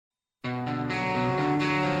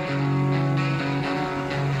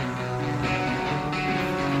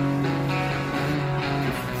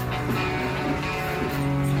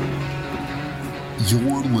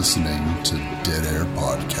You're listening to Dead Air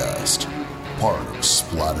Podcast, part of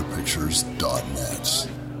SplatterPictures.net.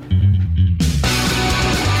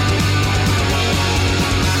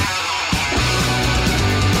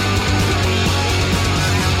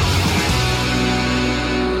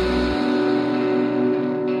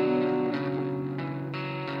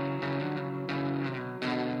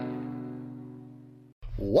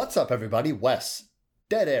 What's up, everybody? Wes,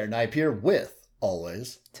 Dead Air Knife here with,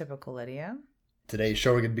 always, Typical Lydia. Today's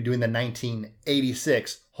show, we're going to be doing the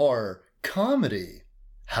 1986 horror comedy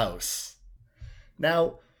House.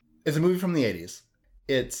 Now, it's a movie from the 80s.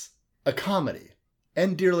 It's a comedy.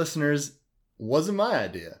 And, dear listeners, wasn't my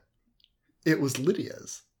idea. It was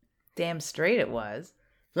Lydia's. Damn straight it was.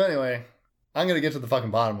 So anyway, I'm going to get to the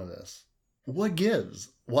fucking bottom of this. What gives?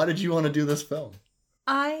 Why did you want to do this film?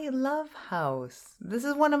 I love House. This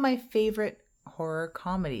is one of my favorite horror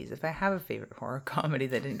comedies. If I have a favorite horror comedy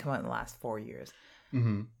that didn't come out in the last 4 years.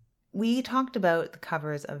 Mm-hmm. We talked about the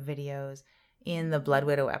covers of videos in the Blood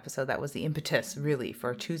Widow episode. That was the impetus, really,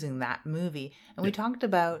 for choosing that movie. And we talked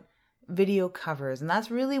about video covers. And that's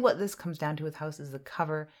really what this comes down to with House, is the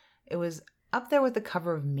cover. It was up there with the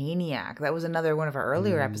cover of Maniac. That was another one of our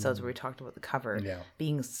earlier episodes where we talked about the cover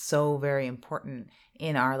being so very important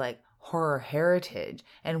in our horror heritage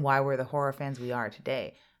and why we're the horror fans we are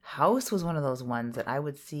today. House was one of those ones that I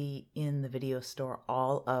would see in the video store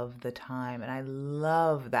all of the time. And I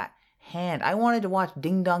love that hand. I wanted to watch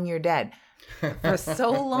Ding Dong You're Dead for so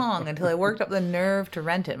long until I worked up the nerve to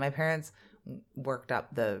rent it. My parents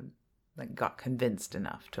got convinced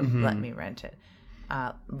enough to let me rent it.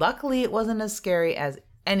 Luckily, it wasn't as scary as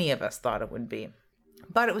any of us thought it would be.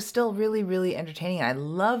 But it was still really, really entertaining. And I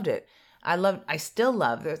loved it. I still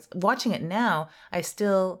love this. Watching it now, I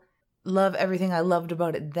still love everything I loved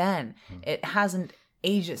about it then. It hasn't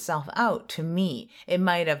aged itself out to me. It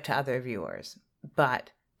might have to other viewers, but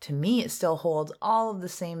to me, it still holds all of the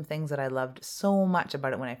same things that I loved so much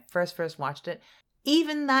about it when I first watched it.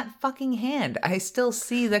 Even that fucking hand, I still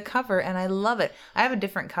see the cover and I love it. I have a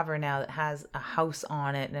different cover now that has a house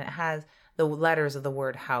on it, and it has the letters of the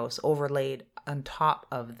word house overlaid on top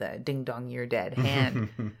of the Ding Dong You're Dead hand.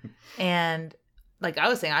 And like I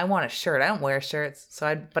was saying, I want a shirt. I don't wear shirts,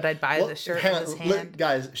 I'd buy the shirt with his hand.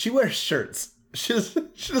 Guys, she wears shirts. She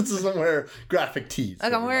doesn't wear graphic tees.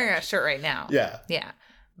 Like I'm wearing a shirt right now. Yeah. Yeah.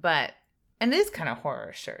 And it is kind of a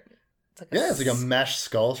horror shirt. It's it's like a mesh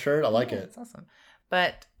skull shirt. I like it. It's awesome.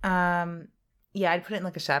 But I'd put it in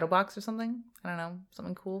like a shadow box or something. I don't know,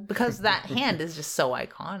 something cool. Because that hand is just so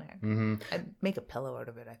iconic. Mm-hmm. I'd make a pillow out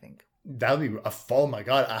of it, I think. That would be oh my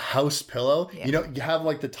God, a house pillow. Yeah. You have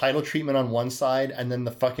like the title treatment on one side and then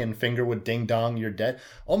the fucking finger with Ding Dong You're Dead.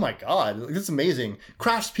 Oh my God, it's amazing.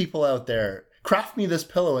 Craftspeople out there, craft me this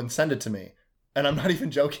pillow and send it to me. And I'm not even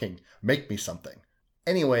joking. Make me something.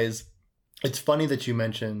 Anyways, it's funny that you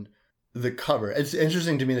mentioned the cover. It's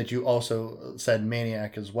interesting to me that you also said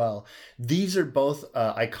Maniac as well. These are both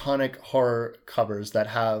iconic horror covers that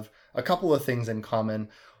have a couple of things in common.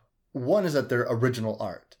 One is that they're original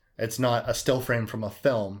art. It's not a still frame from a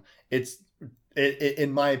film. It's,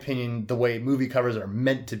 in my opinion, the way movie covers are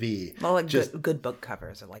meant to be. Well, like just good book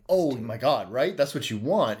covers are like this oh too. My God, right? That's what you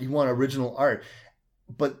want. You want original art.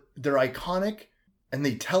 But they're iconic and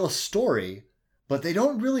they tell a story, but they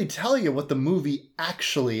don't really tell you what the movie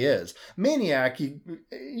actually is. Maniac,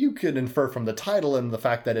 you could infer from the title and the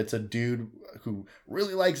fact that it's a dude who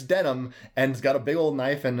really likes denim and's got a big old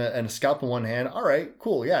knife and a scalpel in one hand. All right,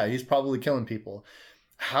 cool. Yeah, he's probably killing people.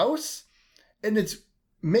 House, and it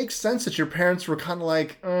makes sense that your parents were kind of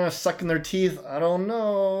like sucking their teeth. I don't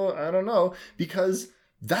know, because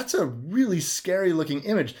that's a really scary looking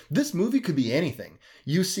image. This movie could be anything.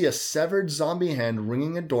 You see a severed zombie hand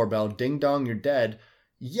ringing a doorbell, Ding Dong You're Dead.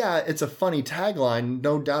 Yeah, it's a funny tagline,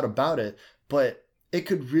 no doubt about it, but it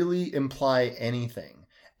could really imply anything.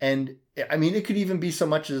 And I mean, it could even be so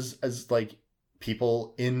much as like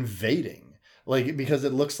people invading. Like, because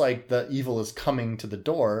it looks like the evil is coming to the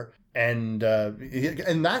door, and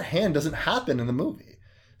that hand doesn't happen in the movie.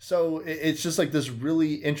 So it's just like this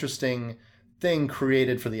really interesting thing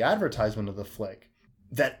created for the advertisement of the flick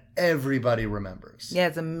that everybody remembers. Yeah,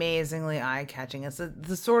 it's amazingly eye-catching. It's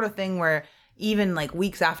the sort of thing where even like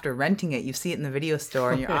weeks after renting it, you see it in the video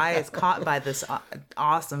store and your eye is caught by this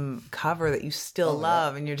awesome cover that you still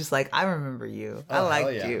love. And you're just like, I remember you. I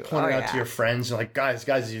liked you. Pointing out to your friends, you're like, guys,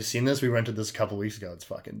 have you seen this? We rented this a couple weeks ago. It's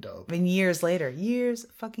fucking dope. And years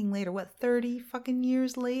fucking later, what, 30 fucking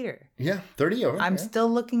years later? Yeah, 30 over. I'm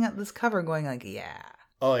still looking at this cover going like, yeah.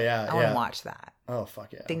 Oh, yeah. I want to watch that. Oh,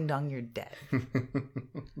 fuck yeah. Ding Dong You're Dead.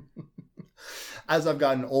 As I've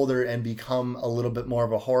gotten older and become a little bit more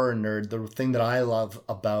of a horror nerd, the thing that I love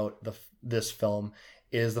about this film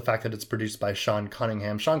is the fact that it's produced by Sean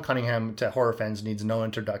Cunningham. Sean Cunningham, to horror fans, needs no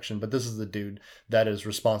introduction, but this is the dude that is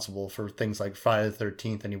responsible for things like Friday the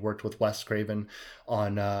 13th, and he worked with Wes Craven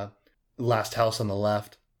on Last House on the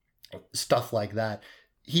Left, stuff like that.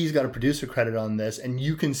 He's got a producer credit on this, and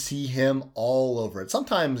you can see him all over it.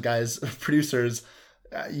 Sometimes, guys, producers,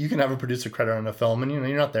 you can have a producer credit on a film, and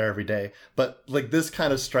you're not there every day. But like this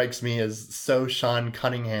kind of strikes me as so Sean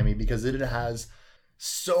Cunningham-y because it has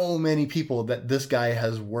so many people that this guy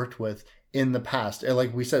has worked with in the past. And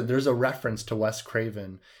like we said, there's a reference to Wes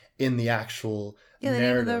Craven in the actual narrative. The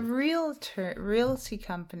name of the realty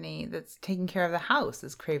company that's taking care of the house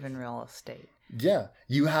is Craven Real Estate. Yeah,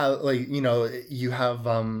 you have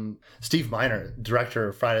Steve Miner, director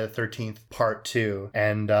of Friday the 13th Part 2,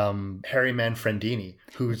 and Harry Manfredini,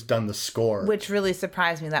 who's done the score. Which really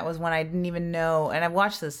surprised me. That was one I didn't even know. And I've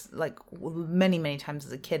watched this like many, many times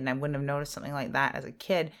as a kid, and I wouldn't have noticed something like that as a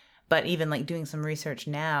kid. But even like doing some research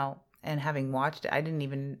now and having watched it, I didn't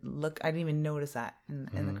even notice that in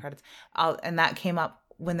the credits. And that came up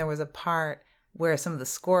when there was a part where some of the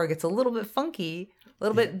score gets a little bit funky, a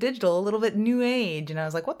little bit digital, a little bit new age. And I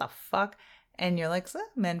was like, what the fuck? And you're like,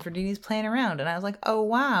 Manfredini's playing around. And I was like, oh,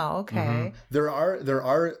 wow, okay. There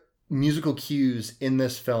are musical cues in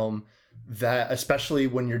this film that, especially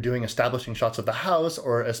when you're doing establishing shots of the house,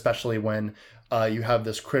 or especially when you have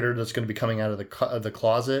this critter that's going to be coming out of the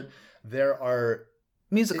closet, there are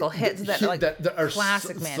musical hits that are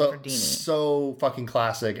classic Manfredini. So fucking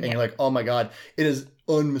classic. And you're like, oh my God, it is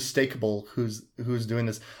unmistakable who's doing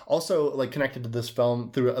this. Also, like connected to this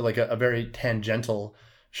film through like a very tangential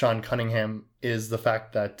Sean Cunningham is the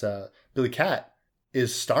fact that Billy Katt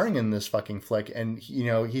is starring in this fucking flick. And,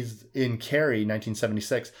 he's in Carrie,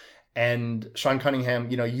 1976. And Sean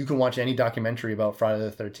Cunningham, you can watch any documentary about Friday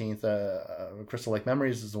the 13th. Crystal Lake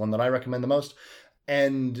Memories is the one that I recommend the most.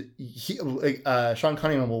 And Sean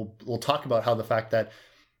Cunningham will talk about how the fact that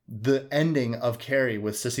the ending of Carrie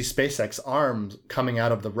with Sissy Spacek's arms coming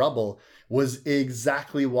out of the rubble was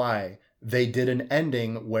exactly why they did an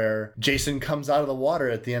ending where Jason comes out of the water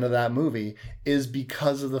at the end of that movie, is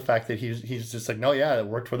because of the fact that he's just like, no, yeah, it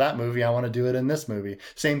worked for that movie. I want to do it in this movie.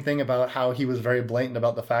 Same thing about how he was very blatant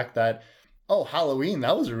about the fact that, oh, Halloween,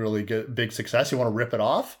 that was a really good, big success. You want to rip it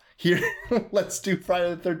off? Here, let's do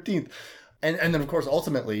Friday the 13th. And then, of course,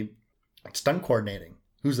 ultimately, stunt coordinating.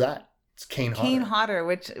 Who's that? It's Kane Hodder. Kane Hodder,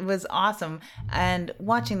 which was awesome. And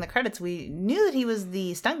watching the credits, we knew that he was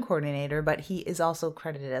the stunt coordinator, but he is also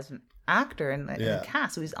credited as an actor in the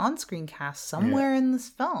cast. So he's on-screen cast somewhere in this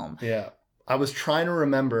film. Yeah. I was trying to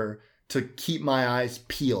remember to keep my eyes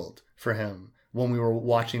peeled for him when we were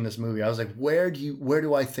watching this movie. I was like, where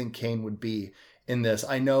do I think Kane would be in this?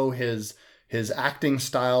 I know his acting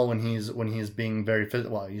style when he's being very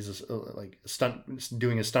physical. Well, he's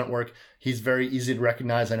doing his stunt work. He's very easy to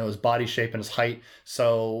recognize. I know his body shape and his height.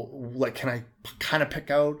 So, like, can I kind of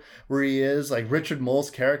pick out where he is? Like Richard Moll's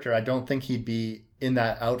character, I don't think he'd be in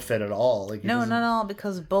that outfit at all. Like, no, not at all,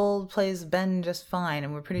 because Bull plays Ben just fine,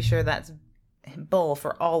 and we're pretty sure that's Bull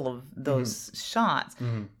for all of those shots.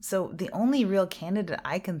 So the only real candidate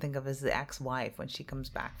I can think of is the ex-wife when she comes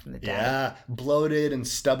back from the dead. Yeah, bloated and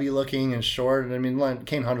stubby looking and short. I mean,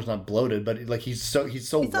 Kane Hodder's not bloated, but like he's so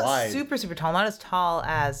he's wide. Not super tall, not as tall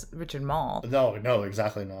as Richard Moll. No,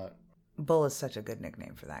 exactly not. Bull is such a good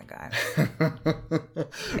nickname for that guy.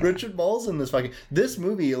 Richard Moll's in this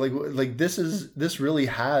movie. Like this really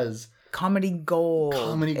has comedy gold.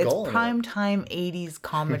 It's primetime 80s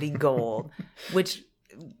comedy gold, which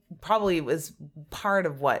probably was part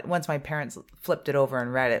of what, once my parents flipped it over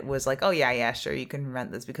and read it, was like, oh yeah, sure, you can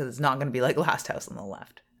rent this because it's not going to be like Last House on the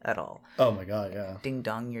Left at all. Oh my God, yeah. Ding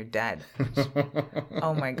dong, you're dead.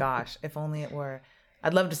 Oh my gosh, if only it were.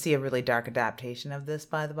 I'd love to see a really dark adaptation of this,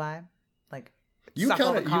 by the by. Like, suck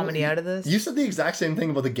all the comedy out of this. You said the exact same thing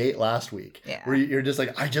about The Gate last week. Yeah. Where you're just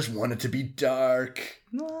like, I just want it to be dark.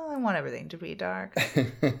 Well, I want everything to be dark.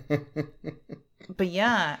 But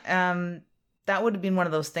yeah, that would have been one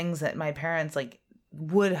of those things that my parents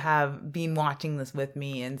would have been watching this with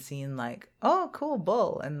me and seen like, oh, cool,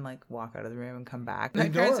 Bull, and like walk out of the room and come back. My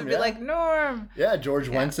parents would be like, Norm. Yeah, George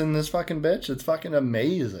Wentz in this fucking bitch. It's fucking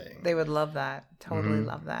amazing. They would love that. Totally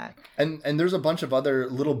love that. And there's a bunch of other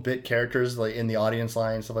little bit characters like in the audience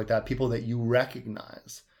line, stuff like that. People that you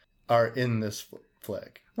recognize are in this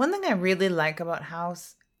flick. One thing I really like about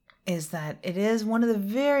House is that it is one of the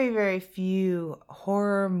very, very few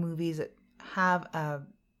horror movies that have a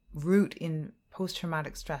root in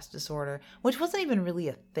post-traumatic stress disorder, which wasn't even really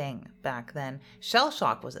a thing back then. Shell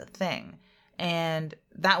shock was a thing. And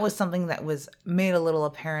that was something that was made a little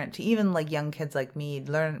apparent to even like young kids like me,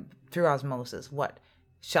 learn through osmosis what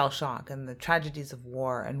shell shock and the tragedies of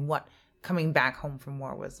war and what coming back home from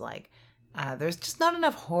war was like. There's just not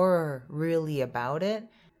enough horror really about it.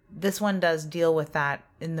 This one does deal with that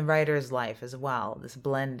in the writer's life as well, this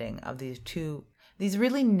blending of these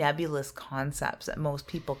really nebulous concepts that most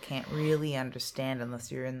people can't really understand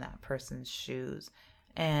unless you're in that person's shoes.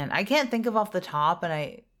 And I can't think of off the top, and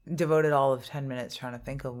I devoted all of 10 minutes trying to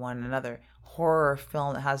think of another horror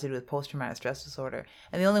film that has to do with post-traumatic stress disorder.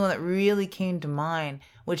 And the only one that really came to mind,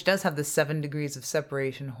 which does have the 7 degrees of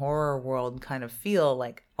separation horror world kind of feel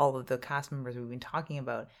like all of the cast members we've been talking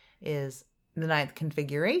about, is The Ninth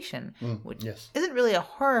Configuration, which isn't really a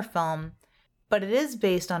horror film, but it is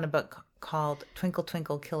based on a book called Twinkle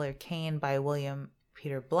Twinkle Killer Kane by William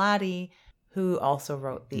Peter Blatty, who also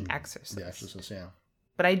wrote The Exorcist. The Exorcist, yeah.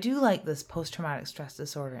 But I do like this post-traumatic stress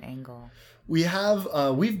disorder angle. We've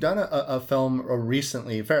done a film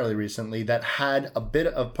fairly recently, that had a bit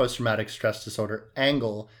of post-traumatic stress disorder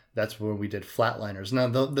angle. That's where we did Flatliners. Now,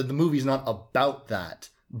 the movie's not about that,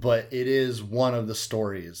 but it is one of the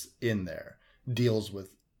stories in there. Deals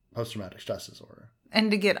with post-traumatic stress disorder.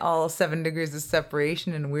 And to get all 7 degrees of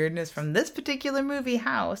separation and weirdness from this particular movie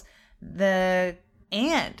house, the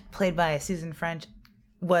aunt, played by Susan French,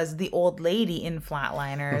 was the old lady in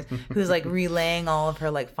Flatliners who's like relaying all of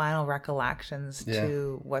her like final recollections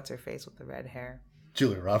to what's her face with the red hair,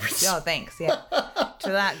 Julia Roberts. Oh, thanks. Yeah,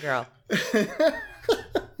 to that girl.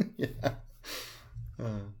 Yeah.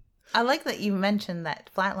 I like that you mentioned that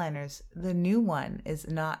Flatliners, the new one, is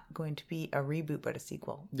not going to be a reboot but a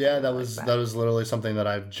sequel. Yeah, that was literally something that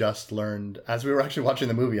I've just learned as we were actually watching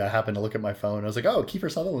the movie. I happened to look at my phone. I was like, "Oh, Kiefer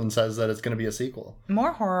Sutherland says that it's going to be a sequel."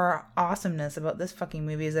 More horror awesomeness about this fucking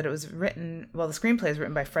movie is that it was written. Well, the screenplay is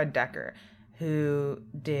written by Fred Decker, who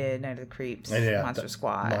did Night of the Creeps, Monster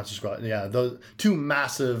Squad. Yeah, those two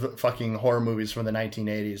massive fucking horror movies from the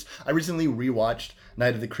 1980s. I recently rewatched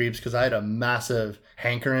Night of the Creeps because I had a massive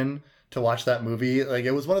hankering to watch that movie. Like,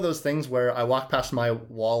 it was one of those things where I walk past my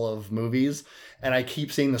wall of movies and I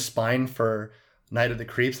keep seeing the spine for Night of the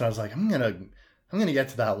Creeps, and I was like, I'm gonna get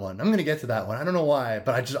to that one. I don't know why,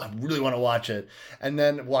 but I really want to watch it. And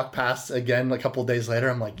then walk past again a couple of days later.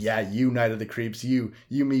 I'm like, yeah, you Night of the Creeps, you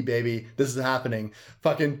me, baby. This is happening.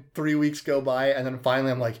 Fucking 3 weeks go by, and then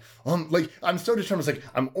finally I'm like, I'm so determined. It's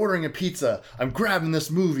like, I'm ordering a pizza. I'm grabbing this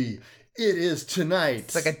movie. It is tonight.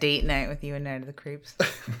 It's like a date night with you and Night of the Creeps.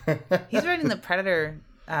 He's writing the Predator,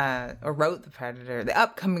 or wrote the Predator, the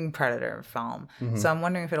upcoming Predator film. Mm-hmm. So I'm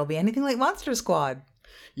wondering if it'll be anything like Monster Squad.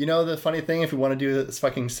 You know, the funny thing, if you want to do this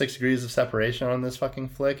fucking 6 degrees of separation on this fucking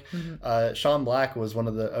flick, Sean Black was one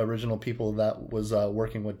of the original people that was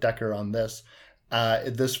working with Decker on this.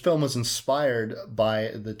 This film was inspired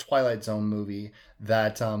by the Twilight Zone movie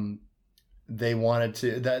that they wanted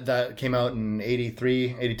to, that came out in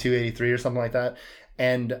 82, 83 or something like that.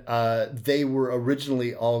 And they were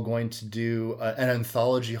originally all going to do an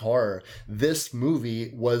anthology horror. This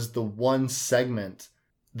movie was the one segment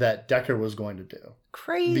that Decker was going to do.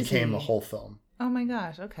 Crazy. Became the whole film. Oh my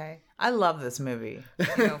gosh, okay. I love this movie.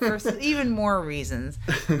 For even more reasons.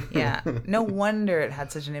 Yeah. No wonder it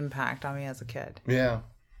had such an impact on me as a kid. Yeah.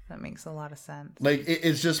 That makes a lot of sense. Like,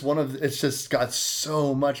 it's just got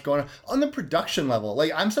so much going on the production level.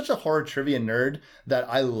 Like, I'm such a horror trivia nerd that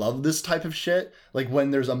I love this type of shit. Like,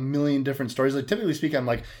 when there's a million different stories. Like, typically speaking, I'm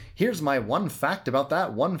like, here's my one fact about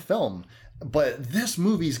that one film. But this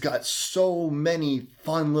movie's got so many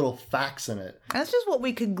fun little facts in it. That's just what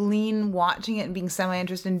we could glean watching it and being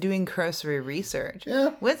semi-interested in doing cursory research.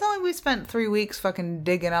 Yeah. It's not like we spent 3 weeks fucking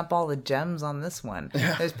digging up all the gems on this one.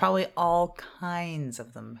 Yeah. There's probably all kinds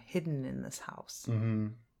of them hidden in this house. Mm-hmm.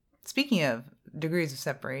 Speaking of degrees of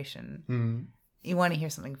separation, you want to hear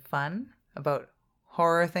something fun about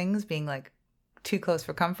horror things being like too close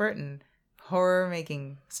for comfort and horror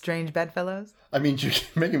making strange bedfellows? I mean, you're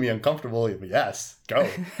making me uncomfortable. Yes, go.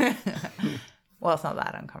 Well, it's not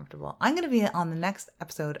that uncomfortable. I'm going to be on the next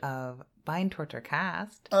episode of Bind Torture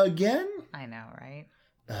Cast. Again? I know, right?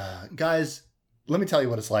 Guys, let me tell you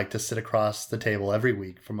what it's like to sit across the table every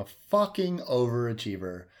week from a fucking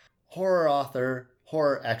overachiever, horror author,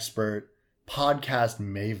 horror expert, podcast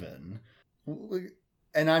maven.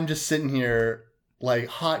 And I'm just sitting here like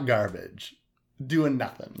hot garbage. Doing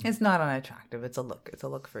nothing. It's not unattractive. It's a look. It's a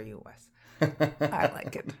look for you, Wes. I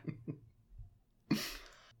like it.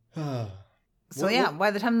 By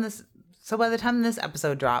the time this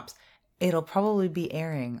episode drops, it'll probably be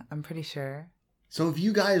airing, I'm pretty sure. So if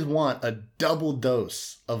you guys want a double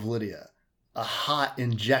dose of Lydia, a hot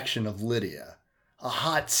injection of Lydia, a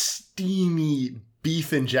hot steamy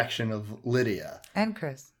beef injection of Lydia. And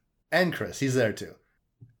Chris. And Chris, he's there too.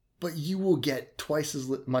 But you will get twice as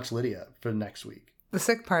much Lydia for next week. The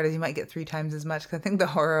sick part is you might get 3 times as much, because I think the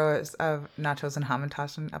Horrors of Nachos and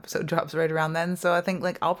Hamantaschen episode drops right around then. So I think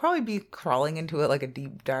I'll probably be crawling into it like a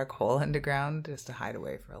deep dark hole underground just to hide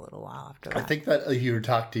away for a little while after that. I think that you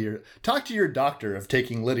talk to your doctor if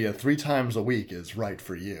taking Lydia 3 times a week is right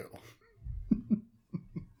for you.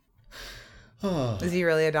 Is he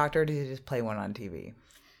really a doctor, or does he just play one on TV?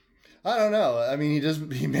 I don't know. I mean,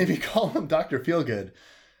 he maybe call him Dr. Feelgood.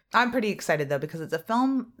 I'm pretty excited though, because it's a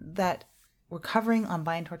film that we're covering on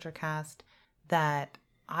Bind Torture Cast that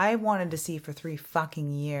I wanted to see for 3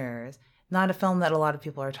 fucking years. Not a film that a lot of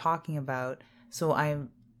people are talking about. So I'm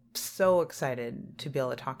so excited to be able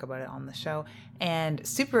to talk about it on the show. And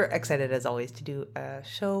super excited, as always, to do a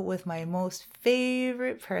show with my most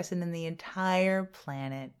favorite person in the entire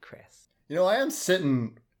planet, Chris. You know, I am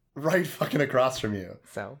sitting right fucking across from you.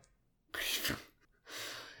 So.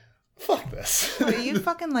 Fuck this. Well, you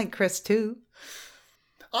fucking like Chris too.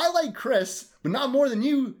 I like Chris, but not more than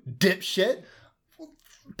you, dipshit.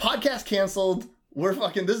 Podcast canceled.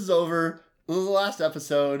 This is over. This is the last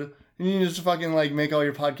episode. You need to just fucking make all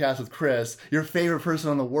your podcasts with Chris, your favorite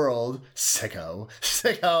person in the world. Sicko.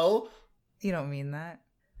 You don't mean that.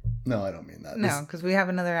 No, I don't mean that. No, because we have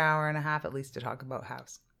another hour and a half at least to talk about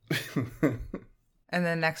House. And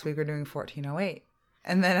then next week we're doing 1408.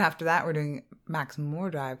 And then after that, we're doing Maximum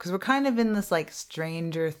Overdrive, because we're kind of in this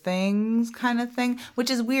Stranger Things kind of thing, which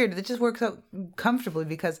is weird. It just works out comfortably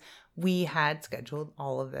because we had scheduled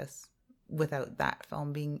all of this without that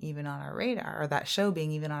film being even on our radar, or that show being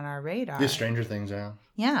even on our radar. The Stranger Things, yeah.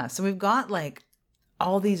 Yeah, so we've got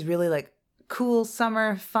all these really cool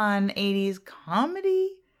summer fun 80s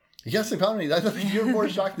comedy. Yes, the comedy. I think you're more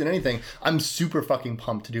shocked than anything. I'm super fucking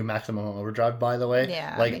pumped to do Maximum Overdrive, by the way.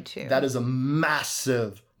 Yeah, me too. That is a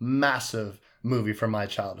massive, massive movie from my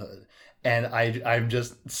childhood. And I'm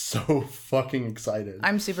just so fucking excited.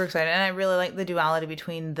 I'm super excited. And I really like the duality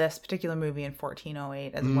between this particular movie and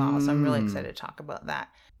 1408 as well. So I'm really excited to talk about that.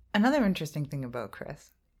 Another interesting thing about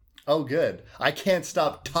Chris. Oh, good. I can't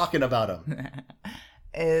stop talking about him.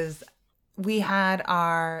 is we had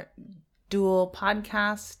our dual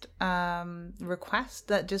podcast request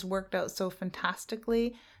that just worked out so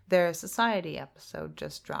fantastically. Their Society episode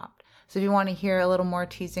just dropped. So if you want to hear a little more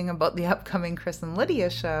teasing about the upcoming Chris and Lydia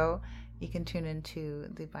show, you can tune into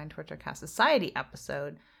the Bind Torture Cast Society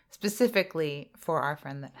episode, specifically for our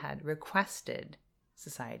friend that had requested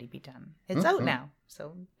Society be done. It's out now,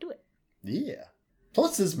 so do it. Yeah. So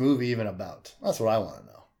what's this movie even about? That's what I want to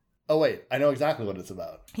know. Oh, wait. I know exactly what it's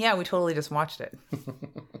about. Yeah, we totally just watched it.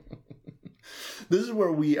 This is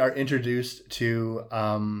where we are introduced to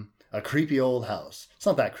a creepy old house. It's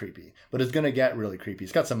not that creepy, but it's going to get really creepy.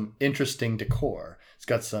 It's got some interesting decor. It's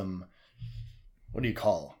got some, what do you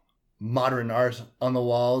call, modern art on the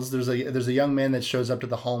walls. There's a young man that shows up to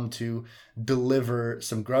the home to deliver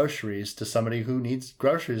some groceries to somebody who needs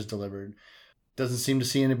groceries delivered. Doesn't seem to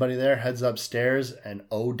see anybody there. Heads upstairs, and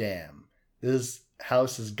oh damn, this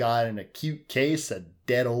house has got in a cute case a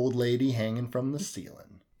dead old lady hanging from the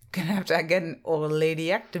ceiling. Gonna have to get an old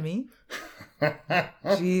ladyectomy.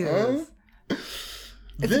 Jesus.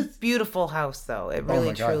 It's a beautiful house, though. It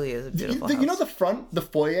really, truly is a beautiful house. You know, the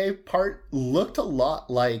foyer part looked a lot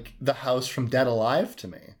like the house from Dead Alive to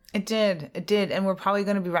me. It did. And we're probably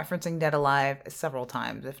going to be referencing Dead Alive several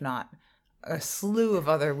times, if not a slew of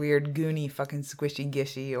other weird, goony, fucking squishy,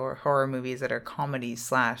 gishy, or horror movies that are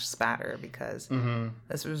comedy/spatter, because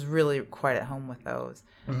this was really quite at home with those.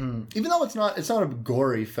 Mm-hmm. Even though it's not a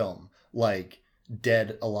gory film like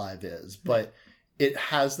Dead Alive is, but it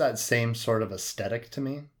has that same sort of aesthetic to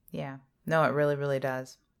me. Yeah. No, it really, really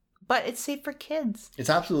does. But it's safe for kids. It's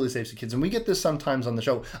absolutely safe for kids. And we get this sometimes on the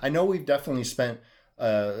show. I know we've definitely spent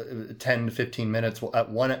 10 to 15 minutes at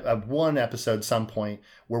one episode some point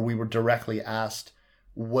where we were directly asked,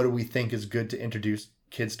 what do we think is good to introduce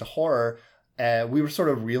kids to horror? We were sort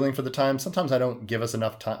of reeling for the time. Sometimes I don't give us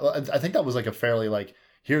enough time. I think that was a fairly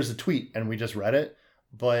here's a tweet and we just read it.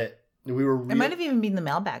 But we were... It might have even been the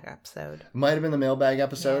mailbag episode. Might have been the mailbag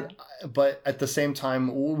episode. Yeah. But at the same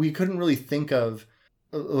time, we couldn't really think of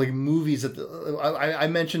movies that... I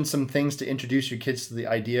mentioned some things to introduce your kids to the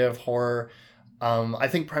idea of horror. I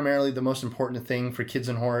think primarily the most important thing for kids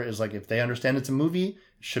in horror is if they understand it's a movie, it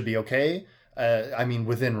should be okay.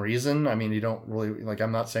 Within reason. You don't really,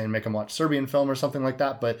 I'm not saying make them watch Serbian film or something like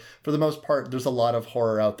that, but for the most part, there's a lot of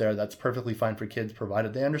horror out there that's perfectly fine for kids,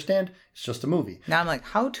 provided they understand it's just a movie. Now I'm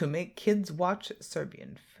how to make kids watch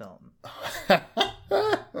Serbian film.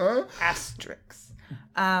 Asterix.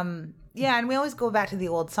 Yeah, and we always go back to the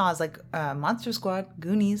old saws like Monster Squad,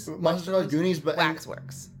 Goonies. Monster Squad, Goonies, but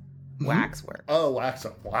Waxworks. Waxworks. Oh,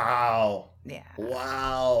 Waxworks! Wow. Yeah.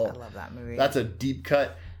 Wow. I love that movie. That's a deep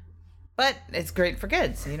cut. But it's great for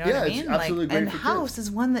kids, you know what I mean? It's absolutely great and for House kids.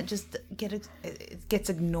 is one that just gets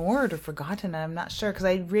ignored or forgotten. I'm not sure because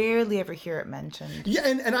I rarely ever hear it mentioned. Yeah,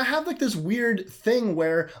 and I have like this weird thing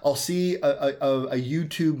where I'll see a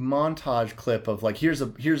YouTube montage clip of like here's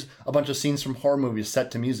a bunch of scenes from horror movies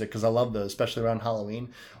set to music because I love those, especially around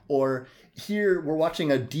Halloween. Or here we're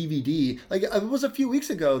watching a DVD. Like it was a few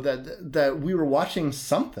weeks ago that we were watching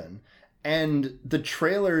something. And the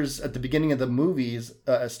trailers at the beginning of the movies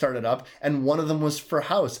started up, and one of them was for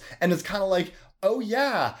House. And it's kind of like, oh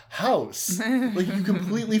yeah, House. Like you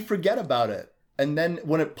completely forget about it. And then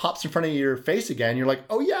when it pops in front of your face again, you're like,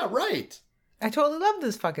 oh yeah, right. I totally love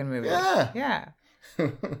this fucking movie. Yeah. Yeah.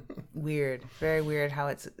 Weird. Very weird how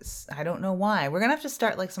I don't know why. We're going to have to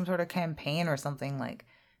start like some sort of campaign or something like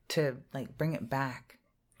to like bring it back.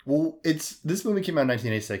 Well, this movie came out in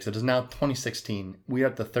 1986. It is now 2016. We are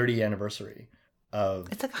at the 30th anniversary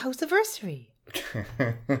of... It's like a house anniversary.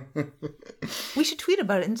 We should tweet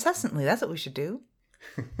about it incessantly. That's what we should do.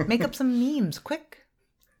 Make up some memes, quick.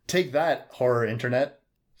 Take that, horror internet.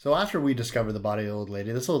 So after we discover the body of the old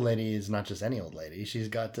lady, this old lady is not just any old lady. She's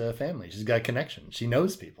got a family. She's got a connection. She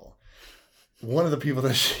knows people. One of the people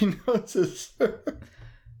that she knows is...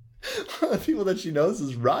 One of the people that she knows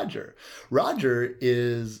is Roger. Roger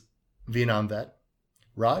is Vietnam vet.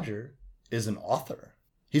 Roger is an author.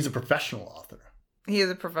 He's a professional author. He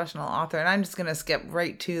is a professional author. And I'm just going to skip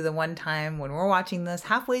right to the one time when we're watching this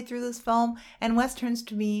halfway through this film. And Wes turns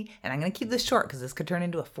to me, and I'm going to keep this short because this could turn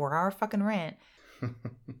into a 4-hour fucking rant.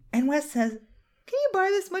 And Wes says, can you buy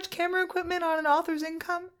this much camera equipment on an author's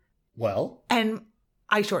income? Well. And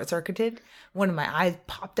I short-circuited. One of my eyes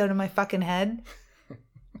popped out of my fucking head.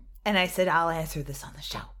 And I said, I'll answer this on the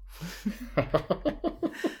show.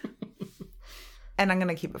 And I'm going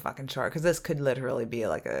to keep it fucking short because this could literally be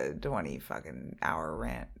like a 20 fucking hour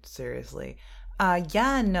rant. Seriously.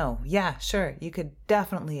 Yeah, sure. You could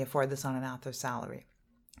definitely afford this on an author's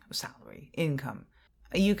income.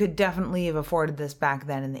 You could definitely have afforded this back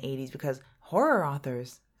then in the 80s because horror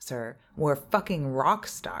authors, sir, were fucking rock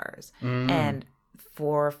stars. And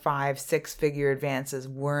 4, 5, 6-figure advances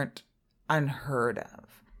weren't unheard of.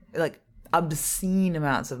 Like obscene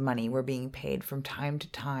amounts of money were being paid from time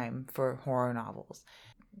to time for horror novels.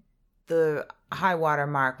 The high water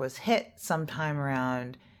mark was hit sometime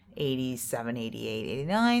around 87, 88,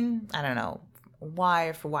 89. I don't know why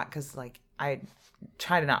or for what, because like I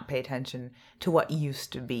try to not pay attention to what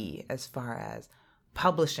used to be as far as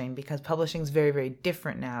publishing, because publishing is very, very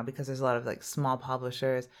different now because there's a lot of like small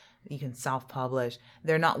publishers. You can self-publish.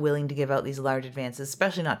 They're not willing to give out these large advances,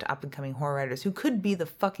 especially not to up-and-coming horror writers who could be the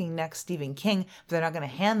fucking next Stephen King, but they're not going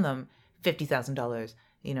to hand them $50,000,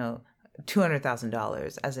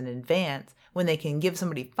 $200,000 as an advance when they can give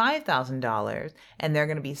somebody $5,000 and they're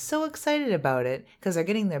going to be so excited about it because they're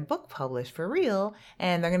getting their book published for real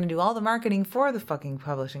and they're going to do all the marketing for the fucking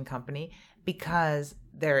publishing company because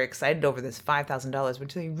they're excited over this $5,000,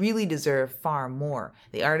 which they really deserve far more.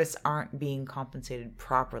 The artists aren't being compensated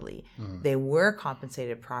properly. They were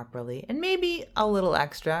compensated properly and maybe a little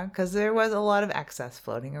extra because there was a lot of excess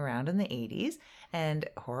floating around in the 80s and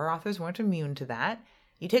horror authors weren't immune to that.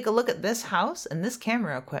 You take a look at this house and this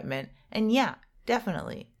camera equipment and yeah,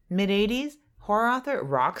 definitely. Mid-80s, horror author,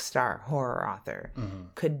 rock star horror author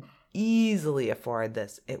could easily afford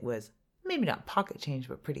this. It was maybe not pocket change,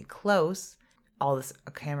 but pretty close. All this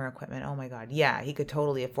camera equipment, oh my god, yeah, he could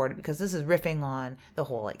totally afford it because this is riffing on the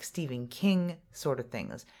whole like Stephen King sort of thing,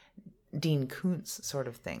 this Dean Koontz sort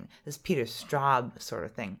of thing, this Peter Straub sort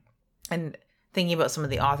of thing. And thinking about some of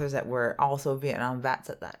the authors that were also Vietnam vets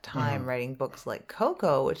at that time, writing books like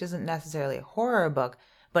Coco, which isn't necessarily a horror book,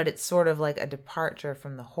 but it's sort of like a departure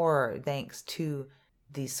from the horror thanks to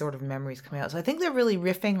these sort of memories coming out. So I think they're really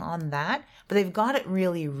riffing on that, but they've got it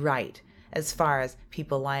really right. As far as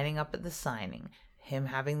people lining up at the signing, him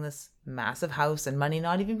having this massive house and money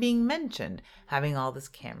not even being mentioned, having all this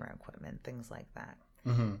camera equipment, things like that.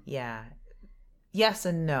 Yeah. Yes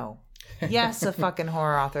and no. Yes, a fucking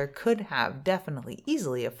horror author could have definitely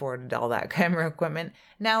easily afforded all that camera equipment.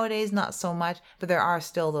 Nowadays, not so much, but there are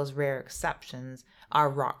still those rare exceptions, our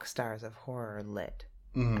rock stars of horror lit,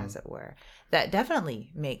 as it were, that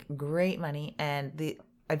definitely make great money and the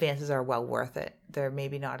advances are well worth it. They're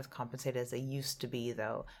maybe not as compensated as they used to be,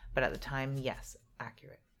 though. But at the time, yes,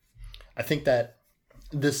 accurate. I think that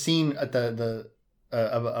the scene at the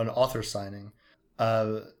of an author signing,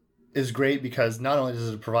 is great because not only does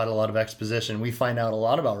it provide a lot of exposition, we find out a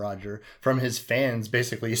lot about Roger from his fans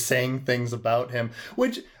basically saying things about him,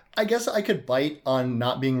 which I guess I could bite on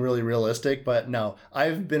not being really realistic, but no,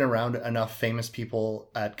 I've been around enough famous people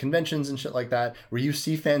at conventions and shit like that where you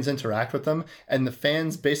see fans interact with them, and the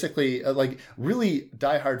fans basically, like really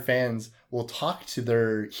diehard fans, will talk to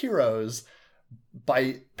their heroes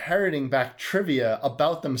by parroting back trivia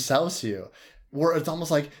about themselves to you. Where it's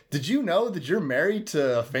almost like, did you know that you're married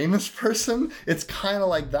to a famous person? It's kind of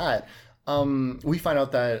like that. We find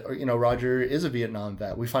out that, Roger is a Vietnam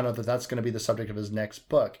vet. We find out that that's going to be the subject of his next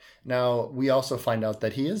book. Now, we also find out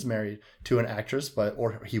that he is married to an actress,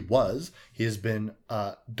 he has been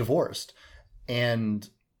divorced. And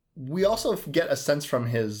we also get a sense from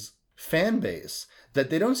his fan base that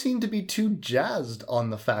they don't seem to be too jazzed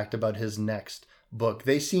on the fact about his next book.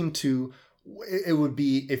 They seem to, it would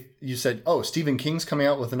be if you said, oh, Stephen King's coming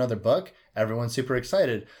out with another book, everyone's super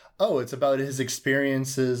excited. Oh, it's about his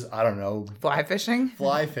experiences, I don't know. Fly fishing.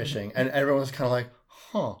 And everyone's kind of like,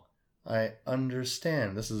 huh, I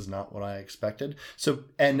understand. This is not what I expected. So,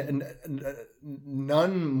 and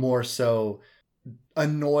none more so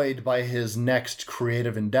annoyed by his next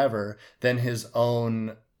creative endeavor than his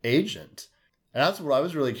own agent. And that's what I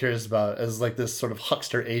was really curious about, as like this sort of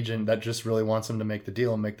huckster agent that just really wants him to make the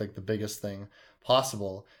deal and make like the biggest thing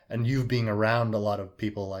possible. And you being around a lot of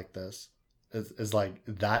people like this. Is like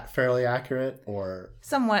that fairly accurate or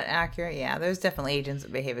somewhat accurate? Yeah, there's definitely agents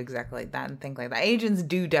that behave exactly like that and think like that. Agents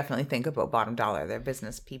do definitely think about bottom dollar. They're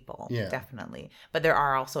business people, definitely. But there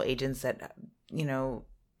are also agents that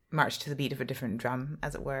march to the beat of a different drum,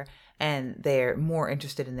 as it were, and they're more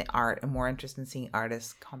interested in the art and more interested in seeing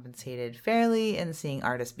artists compensated fairly and seeing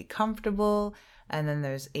artists be comfortable. And then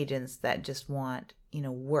there's agents that just want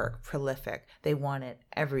work, prolific. They want it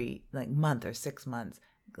every like month or 6 months.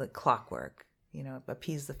 Like clockwork,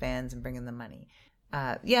 appease the fans and bring in the money.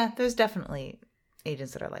 There's definitely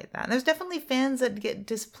agents that are like that. And there's definitely fans that get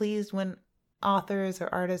displeased when authors or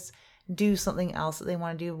artists do something else that they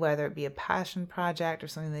want to do, whether it be a passion project or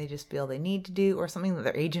something they just feel they need to do or something that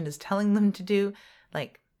their agent is telling them to do.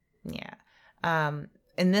 In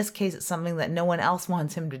this case, it's something that no one else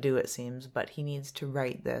wants him to do, it seems, but he needs to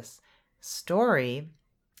write this story.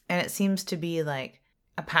 And it seems to be like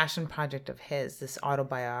a passion project of his, this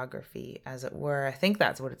autobiography, as it were. I think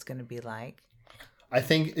that's what it's going to be like. I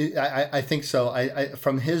think so. I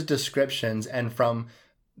from his descriptions and from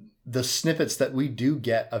the snippets that we do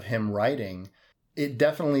get of him writing, it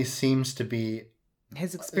definitely seems to be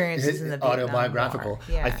his experiences in the autobiographical.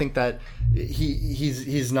 Yeah. I think that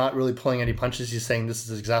he's not really pulling any punches. He's saying this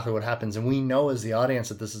is exactly what happens, and we know as the audience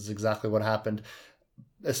that this is exactly what happened,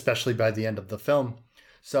 especially by the end of the film.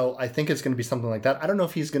 So I think it's going to be something like that. I don't know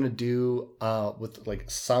if he's going to do with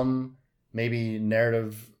like some maybe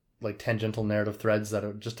narrative, like tangential narrative threads that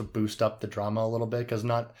are just to boost up the drama a little bit, because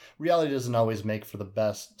reality doesn't always make for the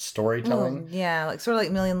best storytelling. Like sort of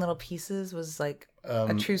like Million Little Pieces was like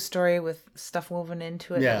a true story with stuff woven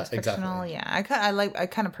into it. Yeah, that was fictional. exactly. Yeah, I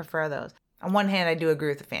kind of prefer those. On one hand, I do agree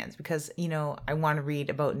with the fans because I want to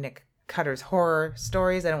read about Nick Cutter's horror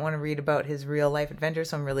stories. I don't want to read about his real life adventures,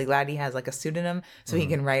 so I'm really glad he has like a pseudonym so he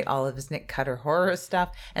can write all of his Nick Cutter horror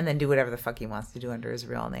stuff and then do whatever the fuck he wants to do under his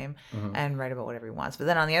real name and write about whatever he wants. But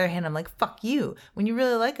then on the other hand, I'm like, fuck you. When you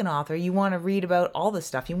really like an author, you want to read about all this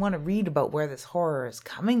stuff. You want to read about where this horror is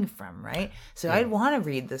coming from, right? So I'd want to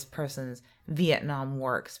read this person's Vietnam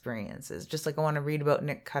War experiences, just like I want to read about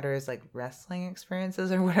Nick Cutter's like wrestling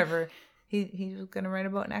experiences or whatever he's going to write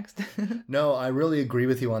about next. No, I really agree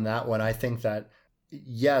with you on that one. I think that,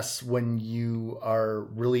 yes, when you are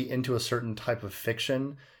really into a certain type of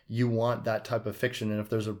fiction, you want that type of fiction. And if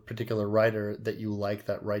there's a particular writer that you like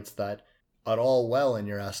that writes that at all well in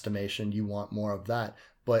your estimation, you want more of that.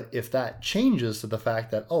 But if that changes to the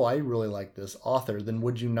fact that, oh, I really like this author, then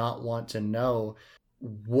would you not want to know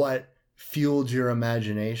what fueled your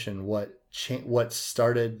imagination, what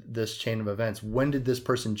started this chain of events? When did this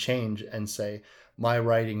person change and say, my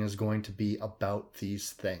writing is going to be about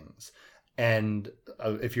these things? And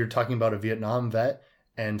if you're talking about a Vietnam vet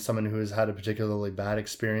and someone who has had a particularly bad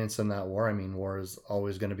experience in that war, I mean, war is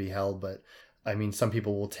always going to be hell, but I mean, some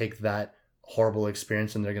people will take that horrible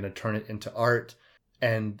experience and they're going to turn it into art.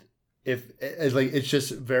 And it's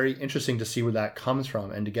just very interesting to see where that comes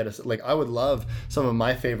from and to get us, like, I would love some of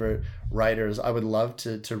my favorite writers. I would love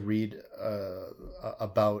to read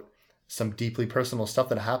about some deeply personal stuff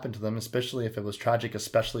that happened to them, especially if it was tragic,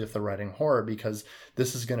 especially if they're writing horror, because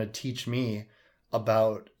this is going to teach me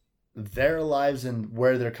about their lives and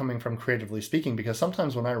where they're coming from creatively speaking. Because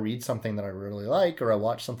sometimes when I read something that I really like or I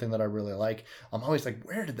watch something that I really like, I'm always like,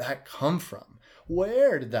 where did that come from?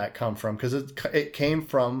 where did that come from? Because it came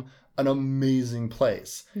from an amazing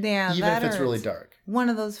place. Yeah, even if it's really dark. One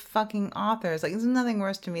of those fucking authors. Like, there's nothing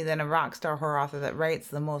worse to me than a rock star horror author that writes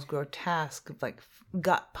the most grotesque, like,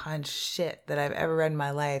 gut punch shit that I've ever read in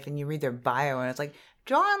my life. And you read their bio and it's like,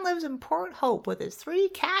 John lives in Port Hope with his 3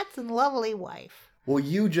 cats and lovely wife. Well,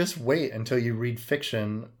 you just wait until you read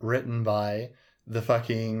fiction written by the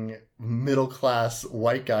fucking middle-class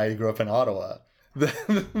white guy who grew up in Ottawa.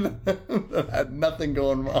 That had nothing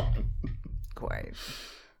going on. Quite.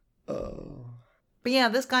 Oh. But yeah,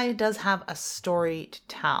 this guy does have a story to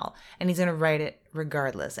tell, and he's going to write it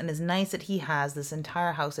regardless. And it's nice that he has this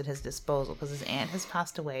entire house at his disposal because his aunt has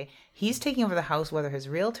passed away. He's taking over the house whether his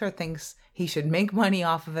realtor thinks he should make money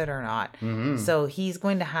off of it or not. Mm-hmm. So he's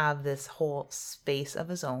going to have this whole space of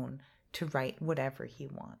his own to write whatever he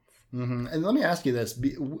wants. Mm-hmm. And let me ask you this.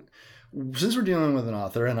 Since we're dealing with an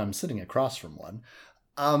author, and I'm sitting across from one,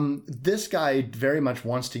 this guy very much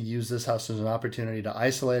wants to use this house as an opportunity to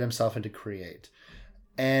isolate himself and to create.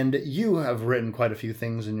 And you have written quite a few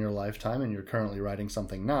things in your lifetime, and you're currently writing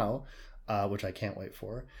something now, which I can't wait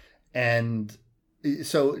for. And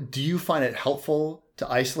so do you find it helpful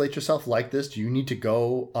to isolate yourself like this? Do you need to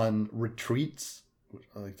go on retreats?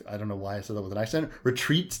 I don't know why I said that with an accent.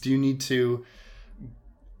 Retreats? Do you need to...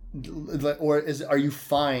 Or are you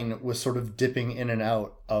fine with sort of dipping in and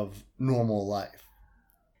out of normal life?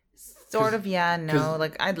 Sort of, yeah, no.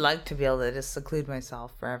 Like, I'd like to be able to just seclude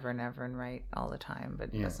myself forever and ever and write all the time, but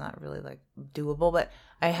that's not really, like, doable. But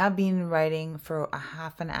I have been writing for a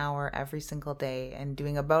half an hour every single day and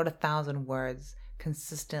doing about 1,000 words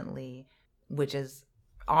consistently, which is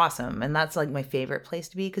awesome. And that's, like, my favorite place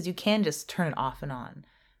to be because you can just turn it off and on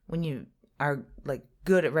when you are, like,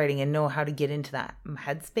 good at writing and know how to get into that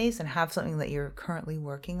headspace and have something that you're currently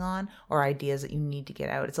working on or ideas that you need to get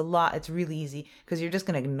out. It's really easy because you're just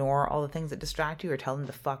going to ignore all the things that distract you or tell them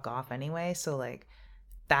to fuck off anyway. So like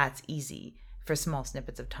that's easy for small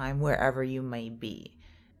snippets of time wherever you may be.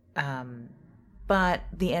 But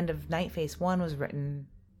the end of Night Face 1 was written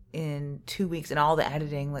in 2 weeks and all the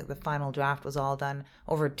editing, like the final draft was all done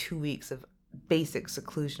over 2 weeks of basic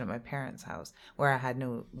seclusion at my parents' house where I had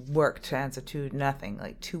no work to answer to, nothing,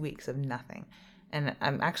 like 2 weeks of nothing. And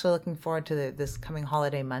I'm actually looking forward to this coming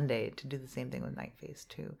holiday Monday to do the same thing with Night Face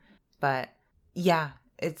 2. But yeah,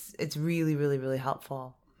 it's really, really, really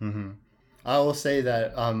helpful. Mm-hmm. I will say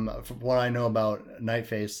that from what I know about Night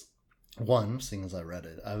Face 1, seeing as I read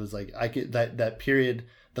it, I was like, I get that period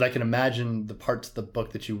that I can imagine the parts of the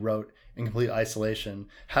book that you wrote in complete isolation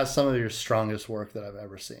has some of your strongest work that I've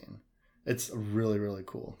ever seen. It's really, really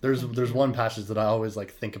cool. There's one passage that I always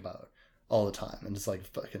like think about all the time, and it's like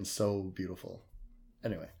fucking so beautiful.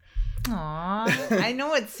 Anyway. Aww. I know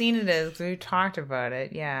what scene it is because we talked about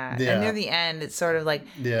it. Yeah. And near the end, it's sort of like,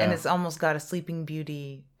 and it's almost got a Sleeping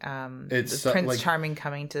Beauty, it's Prince like, Charming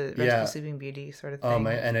coming to rescue Sleeping Beauty sort of thing.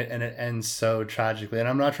 And it ends so tragically. And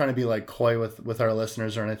I'm not trying to be like coy with our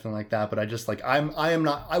listeners or anything like that, but I just like, I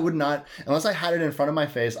would not, unless I had it in front of my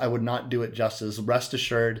face, I would not do it justice. Rest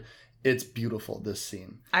assured, it's beautiful, this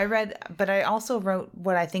scene. But I also wrote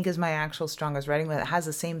what I think is my actual strongest writing that has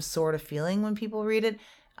the same sort of feeling when people read it.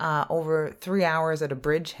 Over 3 hours at a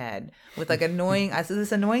bridgehead with like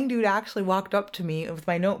this annoying dude actually walked up to me with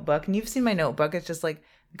my notebook, and you've seen my notebook. It's just like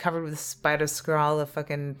covered with spider scrawl of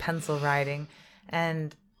fucking pencil writing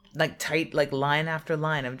and like tight, like line after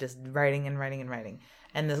line of just writing and writing and writing.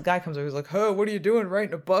 And this guy comes over, he's like, "Oh, what are you doing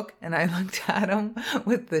writing a book?" And I looked at him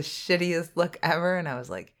with the shittiest look ever. And I was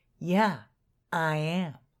like, "Yeah, I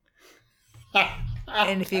am."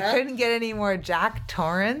 And if you couldn't get any more Jack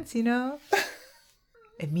Torrance, you know,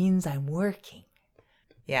 it means I'm working.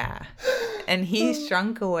 Yeah. And he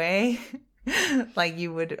shrunk away like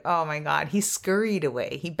you would. Oh my God. He scurried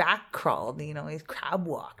away. He back crawled, you know, he crab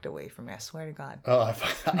walked away from me. I swear to God.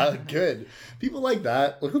 Oh, good. People like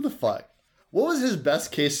that. Look, what the fuck? What was his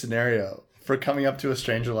best case scenario for coming up to a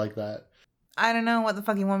stranger like that? I don't know what the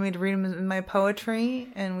fuck you want me to read him in my poetry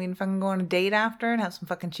and we'd fucking go on a date after and have some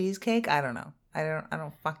fucking cheesecake. I don't know. I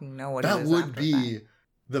don't fucking know what that would be.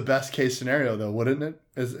 The best case scenario, though, wouldn't it?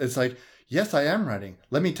 It's like, yes, I am writing.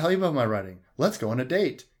 Let me tell you about my writing. Let's go on a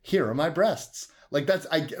date. Here are my breasts. Like is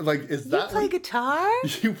that? You play guitar?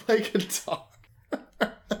 You play guitar.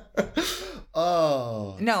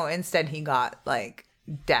 Oh. No, instead he got like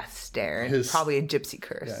death stare and probably a gypsy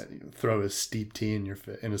curse. Yeah, throw his steep tea in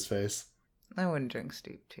his face. I wouldn't drink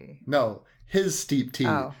steep tea. No, his steep tea.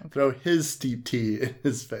 Oh, okay. Throw his steep tea in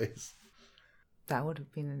his face. That would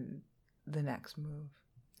have been the next move.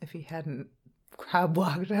 If he hadn't crab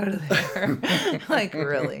walked out of there. Like,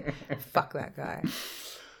 really. Fuck that guy.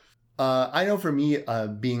 I know for me,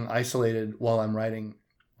 being isolated while I'm writing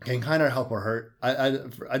can kind of help or hurt.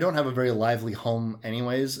 I don't have a very lively home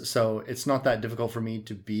anyways, so it's not that difficult for me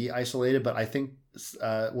to be isolated. But I think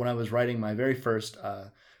when I was writing my very first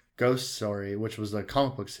ghost story, which was a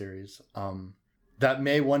comic book series, that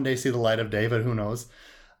may one day see the light of day, but who knows?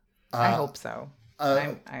 I hope so.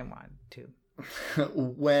 I want to.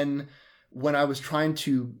 When I was trying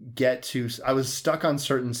to I was stuck on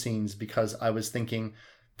certain scenes because I was thinking,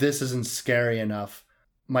 this isn't scary enough.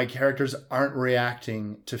 My characters aren't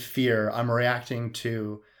reacting to fear. I'm reacting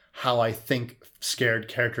to how I think scared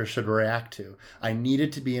characters should react to. I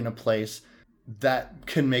needed to be in a place that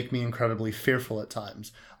can make me incredibly fearful at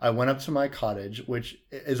times. I went up to my cottage, which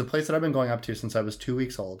is a place that I've been going up to since I was 2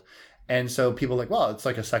 weeks old. And so people are like, well, it's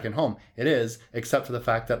like a second home. It is, except for the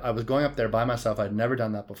fact that I was going up there by myself. I'd never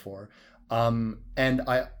done that before. And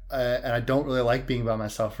I don't really like being by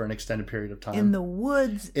myself for an extended period of time. In the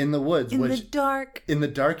woods. In the woods. In the dark. In the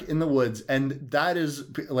dark, in the woods. And that is,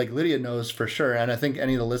 like Lydia knows for sure, and I think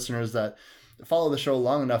any of the listeners that follow the show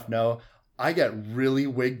long enough know, I get really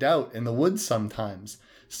wigged out in the woods sometimes.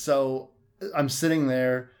 So I'm sitting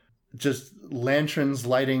there, just lanterns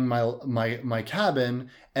lighting my cabin,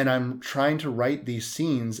 and I'm trying to write these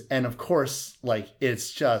scenes. And of course, like,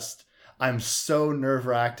 it's just, I'm so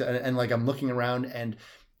nerve-wracked, and like I'm looking around, and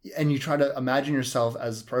you try to imagine yourself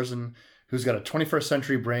as a person who's got a 21st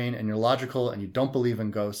century brain, and you're logical and you don't believe in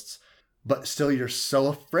ghosts, but still you're so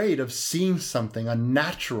afraid of seeing something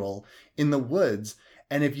unnatural in the woods.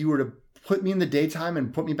 And if you were to put me in the daytime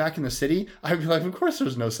and put me back in the city, I'd be like, of course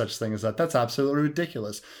there's no such thing as that. That's absolutely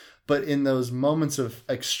ridiculous. But in those moments of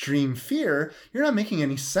extreme fear, you're not making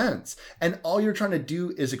any sense. And all you're trying to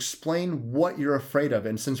do is explain what you're afraid of.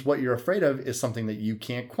 And since what you're afraid of is something that you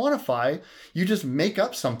can't quantify, you just make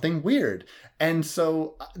up something weird. And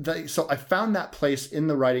so I found that place in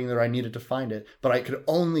the writing that I needed to find it, but I could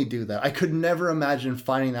only do that. I could never imagine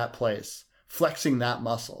finding that place, flexing that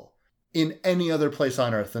muscle in any other place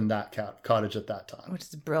on earth than that cottage at that time. Which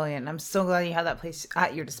is brilliant. I'm so glad you have that place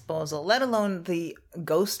at your disposal, let alone the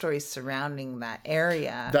ghost stories surrounding that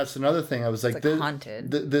area. That's another thing. I was like,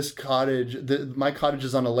 haunted. This cottage, my cottage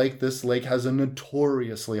is on a lake. This lake has a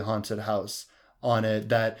notoriously haunted house on it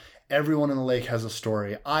that everyone in the lake has a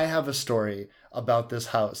story. I have a story about this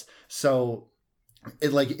house. So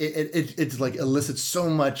it elicits so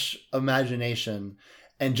much imagination.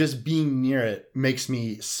 And just being near it makes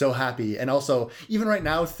me so happy. And also, even right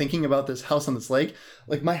now, thinking about this house on this lake,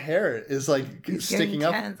 like my hair is like sticking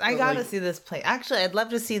up. I gotta see this place. Actually, I'd love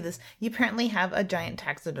to see this. You apparently have a giant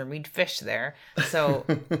taxidermied fish there. So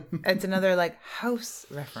it's another like house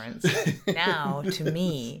reference now to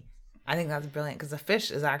me. I think that's brilliant because the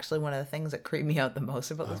fish is actually one of the things that creep me out the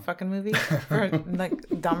most about this fucking movie for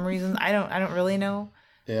like dumb reasons. I don't really know.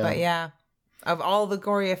 Yeah. But yeah. Of all the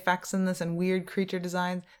gory effects in this and weird creature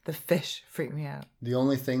designs, the fish freak me out. The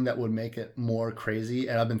only thing that would make it more crazy,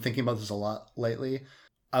 and I've been thinking about this a lot lately,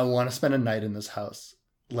 I want to spend a night in this house,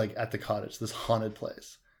 like at the cottage, this haunted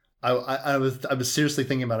place. I was seriously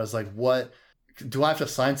thinking about it. I was like, what? Do I have to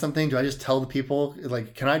sign something? Do I just tell the people?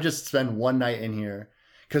 Like, can I just spend one night in here?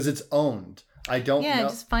 Because it's owned. I don't know. Yeah,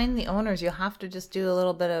 just find the owners. You'll have to just do a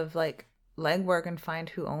little bit of like legwork and find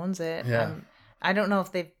who owns it. Yeah. I don't know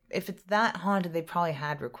if it's that haunted, they probably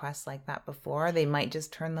had requests like that before. They might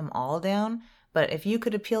just turn them all down. But if you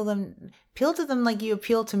could appeal to them like you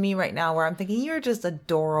appeal to me right now, where I'm thinking, you're just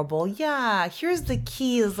adorable. Yeah, here's the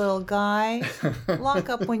keys, little guy. Lock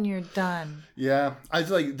up when you're done. Yeah. I was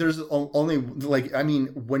like, there's only, like, I mean,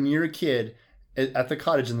 when you're a kid at the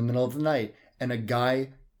cottage in the middle of the night and a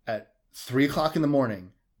guy at 3:00 in the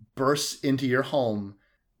morning bursts into your home,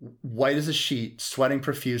 white as a sheet, sweating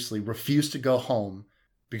profusely, refused to go home,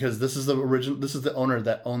 because this is the owner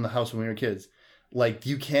that owned the house when we were kids. Like,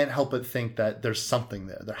 you can't help but think that there's something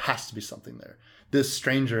there. There has to be something there. This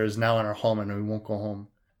stranger is now in our home and we won't go home.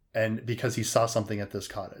 And because he saw something at this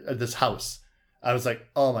cottage, at this house, I was like,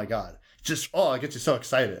 oh my God. It gets you so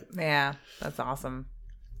excited. Yeah, that's awesome.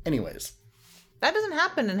 Anyways. That doesn't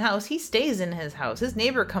happen in house. He stays in his house. His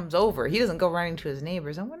neighbor comes over. He doesn't go running to his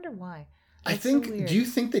neighbors. I wonder why. That's do you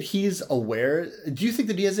think that he's aware? Do you think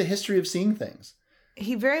that he has a history of seeing things?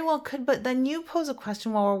 He very well could, but then you pose a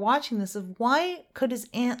question while we're watching this of why could his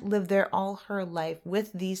aunt live there all her life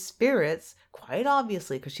with these spirits, quite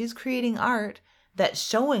obviously, because she's creating art that's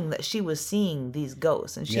showing that she was seeing these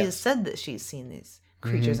ghosts, and she has said that she's seen these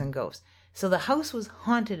creatures and ghosts. So the house was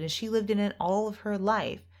haunted, and she lived in it all of her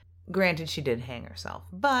life. Granted, she did hang herself,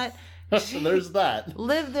 but there's that.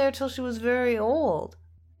 Lived there till she was very old.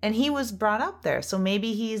 And he was brought up there. So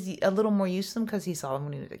maybe he's a little more used to them because he saw them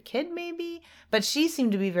when he was a kid, maybe. But she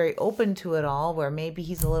seemed to be very open to it all, where maybe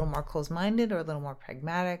he's a little more close-minded or a little more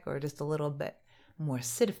pragmatic or just a little bit more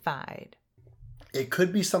citified. It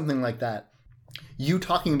could be something like that. You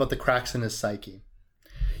talking about the cracks in his psyche.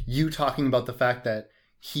 You talking about the fact that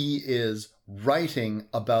he is writing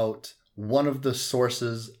about one of the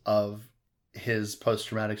sources of his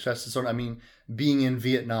post-traumatic stress disorder. I mean, being in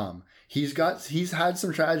Vietnam. He's had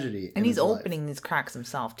some tragedy. And he's opening these cracks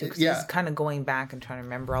himself, too. Because he's kind of going back and trying to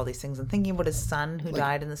remember all these things and thinking about his son who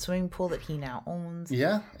died in the swimming pool that he now owns.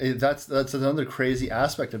 Yeah, that's another crazy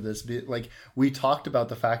aspect of this. Like, we talked about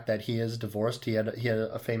the fact that he is divorced. He had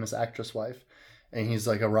a famous actress wife. And he's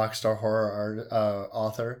like a rock star horror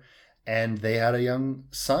author. And they had a young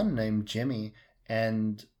son named Jimmy.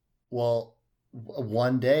 And, well,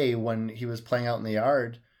 one day when he was playing out in the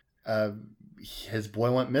yard, his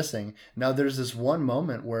boy went missing. Now, there's this one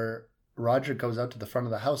moment where Roger goes out to the front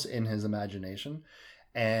of the house in his imagination,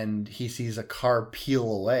 and he sees a car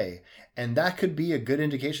peel away. And that could be a good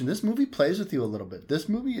indication. This movie plays with you a little bit. This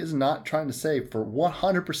movie is not trying to say for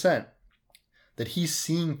 100% that he's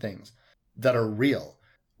seeing things that are real.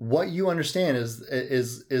 What you understand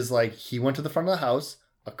is like he went to the front of the house,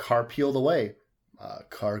 a car peeled away. A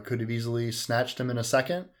car could have easily snatched him in a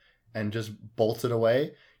second and just bolted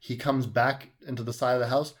away. He comes back into the side of the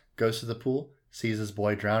house, goes to the pool, sees his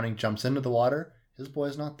boy drowning, jumps into the water. His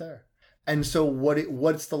boy's not there. And so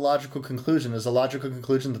what's the logical conclusion? Is the logical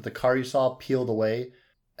conclusion that the car you saw peeled away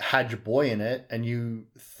had your boy in it and you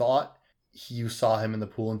thought you saw him in the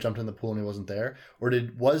pool and jumped in the pool and he wasn't there? Or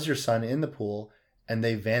was your son in the pool and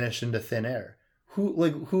they vanished into thin air?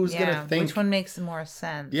 Who's gonna think? Which one makes more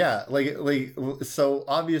sense? Yeah, so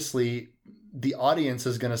obviously the audience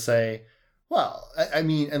is gonna say, well, I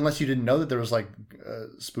mean, unless you didn't know that there was like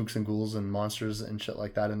spooks and ghouls and monsters and shit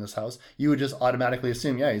like that in this house, you would just automatically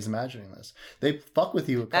assume, yeah, he's imagining this. They fuck with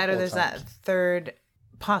you a couple of times. There's that third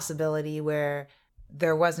possibility where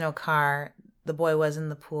there was no car, the boy was in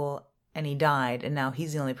the pool, and he died, and now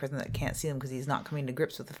he's the only person that can't see him because he's not coming to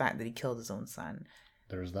grips with the fact that he killed his own son.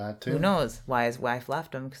 There's that too. Who knows why his wife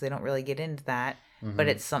left him, because they don't really get into that. Mm-hmm. But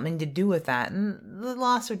it's something to do with that. And the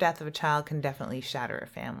loss or death of a child can definitely shatter a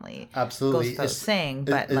family. Absolutely. Goes without saying,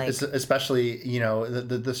 but especially,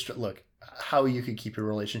 look, how you could keep your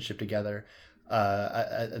relationship together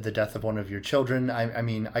at the death of one of your children. I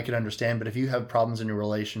mean, I could understand, but if you have problems in your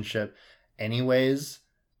relationship anyways,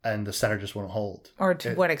 and the center just won't hold. Or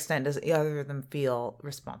to what extent does either of them feel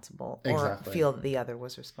responsible or feel that the other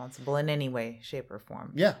was responsible in any way, shape, or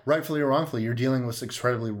form? Yeah, rightfully or wrongfully, you're dealing with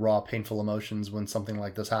incredibly raw, painful emotions when something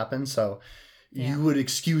like this happens. So you would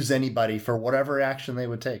excuse anybody for whatever action they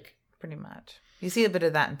would take. Pretty much. You see a bit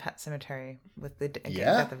of that in Pet Sematary with the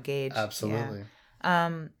death of Gage. Absolutely.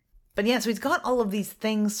 Yeah. But yeah, so he's got all of these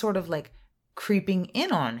things sort of like creeping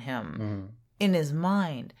in on him in his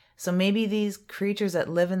mind. So maybe these creatures that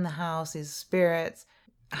live in the house, these spirits,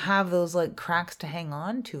 have those like cracks to hang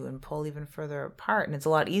on to and pull even further apart. And it's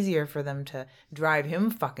a lot easier for them to drive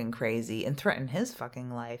him fucking crazy and threaten his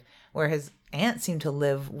fucking life. Where his aunt seemed to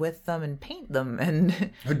live with them and paint them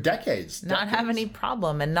and for decades. Not have any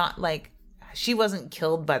problem. And not like, she wasn't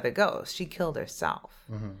killed by the ghost. She killed herself.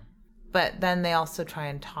 Mm-hmm. But then they also try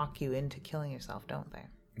and talk you into killing yourself, don't they?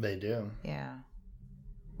 They do. Yeah.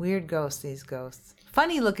 Weird ghosts, these ghosts.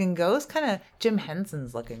 Funny looking ghosts, kind of Jim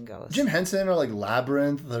Henson's looking ghosts. Jim Henson or like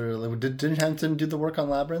Labyrinth. Did Jim Henson do the work on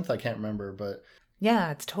Labyrinth? I can't remember, but... Yeah,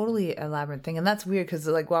 it's totally a Labyrinth thing. And that's weird because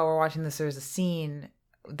like while we're watching this, there's a scene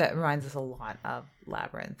that reminds us a lot of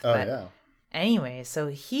Labyrinth. Oh, yeah. Anyway, so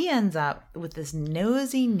he ends up with this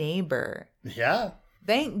nosy neighbor. Yeah.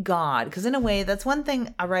 Thank God, because in a way, that's one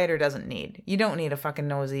thing a writer doesn't need. You don't need a fucking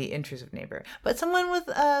nosy, intrusive neighbor. But someone with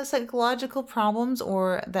psychological problems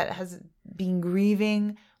or that has been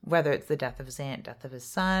grieving, whether it's the death of his aunt, death of his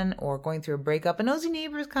son, or going through a breakup, a nosy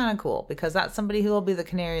neighbor is kind of cool because that's somebody who will be the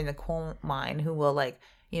canary in the coal mine who will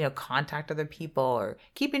contact other people or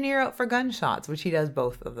keep an ear out for gunshots, which he does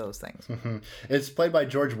both of those things. Mm-hmm. It's played by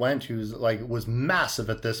George Wendt, who's was massive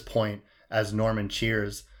at this point as Norman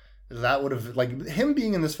Cheers. That would have, him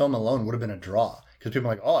being in this film alone would have been a draw. Because people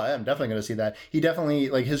are like, oh, I'm definitely going to see that. He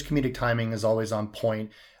definitely, his comedic timing is always on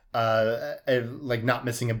point. Not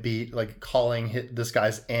missing a beat, calling this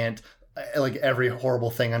guy's aunt, every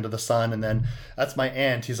horrible thing under the sun. And then, that's my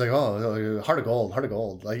aunt. He's like, oh, heart of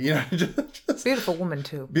gold. Just, beautiful woman,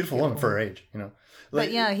 too. Beautiful woman for her age,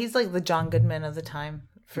 But yeah, he's like the John Goodman of the time.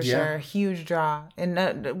 For sure. Huge draw. And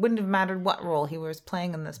it wouldn't have mattered what role he was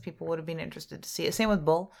playing in this. People would have been interested to see it. Same with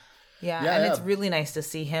Bull. Yeah, and it's really nice to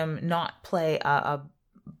see him not play a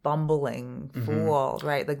bumbling fool,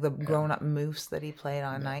 right? Like the grown-up moose that he played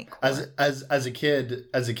on Night Court. As a kid,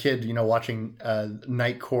 watching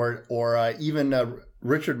Night Court, or even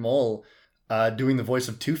Richard Mole doing the voice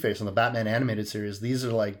of Two-Face on the Batman animated series. These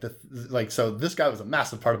are so this guy was a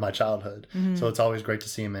massive part of my childhood. So it's always great to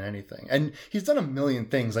see him in anything. And he's done a million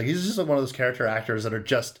things. Like, he's just one of those character actors that are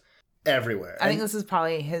just everywhere. I think this is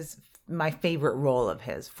probably my favorite role of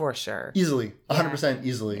his, for sure. Easily, 100%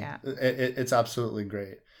 easily. Yeah. It's absolutely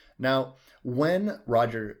great. Now, when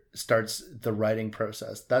Roger starts the writing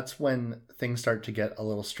process, that's when things start to get a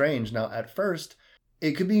little strange. Now, at first,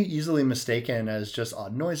 it could be easily mistaken as just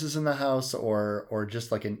odd noises in the house or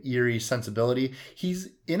just like an eerie sensibility. He's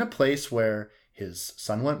in a place where his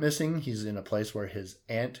son went missing. He's in a place where his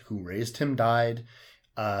aunt who raised him died.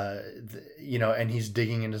 And he's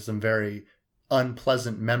digging into some very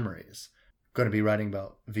unpleasant memories. Going to be writing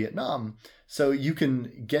about Vietnam. So you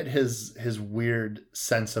can get his weird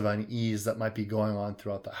sense of unease that might be going on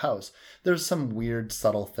throughout the house. There's some weird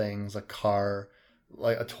subtle things, a car,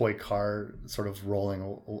 like a toy car sort of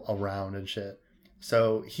rolling around and shit.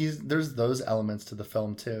 So there's those elements to the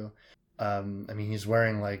film too. He's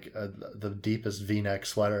wearing like the deepest V-neck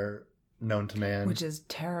sweater known to man, which is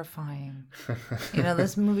terrifying.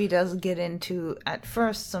 This movie does get into at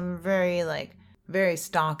first some very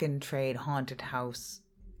stock and trade haunted house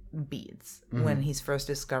beats when he's first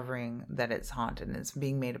discovering that it's haunted, and it's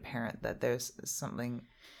being made apparent that there's something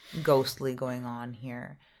ghostly going on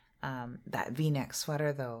here. That V-neck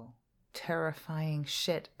sweater, though, terrifying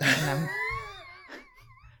shit. And I'm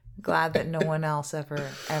glad that no one else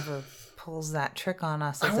ever pulls that trick on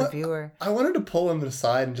us as a viewer. I wanted to pull him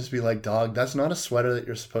aside and just be like, dog, that's not a sweater that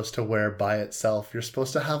you're supposed to wear by itself. You're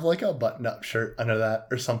supposed to have like a button-up shirt under that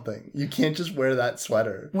or something. You can't just wear that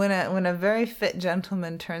sweater. When a very fit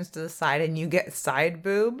gentleman turns to the side and you get side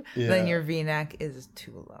boob, then your V-neck is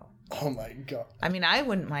too low. Oh my God. I mean, I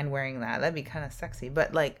wouldn't mind wearing that. That'd be kind of sexy,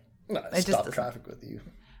 but like... stop traffic with you.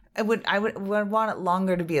 I would want it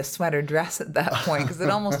longer to be a sweater dress at that point, because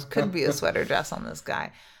it almost could be a sweater dress on this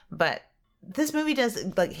guy. But this movie does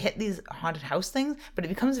like hit these haunted house things, but it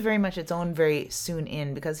becomes very much its own very soon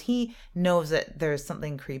in, because he knows that there's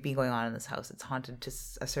something creepy going on in this house. It's haunted to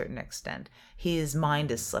a certain extent. His mind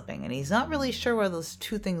is slipping, and he's not really sure where those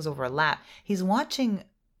two things overlap. He's watching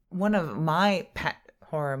one of my pet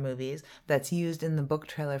horror movies that's used in the book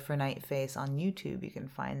trailer for Night Face on YouTube. You can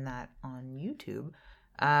find that on YouTube.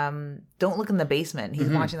 Don't Look in the Basement. He's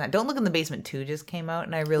watching that. Don't Look in the Basement 2 just came out,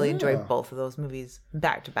 and I really enjoyed both of those movies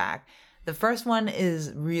back to back. The first one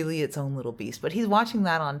is really its own little beast, but he's watching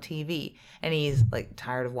that on TV, and he's like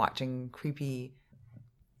tired of watching creepy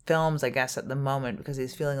films, I guess, at the moment, because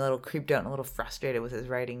he's feeling a little creeped out and a little frustrated with his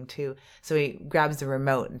writing too. So he grabs the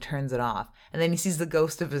remote and turns it off, and then he sees the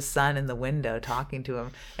ghost of his son in the window talking to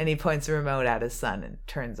him, and he points the remote at his son and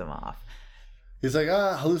turns him off. He's like,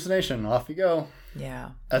 hallucination, off you go. Yeah.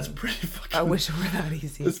 That's pretty fucking... I wish it were that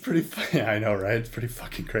easy. It's pretty funny. I know, right? It's pretty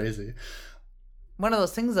fucking crazy. One of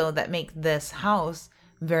those things, though, that make this house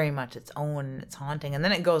very much its own, its haunting. And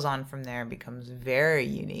then it goes on from there and becomes very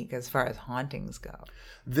unique as far as hauntings go.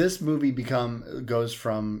 This movie goes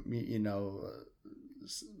from,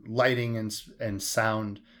 lighting and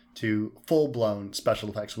sound to full-blown special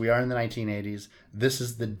effects. We are in the 1980s. This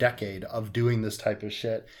is the decade of doing this type of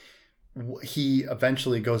shit. He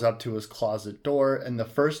eventually goes up to his closet door, and the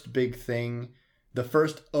first big thing, the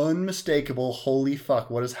first unmistakable holy fuck,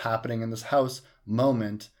 what is happening in this house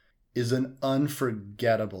moment is an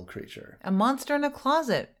unforgettable creature. A monster in a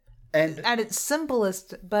closet. And at its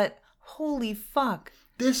simplest, but holy fuck.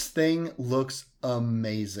 This thing looks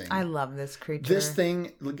amazing. I love this creature. This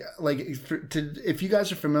thing, if you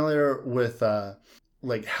guys are familiar with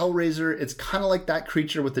like Hellraiser, it's kind of like that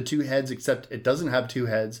creature with the two heads, except it doesn't have two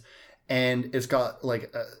heads. And it's got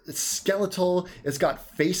like it's skeletal. It's got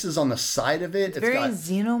faces on the side of it. It's very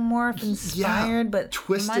xenomorph inspired, but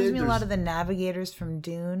twisted. Reminds me a lot of the Navigators from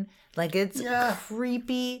Dune. Like it's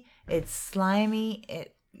creepy. It's slimy.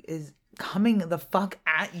 It is coming the fuck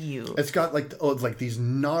at you. It's got like these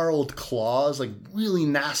gnarled claws, like really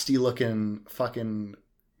nasty looking fucking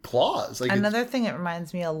claws. Like another thing it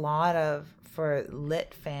reminds me a lot of for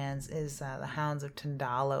lit fans is the Hounds of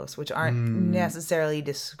Tindalos, which aren't necessarily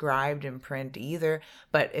described in print either.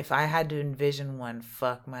 But if I had to envision one,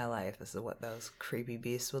 fuck my life, this is what those creepy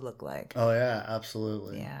beasts would look like. Oh yeah,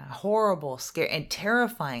 absolutely. Yeah, horrible, scary, and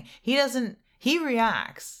terrifying. He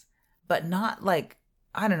reacts, but not like,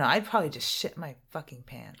 I don't know, I'd probably just shit my fucking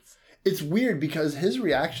pants. It's weird because his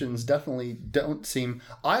reactions definitely don't seem,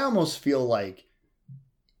 I almost feel like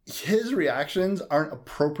his reactions aren't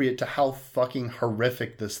appropriate to how fucking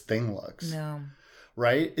horrific this thing looks. No.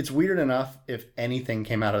 right? It's weird enough if anything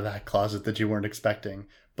came out of that closet that you weren't expecting,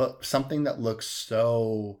 but something that looks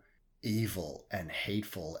so evil and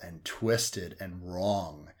hateful and twisted and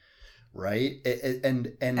wrong, right?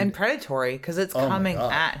 And predatory, because it's oh my coming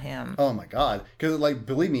God. at him. Oh my God. Because, like,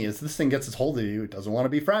 believe me, as this thing gets its hold of you, it doesn't want to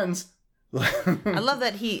be friends. I love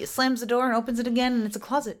that he slams the door and opens it again, and it's a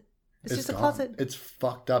closet. It's just a gone. closet. It's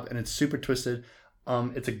fucked up and it's super twisted.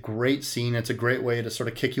 It's a great scene. It's a great way to sort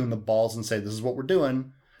of kick you in the balls and say, this is what we're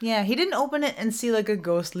doing. Yeah, he didn't open it and see like a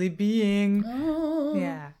ghostly being. Oh.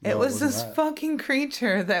 Yeah. No, it was wasn't this that. fucking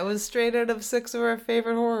creature that was straight out of 6 of our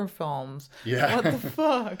favorite horror films. Yeah. What the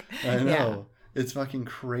fuck? I know. Yeah. It's fucking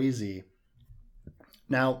crazy.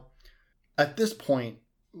 Now, at this point,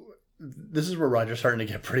 this is where Roger's starting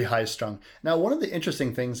to get pretty high strung. Now, one of the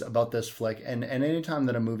interesting things about this flick, and anytime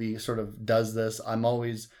that a movie sort of does this, I'm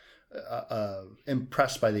always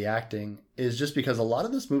impressed by the acting, is just because a lot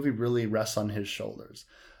of this movie really rests on his shoulders.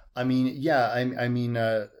 I mean, yeah, I mean,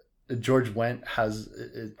 George Wendt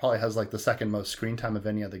probably has like the second most screen time of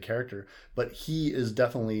any other character, but he is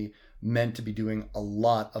definitely meant to be doing a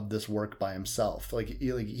lot of this work by himself. Like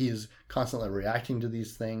he is constantly reacting to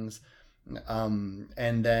these things. And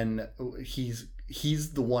then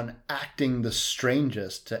he's the one acting the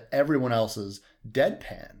strangest to everyone else's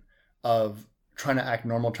deadpan of trying to act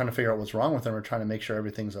normal, trying to figure out what's wrong with him, or trying to make sure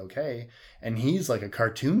everything's okay. And he's like a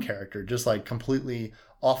cartoon character, just like completely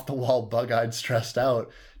off the wall, bug-eyed, stressed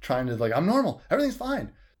out, trying to like, I'm normal, everything's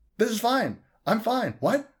fine, this is fine, I'm fine,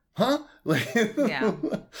 what? Huh? Like,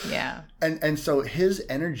 Yeah. And so his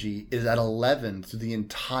energy is at 11 through the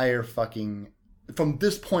entire fucking, from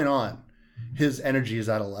this point on, his energy is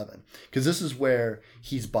at 11, because this is where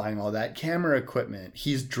he's buying all that camera equipment.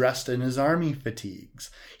 He's dressed in his army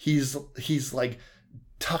fatigues. He's like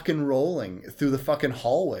tuck and rolling through the fucking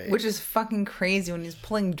hallway, Which is fucking crazy when he's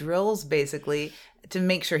pulling drills basically to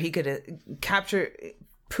make sure he could capture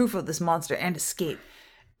proof of this monster and escape.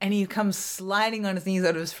 And he comes sliding on his knees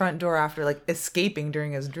out of his front door after like escaping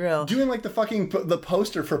during his drill. doing like the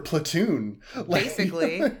poster for Platoon, like,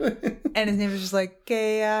 Basically. And his neighbor's just like,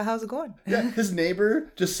 okay, how's it going? yeah, his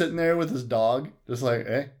neighbor just sitting there with his dog, just like,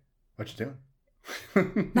 hey, what you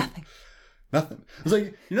doing? Nothing. Nothing. It's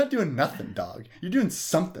like, you're not doing nothing, dog. You're doing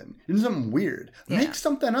something. You're doing something weird. Yeah. Make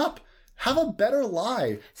something up. Have a better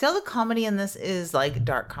lie. See, all the comedy in this is like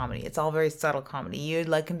dark comedy. It's all very subtle comedy. You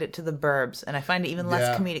likened it to The Burbs, and I find it even less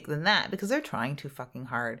Yeah. comedic than that because they're trying too fucking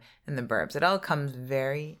hard in The Burbs. It all comes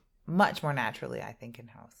very much more naturally, I think, in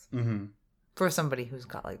House. Mm-hmm. For somebody who's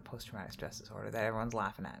got like post-traumatic stress disorder that everyone's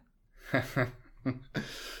laughing at.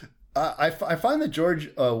 I find that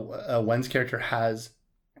George Wendt's character has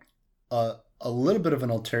a little bit of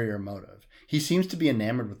an ulterior motive. He seems to be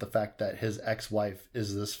enamored with the fact that his ex-wife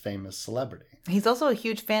is this famous celebrity. He's also a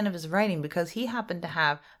huge fan of his writing because he happened to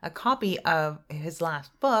have a copy of his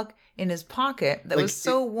last book in his pocket that Like, was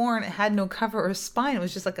so worn it had no cover or spine. It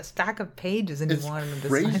was just like a stack of pages, and It's he wanted him to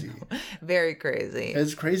crazy. sign them. Very crazy.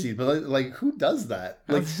 It's crazy, but like who does that?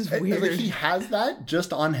 Like, This is like weird. he has that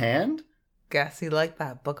just on hand. Guess he liked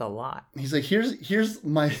that book a lot. He's like, here's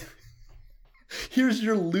my here's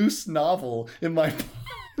your loose novel in my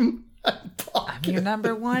pocket. I'm your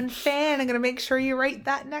number one fan. I'm gonna make sure you write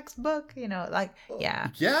that next book. You know, like yeah,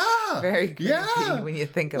 very creepy when you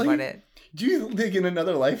think about it. Do you think in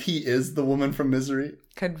another life he is the woman from Misery?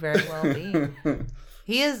 Could very well be.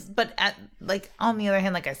 He is, but on the other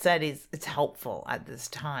hand, like I said, it's helpful at this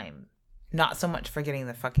time. Not so much for getting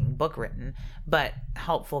the fucking book written, but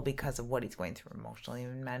helpful because of what he's going through emotionally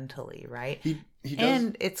and mentally, right? He does.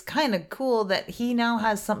 And it's kind of cool that he now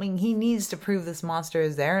has something he needs to prove this monster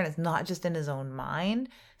is there, and it's not just in his own mind.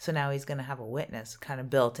 So now he's going to have a witness kind of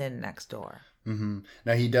built in next door. Mm-hmm.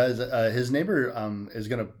 Now he does. His neighbor is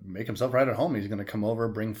going to make himself right at home. He's going to come over,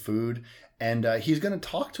 bring food, and he's going to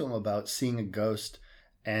talk to him about seeing a ghost,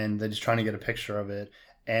 and that he's trying to get a picture of it.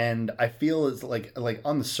 And I feel it's like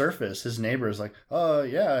on the surface, his neighbor is like, "Oh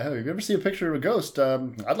yeah, have you ever seen a picture of a ghost?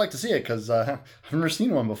 I'd like to see it because I've never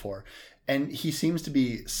seen one before." And he seems to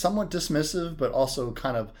be somewhat dismissive, but also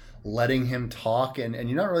kind of letting him talk. And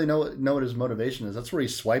you not really know what his motivation is. That's where he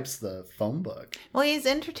swipes the phone book. Well, he's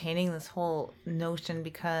entertaining this whole notion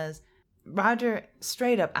because Roger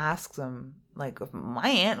straight up asks him, like, if my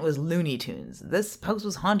aunt was Looney Tunes, this house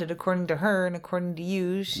was haunted according to her, and according to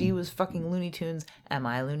you, she was fucking Looney Tunes. Am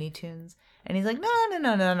I Looney Tunes? And he's like,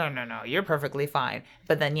 no, you're perfectly fine.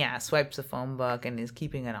 But then, yeah, swipes the phone book and is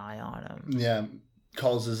keeping an eye on him. Yeah,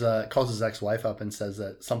 calls his ex-wife up and says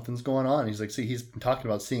that something's going on. He's like, see, he's talking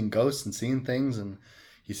about seeing ghosts and seeing things, and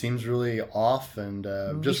he seems really off and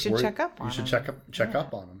just should worried. check up on You should him. check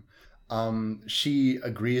up on him. She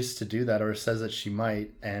agrees to do that, or says that she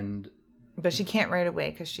might, but she can't right away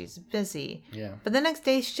because she's busy. Yeah. But the next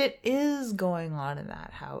day, shit is going on in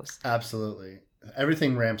that house. Absolutely.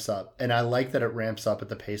 Everything ramps up, and I like that it ramps up at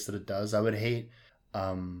the pace that it does. I would hate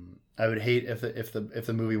if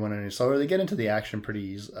the movie went any slower. They get into the action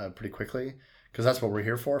pretty quickly, because that's what we're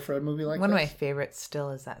here for a movie like this. One of my favorites still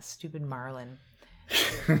is that stupid Marlin.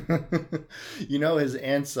 You know,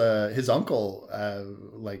 his uncle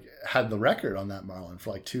had the record on that Marlin for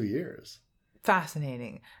like 2 years.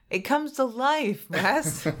 Fascinating. It comes to life,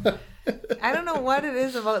 Wes. I don't know what it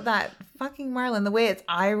is about that fucking Marlin. The way its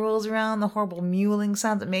eye rolls around, the horrible mewling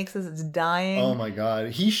sounds it makes as it's dying. Oh my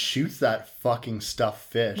god. He shoots that fucking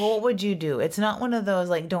stuffed fish. Well, what would you do? It's not one of those,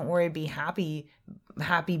 like, don't worry, be happy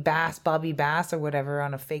Bass, Bobby Bass or whatever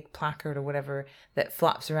on a fake placard or whatever that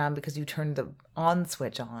flops around because you turned the on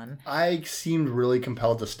switch on. I seemed really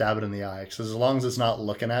compelled to stab it in the eye, because as long as it's not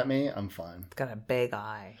looking at me, I'm fine. It's got a big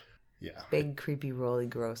eye. Yeah. Big, creepy, rolly,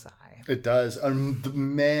 gross eye. It does.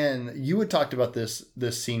 Man, you had talked about this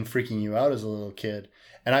scene freaking you out as a little kid,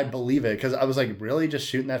 and I believe it, because I was like, really? Just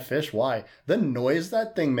shooting that fish? Why? The noise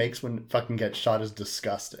that thing makes when it fucking gets shot is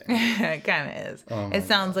disgusting. It kind of is. It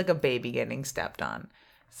sounds like a baby getting stepped on.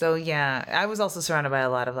 So, yeah. I was also surrounded by a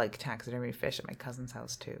lot of, like, taxidermy fish at my cousin's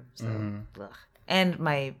house, too. So, ugh. And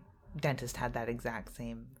my dentist had that exact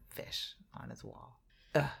same fish on his wall.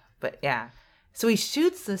 Ugh. But, yeah. So he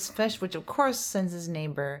shoots this fish, which of course sends his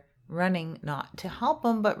neighbor running, not to help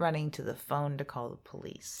him, but running to the phone to call the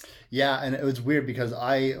police. Yeah, and it was weird because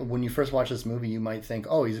when you first watch this movie, you might think,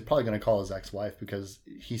 oh, he's probably going to call his ex-wife because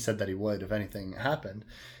he said that he would if anything happened.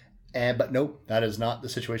 But nope, that is not the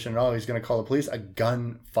situation at all. He's going to call the police. A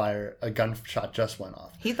gunshot just went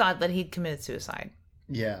off. He thought that he'd committed suicide.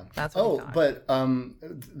 Yeah. That's what he thought. But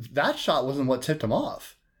that shot wasn't what tipped him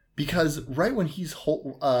off, because right when he's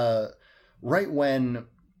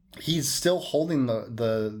still holding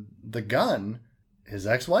the gun, his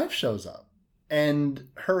ex-wife shows up. And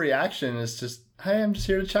her reaction is just, hey, I'm just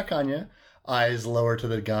here to check on you. Eyes lower to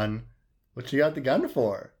the gun. What you got the gun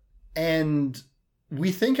for? And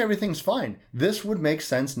we think everything's fine. This would make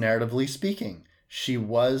sense narratively speaking. She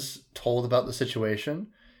was told about the situation.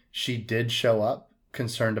 She did show up,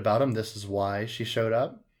 concerned about him. This is why she showed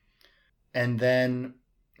up. And then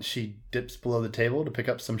she dips below the table to pick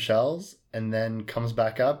up some shells, and then comes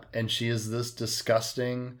back up, and she is this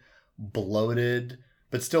disgusting, bloated,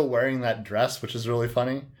 but still wearing that dress, which is really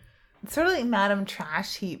funny. It's sort of like Madame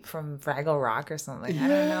Trash Heap from Fraggle Rock or something. I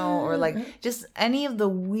don't know. Or like just any of the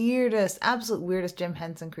absolute weirdest Jim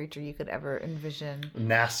Henson creature you could ever envision.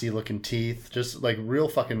 Nasty looking teeth. Just like real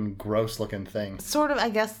fucking gross looking thing. Sort of, I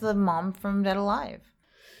guess, the mom from Dead Alive.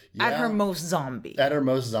 Yeah. At her most zombie.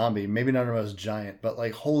 Maybe not her most giant, but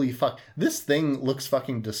like, holy fuck. This thing looks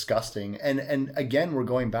fucking disgusting. And again, we're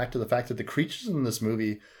going back to the fact that the creatures in this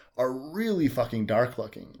movie are really fucking dark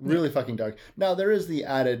looking. Really fucking dark. Now, there is the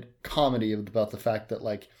added comedy about the fact that,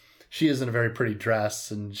 like, she is in a very pretty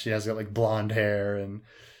dress, and she has got, like, blonde hair, and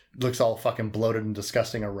looks all fucking bloated and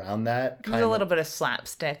disgusting around that. There's a little bit of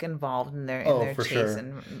slapstick involved in their for chase.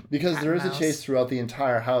 Sure. Because there is a chase throughout the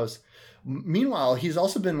entire house. Meanwhile, he's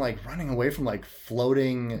also been, like, running away from, like,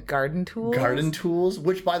 floating garden tools,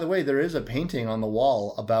 which, by the way, there is a painting on the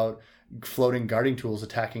wall about floating gardening tools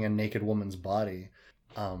attacking a naked woman's body.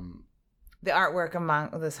 The artwork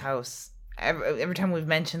among this house, every time we've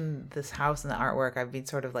mentioned this house and the artwork, I've been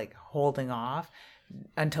sort of like holding off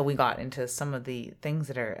until we got into some of the things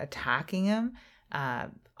that are attacking him.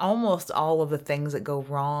 Almost all of the things that go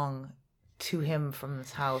wrong to him from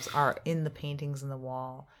this house are in the paintings on the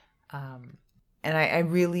wall. And I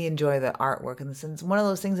really enjoy the artwork in the sense. One of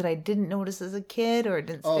those things that I didn't notice as a kid, or it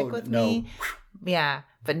didn't stick with me. Yeah.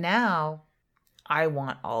 But now I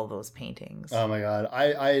want all those paintings. Oh my god.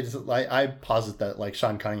 I posit that, like,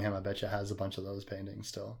 Sean Cunningham, I bet you, has a bunch of those paintings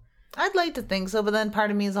still. I'd like to think so, but then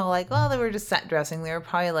part of me is all like, well, they were just set dressing. They were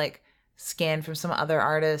probably like scanned from some other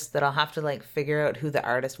artist that I'll have to like figure out who the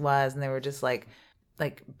artist was, and they were just like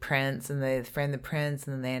prints, and they framed the prints,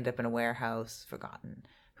 and then they end up in a warehouse forgotten.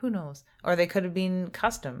 Who knows? Or they could have been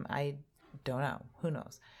custom. I don't know. Who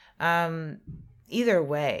knows? Either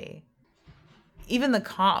way, even the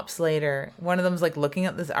cops later, one of them's like looking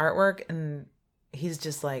at this artwork, and he's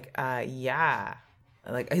just like, yeah.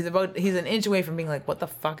 Like, he's an inch away from being like, what the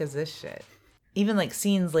fuck is this shit? Even like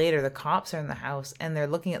scenes later, the cops are in the house and they're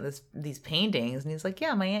looking at these paintings, and he's like,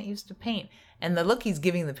 yeah, my aunt used to paint. And the look he's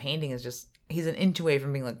giving the painting is just, he's an inch away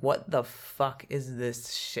from being like, what the fuck is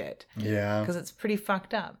this shit? Yeah. Because it's pretty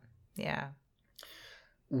fucked up. Yeah.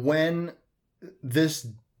 When this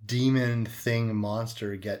demon thing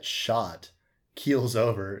monster gets shot, keels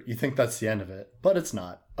over, you think that's the end of it, but it's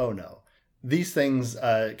not. Oh no. These things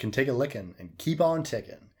can take a licking and keep on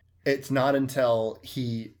ticking. It's not until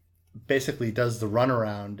he basically does the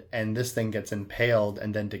runaround and this thing gets impaled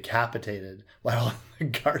and then decapitated by all the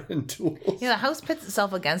garden tools. Yeah, the house pits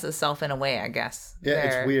itself against itself in a way, I guess. Yeah,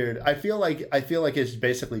 it's weird. I feel like it's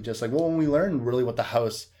basically just like, well, when we learn really what the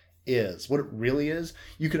house is, what it really is,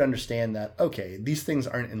 you could understand that, okay, these things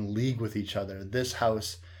aren't in league with each other. This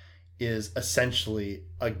house is essentially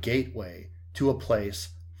a gateway to a place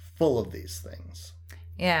full of these things.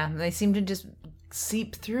 Yeah, they seem to just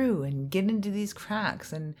seep through and get into these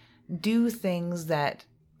cracks and do things that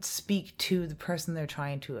speak to the person they're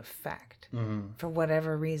trying to affect for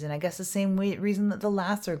whatever reason. I guess the same reason that the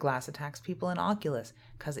laser glass attacks people in Oculus.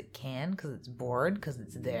 Because it can, because it's bored, because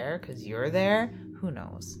it's there, because you're there. Who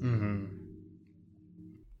knows? Mm-hmm.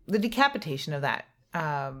 The decapitation of that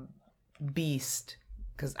beast,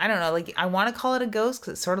 because I don't know, like I want to call it a ghost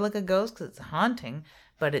because it's sort of like a ghost because it's haunting,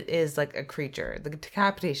 but it is like a creature. The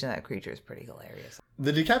decapitation of that creature is pretty hilarious.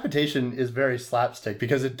 The decapitation is very slapstick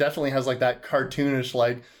because it definitely has like that cartoonish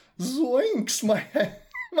like zoinks, my head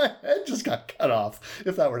just got cut off,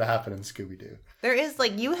 if that were to happen in Scooby-Doo. There is,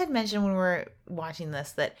 like you had mentioned when we were watching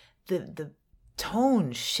this, that the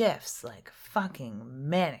tone shifts like fucking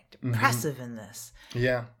manic depressive in this.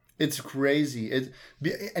 Yeah, it's crazy.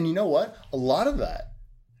 And you know what? A lot of that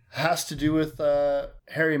has to do with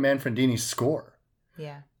Harry Manfredini's score.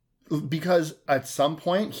 Yeah. Because at some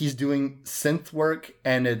point he's doing synth work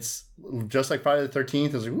and it's just like Friday the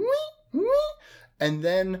 13th. It's like, wee, wee. And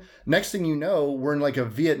then next thing you know, we're in like a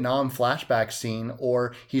Vietnam flashback scene,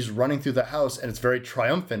 or he's running through the house and it's very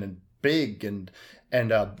triumphant and big and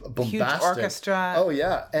bombastic. Huge orchestra. Oh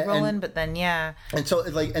yeah. Rolling, but then yeah. And so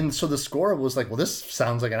the score was like, well, this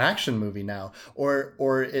sounds like an action movie now,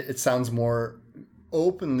 or it sounds more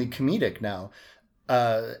openly comedic now.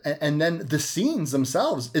 And then the scenes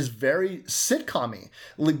themselves is very sitcom-y,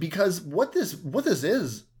 because what this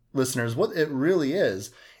is, listeners, what it really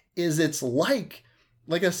is it's like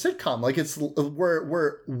a sitcom, like it's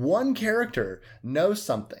where one character knows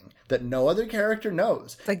something that no other character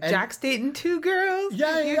knows. It's like Jack's dating two girls.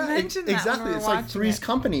 Yeah, exactly. It's like Three's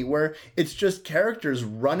Company, where it's just characters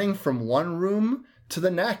running from one room to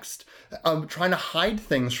the next, trying to hide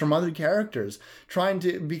things from other characters,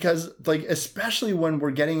 because like, especially when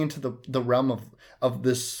we're getting into the realm of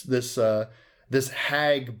this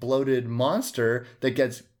hag bloated monster that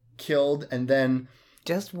gets killed and then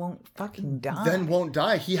just won't fucking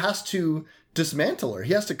die. He has to dismantle her.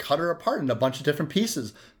 He has to cut her apart into a bunch of different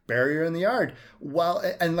pieces, bury her in the yard.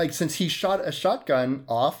 Since he shot a shotgun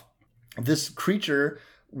off, this creature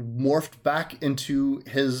morphed back into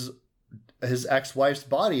his ex-wife's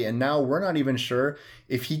body, and now we're not even sure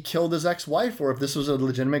if he killed his ex-wife or if this was a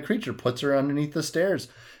legitimate creature. Puts her underneath the stairs.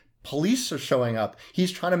 Police are showing up.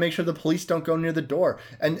 He's trying to make sure the police don't go near the door,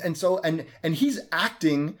 and he's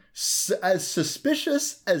acting as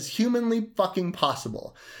suspicious as humanly fucking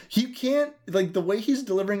possible. He can't, like, the way he's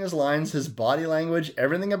delivering his lines, his body language,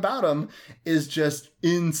 everything about him is just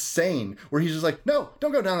insane. Where he's just like, no,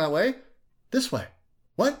 don't go down that way. This way.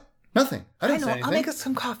 What? Nothing. I didn't say anything. I'll make us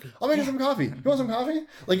some coffee. I'll make us some coffee. You want some coffee?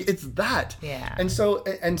 Like, it's that. Yeah. And so,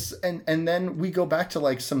 and then we go back to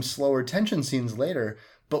like some slower tension scenes later.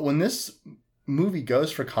 But when this movie goes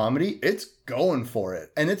for comedy, it's going for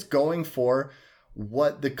it. And it's going for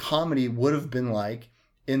what the comedy would have been like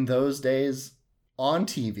in those days on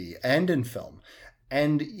TV and in film.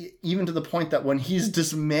 And even to the point that when he's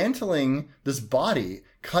dismantling this body,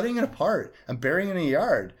 cutting it apart and burying it in a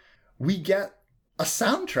yard, we get a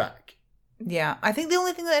soundtrack. Yeah, I think the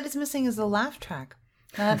only thing that is missing is the laugh track.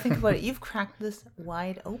 Now think about it. You've cracked this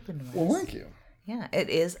wide open. Well, thank you. Yeah, it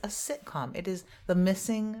is a sitcom. It is the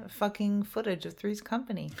missing fucking footage of Three's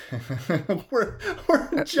Company. where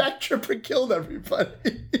Jack Tripper killed everybody.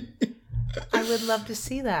 I would love to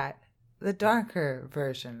see that. The darker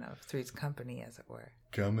version of Three's Company, as it were.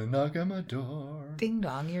 Come and knock on my door. Ding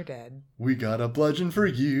dong, you're dead. We got a bludgeon for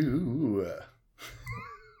you.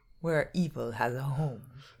 Where evil has a home.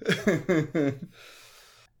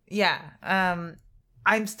 Yeah,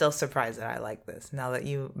 I'm still surprised that I like this now that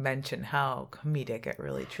you mention how comedic it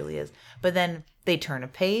really truly is. But then they turn a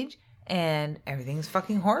page and everything's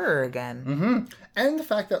fucking horror again. Mm-hmm. And the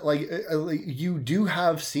fact that like you do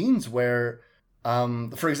have scenes where,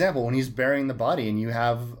 for example, when he's burying the body and you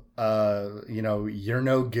have, You're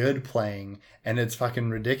No Good playing and it's fucking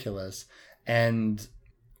ridiculous. And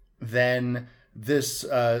then this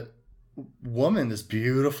woman, this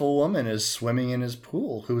beautiful woman, is swimming in his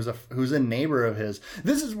pool, who's a neighbor of his.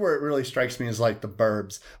 This is where it really strikes me as like The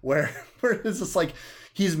Burbs, where it's just like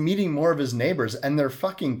he's meeting more of his neighbors and they're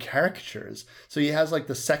fucking caricatures. So he has like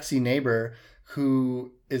the sexy neighbor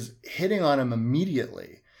who is hitting on him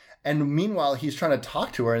immediately. And meanwhile, he's trying to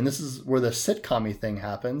talk to her, and this is where the sitcom-y thing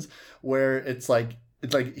happens, where it's like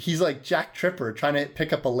he's like Jack Tripper trying to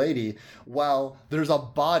pick up a lady while there's a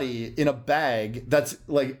body in a bag that's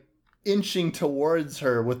like inching towards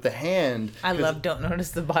her with the hand. I love don't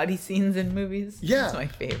notice the body scenes in movies. Yeah. It's my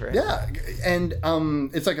favorite. Yeah. And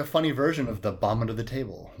it's like a funny version of the bomb under the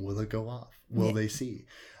table. Will it go off? Will they see?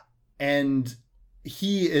 And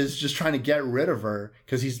he is just trying to get rid of her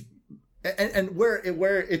because he's and where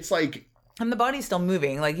it's like, and the body's still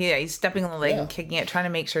moving. Like, yeah, he's stepping on the leg and kicking it, trying to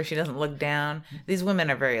make sure she doesn't look down. These women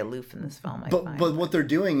are very aloof in this film, I find. But what they're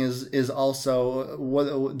doing is also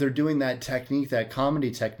what they're doing, that technique, that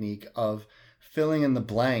comedy technique of filling in the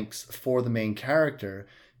blanks for the main character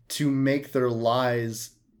to make their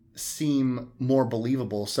lies seem more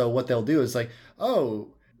believable. So what they'll do is like,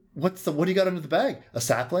 oh, what do you got under the bag? A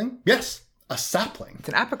sapling? Yes, a sapling. It's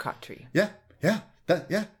an apricot tree.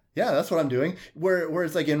 Yeah, that's what I'm doing. Where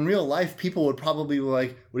it's like in real life, people would probably be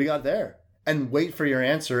like, what do you got there? And wait for your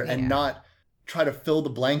answer and not try to fill the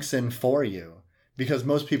blanks in for you. Because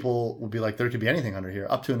most people will be like, there could be anything under here,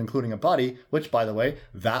 up to and including a body, which, by the way,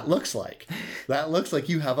 that looks like. That looks like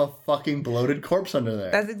you have a fucking bloated corpse under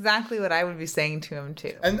there. That's exactly what I would be saying to him,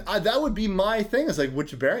 too. And that would be my thing. It's like,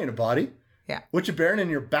 what you burying a body? Yeah. What you burying in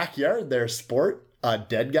your backyard there, sport? A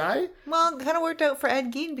dead guy? Well, it kind of worked out for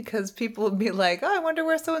Ed Gein because people would be like, oh, I wonder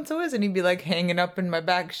where so-and-so is. And he'd be like hanging up in my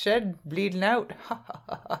back shed, bleeding out.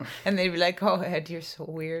 And they'd be like, oh, Ed, you're so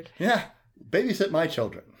weird. Yeah. Babysit my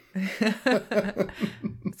children.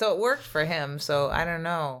 So it worked for him. So I don't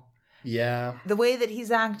know. Yeah. The way that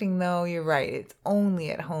he's acting, though, you're right. It's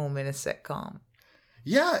only at home in a sitcom.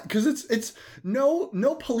 Yeah, because it's no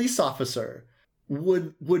police officer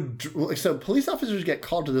would so police officers get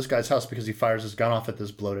called to this guy's house because he fires his gun off at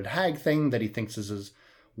this bloated hag thing that he thinks is his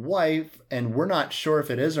wife, and we're not sure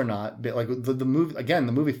if it is or not. But like the movie, again,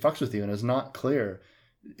 the movie fucks with you and is not clear.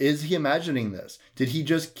 Is he imagining this? Did he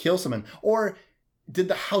just kill someone, or did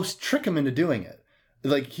the house trick him into doing it?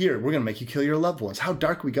 Like, here, we're going to make you kill your loved ones. How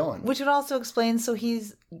dark are we going? Which would also explain, so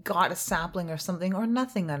he's got a sapling or something or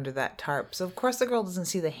nothing under that tarp. So, of course, the girl doesn't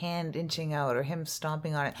see the hand inching out or him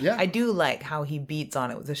stomping on it. Yeah. I do like how he beats on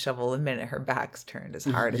it with a shovel the minute her back's turned as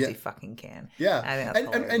hard as he fucking can. Yeah. I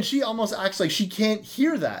think that's and she almost acts like she can't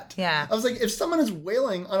hear that. Yeah. I was like, if someone is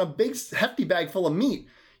wailing on a big, hefty bag full of meat,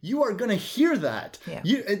 you are gonna hear that. Yeah.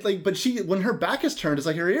 But she, when her back is turned, it's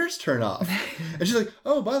like her ears turn off, and she's like,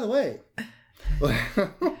 "Oh, by the way."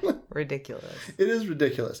 Ridiculous. It is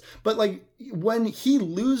ridiculous. But like when he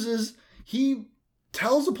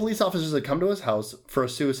tells the police officers that come to his house for a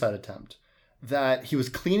suicide attempt that he was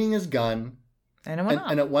cleaning his gun and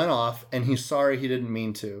it went off, and he's sorry, he didn't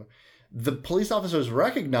mean to. The police officers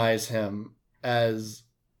recognize him as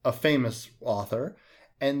a famous author,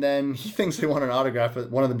 and then he thinks they want an autograph, but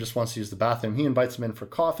one of them just wants to use the bathroom. He invites them in for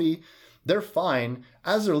coffee. They're fine.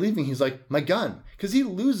 As they're leaving, he's like, my gun. Because he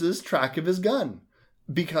loses track of his gun.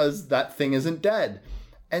 Because that thing isn't dead.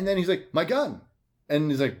 And then he's like, my gun.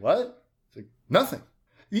 And he's like, what? He's like, nothing.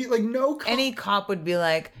 No cop. Any cop would be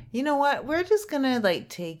like, you know what? We're just going to, like,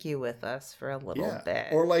 take you with us for a little bit.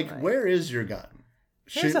 Or, like, where is your gun?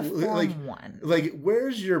 Here's a Form 1. Like,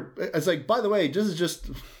 where's your... It's like, by the way, this is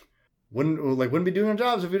just... Wouldn't be doing our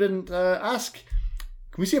jobs if we didn't ask...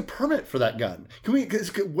 Can we see a permit for that gun?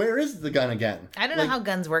 Where is the gun again? I don't know how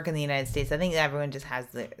guns work in the United States. I think everyone just has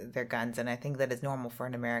their guns, and I think that it's normal for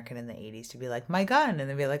an American in the 80s to be like, my gun, and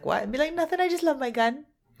then be like, what? And be like, nothing, I just love my gun.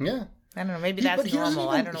 Yeah. I don't know. Maybe that's normal.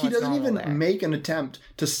 I don't know. He doesn't even make an attempt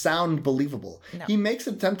to sound believable. No. He makes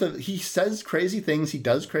an attempt to. He says crazy things. He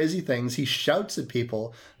does crazy things. He shouts at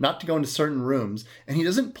people not to go into certain rooms, and he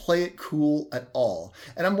doesn't play it cool at all.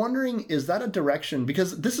 And I'm wondering, is that a direction?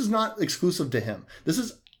 Because this is not exclusive to him. This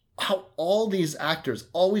is how all these actors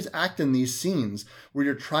always act in these scenes where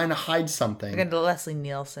you're trying to hide something. Like a Leslie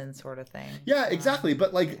Nielsen sort of thing. Yeah, exactly.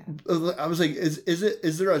 But like, I was like,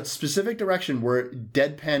 is there a specific direction where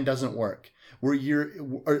deadpan doesn't work? Where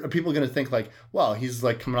are people going to think like, wow, he's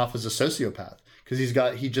like coming off as a sociopath because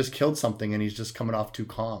he just killed something and he's just coming off too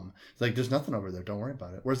calm. It's like, there's nothing over there. Don't worry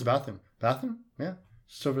about it. Where's the bathroom? Bathroom? Yeah,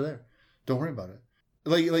 it's over there. Don't worry about it.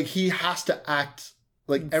 Like he has to act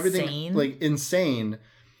like insane. Everything like insane.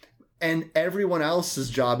 And everyone else's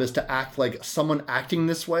job is to act like someone acting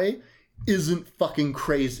this way isn't fucking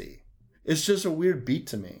crazy. It's just a weird beat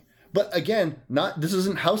to me. But again, this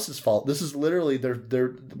isn't House's fault. This is literally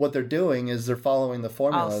what they're doing is they're following the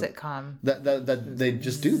formula. All sitcom. That they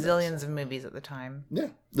just do. Zillions of movies at the time. Yeah,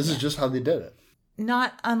 this is just how they did it.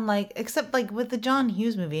 Not unlike, except like with the John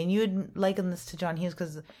Hughes movie, and you would liken this to John Hughes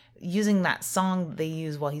because using that song they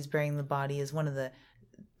use while he's burying the body is one of the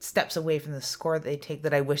steps away from the score that they take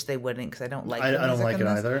that I wish they wouldn't, because I don't like I don't like it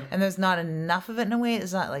either. And there's not enough of it in a way.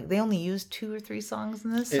 It's not like they only use 2 or 3 songs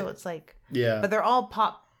in this, so it's like, yeah. But they're all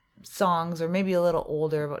pop songs, or maybe a little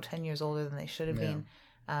older, about 10 years older than they should have been.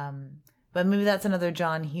 But maybe that's another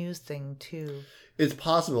John Hughes thing too. It's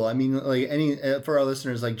possible. I mean, like for our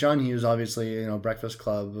listeners, like John Hughes, obviously, you know, Breakfast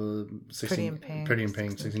Club, 16, Pretty in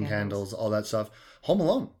Pink, 16 Candles, all that stuff. Home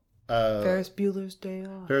Alone. Ferris Bueller's Day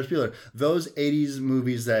Off. Ferris Bueller. Those 80s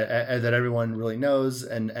movies that everyone really knows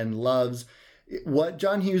and loves. What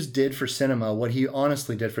John Hughes did for cinema, what he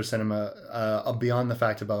honestly did for cinema, beyond the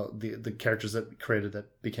fact about the characters that created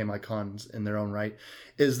that became icons in their own right,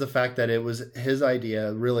 is the fact that it was his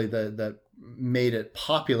idea, really, that made it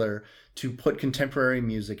popular to put contemporary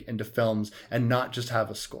music into films and not just have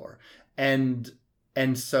a score. And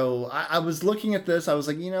so I was looking at this, I was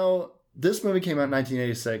like, you know, this movie came out in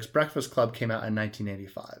 1986. Breakfast Club came out in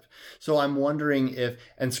 1985. So I'm wondering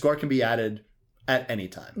and score can be added at any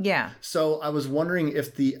time. Yeah. So I was wondering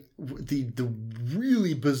if the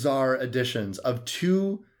really bizarre additions of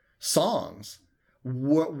 2 songs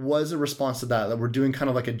was a response to that we're doing kind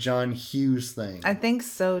of like a John Hughes thing. I think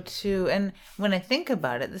so too. And when I think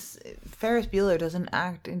about it, this Ferris Bueller doesn't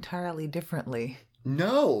act entirely differently.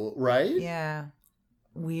 No, right? Yeah.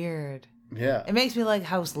 Weird. Yeah. It makes me like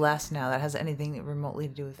House less now. That has anything remotely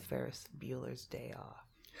to do with Ferris Bueller's Day Off.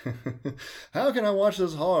 How can I watch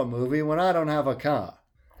this horror movie when I don't have a car?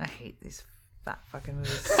 I hate these fat fucking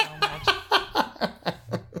movies so much.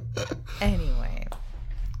 Anyway,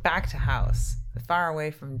 back to House. Far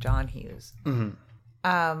away from John Hughes.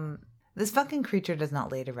 Mm-hmm. This fucking creature does not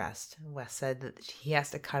lay to rest. Wes said that he has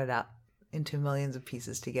to cut it up into millions of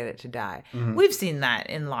pieces to get it to die. Mm-hmm. We've seen that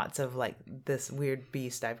in lots of like, this weird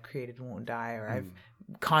beast I've created won't die, or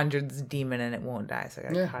I've conjured this demon and it won't die, so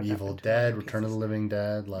I gotta cut it Evil up Dead, Return of the Living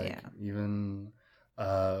Dead, even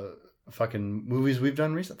fucking movies we've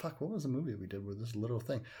done recently. Fuck, what was the movie we did with this little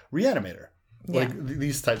thing? Reanimator. Like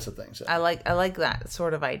these types of things. Yeah. I like that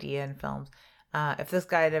sort of idea in films. If this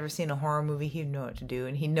guy had ever seen a horror movie, he'd know what to do,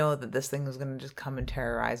 and he'd know that this thing was going to just come and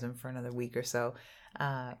terrorize him for another week or so.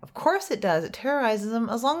 Of course it does. It terrorizes him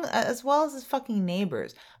as well as his fucking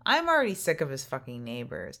neighbors. I'm already sick of his fucking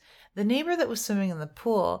neighbors. The neighbor that was swimming in the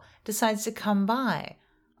pool decides to come by,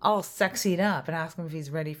 all sexied up, and ask him if he's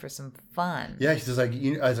ready for some fun. Yeah, she's like,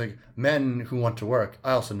 I was like, men who want to work.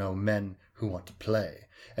 I also know men who want to play.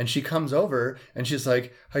 And she comes over and she's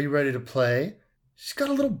like, "Are you ready to play?" She's got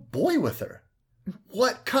a little boy with her.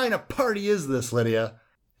 What kind of party is this, Lydia?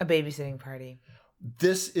 A babysitting party.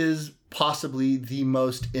 This is possibly the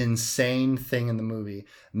most insane thing in the movie.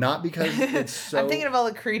 Not because it's so... I'm thinking of all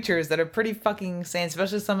the creatures that are pretty fucking insane,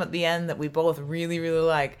 especially some at the end that we both really, really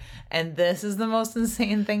like. And this is the most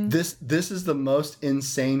insane thing? This is the most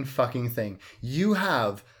insane fucking thing. You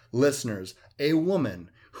have, listeners, a woman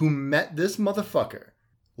who met this motherfucker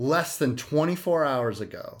less than 24 hours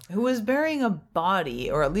ago. Who was burying a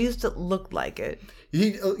body, or at least it looked like it.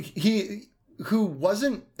 He who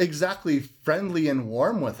wasn't exactly friendly and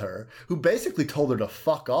warm with her, who basically told her to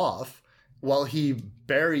fuck off while he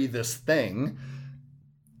buried this thing.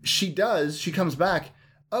 She comes back,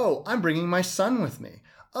 "Oh, I'm bringing my son with me.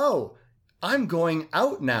 Oh, I'm going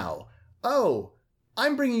out now. Oh,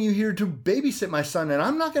 I'm bringing you here to babysit my son, and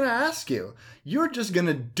I'm not going to ask you. You're just going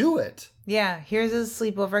to do it." Yeah, here's his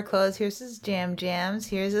sleepover clothes, here's his jams,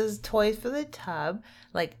 here's his toys for the tub.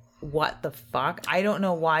 Like, what the fuck? I don't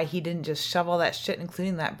know why he didn't just shove all that shit,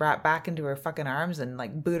 including that brat, back into her fucking arms and,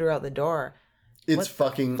 like, boot her out the door. It's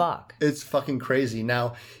fucking crazy.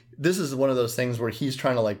 Now, this is one of those things where he's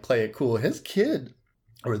trying to, like, play it cool. This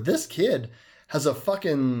kid has a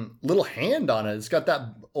fucking little hand on it. It's got that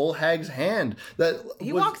old hag's hand.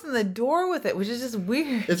 He walks in the door with it, which is just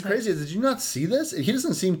weird. It's crazy. Did you not see this? He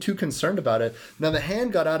doesn't seem too concerned about it. Now, the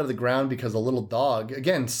hand got out of the ground because a little dog,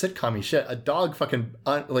 again, sitcom-y shit, a dog fucking,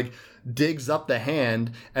 digs up the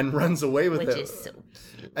hand and runs away with it. Which is so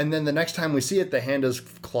cute. And then the next time we see it, the hand has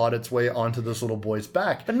clawed its way onto this little boy's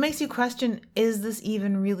back. But it makes you question, is this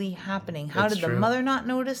even really happening? How did the mother not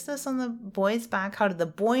notice this on the boy's back? How did the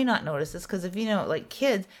boy not notice this? Because if you know, like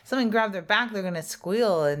kids, something grab their back, they're going to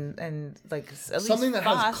squeal and like at least something that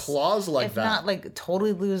has claws like that. If not, like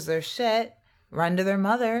totally lose their shit, run to their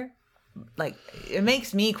mother. Like, it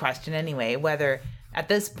makes me question anyway, whether at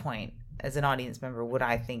this point, as an audience member, would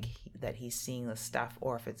I think that he's seeing this stuff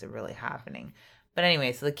or if it's really happening. But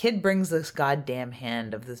anyway, so the kid brings this goddamn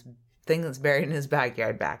hand of this thing that's buried in his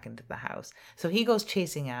backyard back into the house. So he goes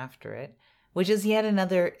chasing after it, which is yet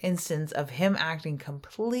another instance of him acting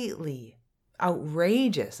completely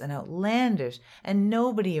outrageous and outlandish, and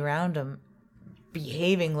nobody around him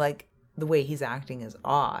behaving like the way he's acting is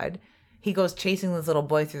odd. He goes chasing this little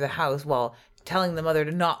boy through the house while telling the mother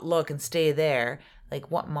to not look and stay there.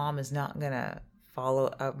 Like, what mom is not gonna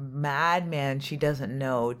follow a madman she doesn't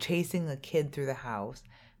know chasing a kid through the house?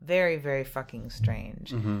 Very, very fucking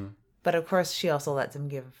strange. Mm-hmm. But of course, she also lets him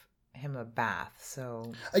give him a bath.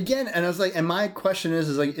 So again, and I was like, and my question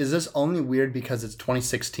is like, is this only weird because it's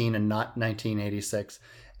 2016 and not 1986?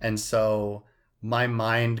 And so my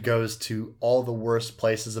mind goes to all the worst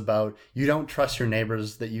places about, you don't trust your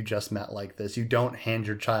neighbors that you just met like this. You don't hand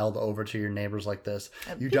your child over to your neighbors like this.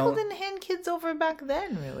 People didn't hand kids over back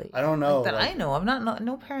then, really. I don't know. Like that I know. I'm not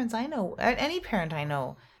no parents I know. Any parent I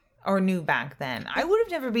know or knew back then. I would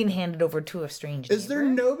have never been handed over to a strange neighbor. Is there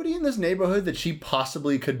nobody in this neighborhood that she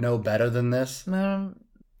possibly could know better than this?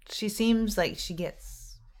 She seems like she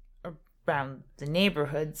gets around the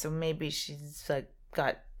neighborhood, so maybe she's like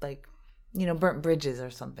got like, you know, burnt bridges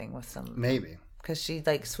or something with some. Maybe. Because she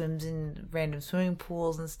like swims in random swimming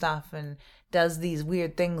pools and stuff and does these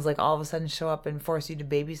weird things, like all of a sudden show up and force you to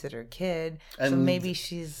babysit her kid. And, so maybe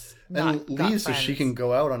she's not and leaves so she can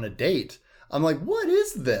go out on a date. I'm like, what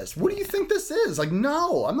is this? What do you think this is? Like,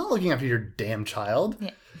 no, I'm not looking after your damn child.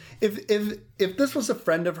 Yeah. If this was a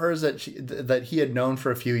friend of hers that he had known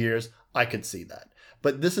for a few years, I could see that.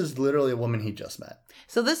 But this is literally a woman he just met.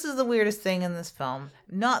 So this is the weirdest thing in this film.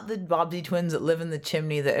 Not the Bobbsey twins that live in the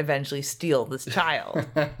chimney that eventually steal this child.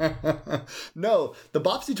 No, the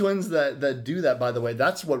Bobbsey twins that do that, by the way,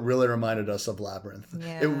 that's what really reminded us of Labyrinth.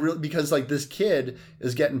 Yeah. Because like this kid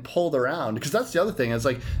is getting pulled around. Because that's the other thing. It's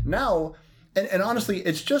like now... And honestly,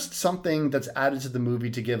 it's just something that's added to the movie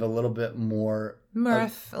to give a little bit more...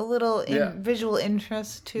 mirth, a little visual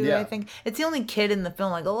interest, too, yeah. I think. It's the only kid in the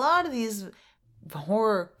film. Like, a lot of these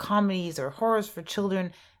horror comedies or horrors for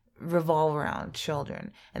children revolve around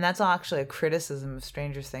children. And that's actually a criticism of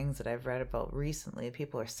Stranger Things that I've read about recently.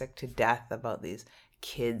 People are sick to death about these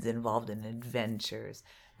kids involved in adventures,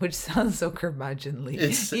 which sounds so curmudgeonly.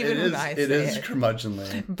 It is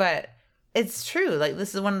curmudgeonly. But it's true. Like,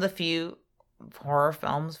 this is one of the few horror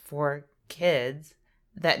films for kids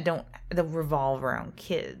that revolve around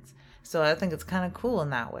kids. So I think it's kind of cool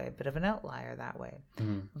in that way, a bit of an outlier that way.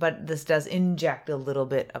 Mm-hmm. But this does inject a little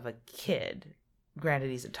bit of a kid. Granted,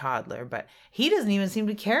 he's a toddler, but he doesn't even seem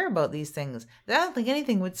to care about these things. I don't think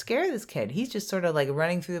anything would scare this kid. He's just sort of like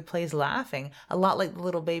running through the place laughing, a lot like the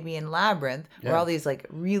little baby in Labyrinth, where all these like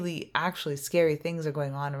really actually scary things are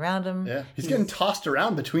going on around him. Yeah, he's getting tossed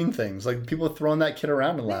around between things. Like people are throwing that kid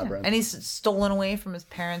around in Labyrinth. And he's stolen away from his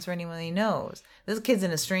parents or anyone he knows. This kid's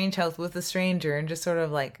in a strange house with a stranger and just sort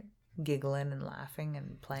of like giggling and laughing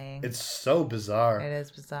and playing. It's so bizarre. It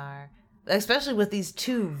is bizarre. Especially with these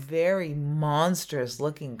two very monstrous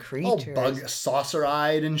looking creatures. Oh, bug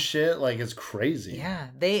saucer-eyed and shit. Like, it's crazy. Yeah,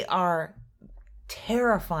 they are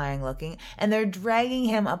terrifying looking. And they're dragging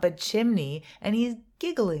him up a chimney and he's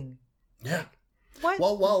giggling. Yeah. What?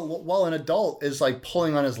 While an adult is like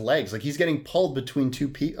pulling on his legs. Like, he's getting pulled between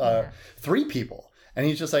three people. And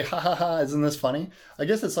he's just like, ha ha ha, isn't this funny? I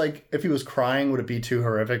guess it's like, if he was crying, would it be too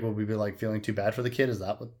horrific? Would we be like feeling too bad for the kid? Is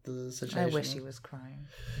that what the situation is? I wish he was crying.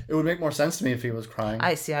 It would make more sense to me if he was crying.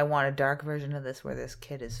 I want a dark version of this where this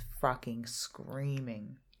kid is fucking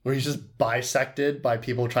screaming. Where he's just bisected by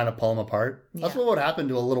people trying to pull him apart. Yeah. That's what would happen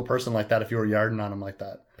to a little person like that if you were yarding on him like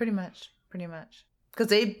that. Pretty much. Because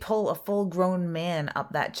they'd pull a full-grown man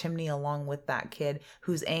up that chimney along with that kid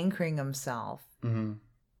who's anchoring himself. Mm-hmm.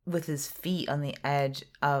 With his feet on the edge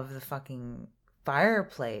of the fucking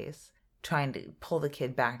fireplace, trying to pull the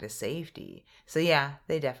kid back to safety. So yeah,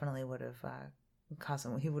 they definitely would have caused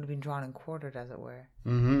him. He would have been drawn and quartered, as it were.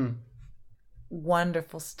 Mm-hmm.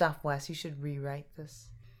 Wonderful stuff, Wes. You should rewrite this.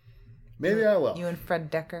 Maybe I will. You and Fred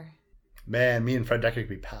Decker. Man, me and Fred Decker could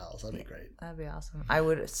be pals. That'd be great. That'd be awesome. I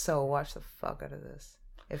would so watch the fuck out of this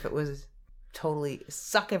if it was totally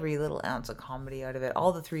suck every little ounce of comedy out of it.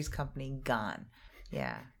 All the Three's Company gone.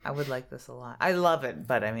 Yeah, I would like this a lot. I love it,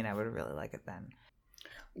 but I mean, I would really like it then.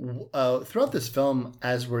 Throughout this film,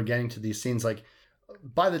 as we're getting to these scenes, like,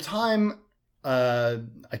 by the time, I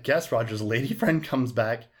guess Roger's lady friend comes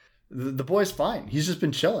back, the boy's fine. He's just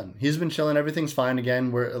been chilling. Everything's fine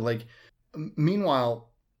again. We're like,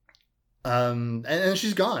 meanwhile, and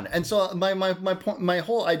she's gone. And so my point, my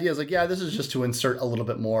whole idea is like, yeah, this is just to insert a little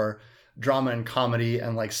bit more drama and comedy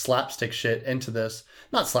and like slapstick shit into this.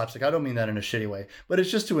 Not slapstick, I don't mean that in a shitty way, but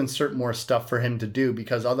it's just to insert more stuff for him to do,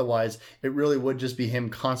 because otherwise it really would just be him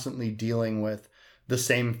constantly dealing with the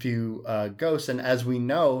same few ghosts. And as we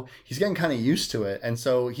know, he's getting kind of used to it, and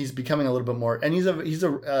so he's becoming a little bit more, and he's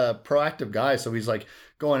a proactive guy, so he's like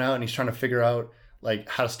going out and he's trying to figure out like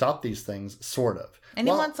how to stop these things, sort of. And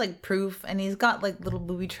he wants like proof, and he's got like little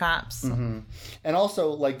booby traps. Mm-hmm. And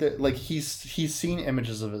also like he's seen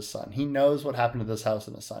images of his son. He knows what happened to this house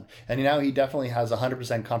and his son. And now he definitely has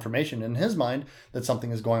 100% confirmation in his mind that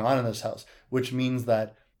something is going on in this house, which means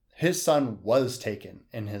that his son was taken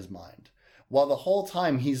in his mind. While the whole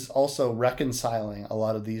time he's also reconciling a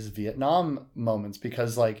lot of these Vietnam moments,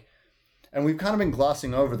 because like, and we've kind of been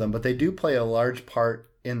glossing over them, but they do play a large part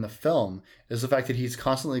in the film, is the fact that he's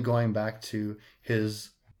constantly going back to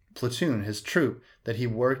his platoon, his troop that he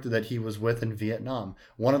was with in Vietnam.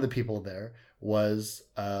 One of the people there was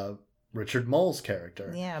Richard Mole's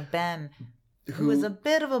character. Yeah, Ben, who was a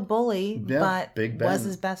bit of a bully, but Big Ben was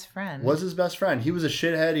his best friend. He was a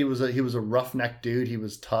shithead. He was a roughneck dude. He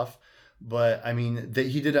was tough, but I mean,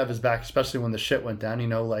 he did have his back, especially when the shit went down. You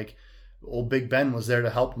know, like old Big Ben was there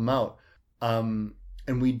to help him out. And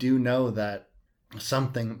we do know that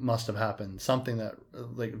something must have happened, something that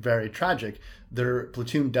like very tragic. Their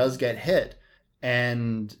platoon does get hit,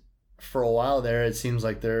 and for a while there it seems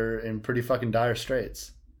like they're in pretty fucking dire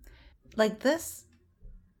straits. Like this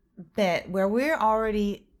bit where we've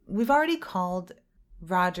already called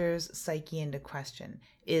Roger's psyche into question.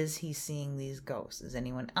 Is he seeing these ghosts? Is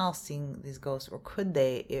anyone else seeing these ghosts, or could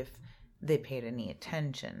they if they paid any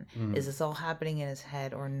attention? Is this all happening in his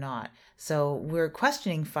head or not? So we're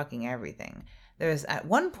questioning fucking everything. There's at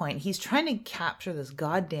one point he's trying to capture this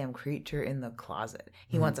goddamn creature in the closet.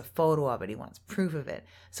 He wants a photo of it. He wants proof of it.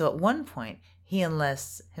 So at one point he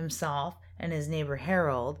enlists himself and his neighbor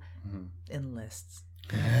Harold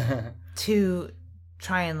to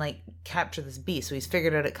try and like capture this beast. So he's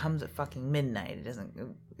figured out it comes at fucking midnight. It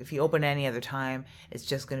doesn't. If you open any other time, it's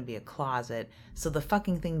just going to be a closet. So the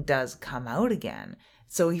fucking thing does come out again.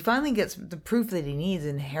 So he finally gets the proof that he needs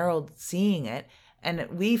in Harold seeing it. And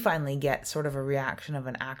we finally get sort of a reaction of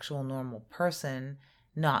an actual normal person,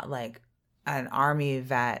 not like an army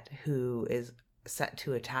vet who is set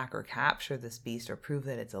to attack or capture this beast or prove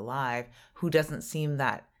that it's alive, who doesn't seem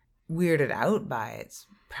that weirded out by its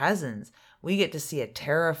presence. We get to see a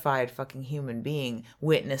terrified fucking human being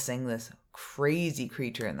witnessing this crazy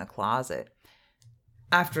creature in the closet.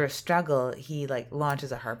 After a struggle, he like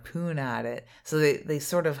launches a harpoon at it. So they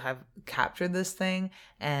sort of have captured this thing,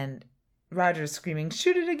 and Roger's screaming,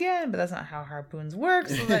 shoot it again, but that's not how harpoons work,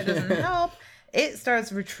 so that doesn't help. It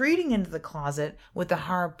starts retreating into the closet with the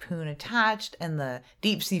harpoon attached and the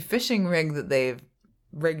deep sea fishing rig that they've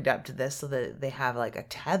rigged up to this, so that they have like a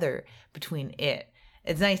tether between it.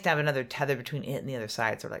 It's nice to have another tether between it and the other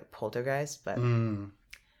side, sort of like Poltergeist, but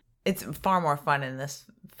it's far more fun in this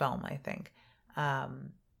film, I think.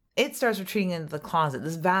 It starts retreating into the closet,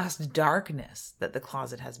 this vast darkness that the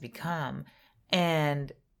closet has become,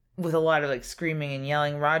 and with a lot of like screaming and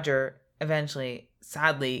yelling, Roger eventually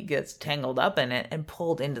sadly gets tangled up in it and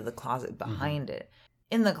pulled into the closet behind it.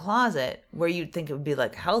 In the closet, where you'd think it would be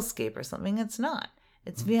like a hellscape or something, it's not.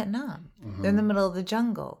 It's Vietnam. They're in the middle of the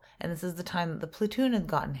jungle, and this is the time that the platoon had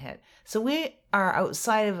gotten hit. So we are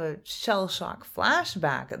outside of a shell shock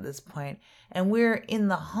flashback at this point, and we're in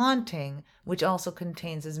the haunting, which also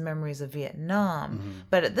contains his memories of Vietnam.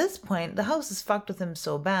 But at this point, the house is fucked with him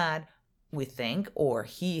so bad, we think, or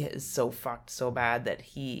he is so fucked so bad that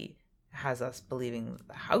he has us believing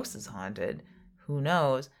the house is haunted. Who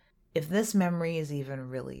knows if this memory is even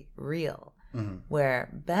really real? Where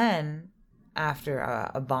Ben, after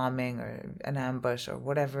a bombing or an ambush or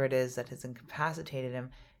whatever it is that has incapacitated him,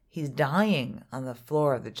 he's dying on the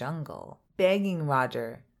floor of the jungle, begging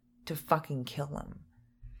Roger to fucking kill him,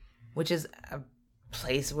 which is a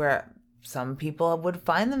place where some people would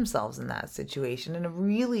find themselves in that situation, and a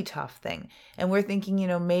really tough thing. And we're thinking,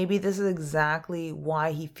 maybe this is exactly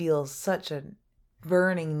why he feels such a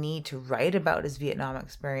burning need to write about his Vietnam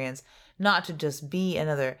experience, not to just be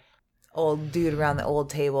another old dude around the old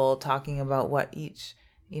table talking about what each,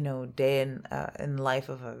 day in the life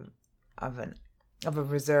of a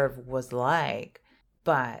reserve was like.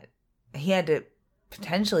 But he had to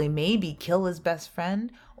potentially maybe kill his best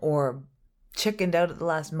friend, or chickened out at the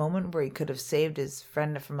last moment where he could have saved his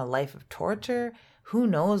friend from a life of torture. Who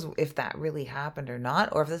knows if that really happened or not,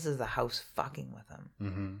 or if this is the house fucking with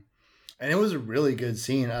him. And it was a really good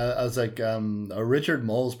scene. I was like, Richard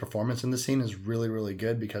Mole's performance in the scene is really, really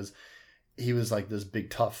good, because he was like this big,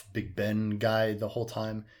 tough, Big Ben guy the whole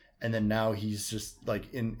time. And then now he's just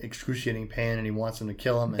like in excruciating pain and he wants him to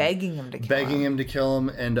kill him. Begging him to kill him.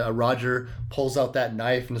 And Roger pulls out that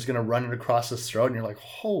knife and is going to run it across his throat. And you're like,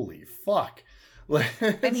 holy fuck.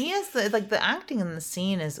 And he has the acting in the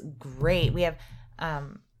scene is great. We have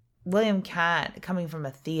William Catt coming from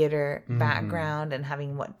a theater background and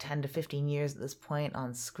having 10 to 15 years at this point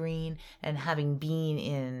on screen and having been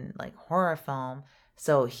in like horror film.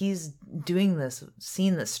 So he's doing this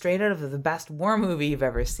scene that's straight out of the best war movie you've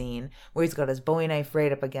ever seen, where he's got his Bowie knife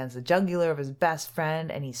right up against the jugular of his best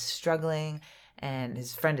friend and he's struggling and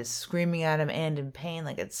his friend is screaming at him and in pain.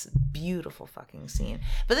 Like, it's a beautiful fucking scene.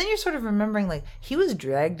 But then you're sort of remembering, like, he was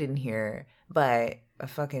dragged in here by a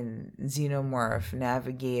fucking xenomorph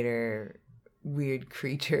navigator, weird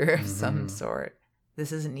creature of some sort.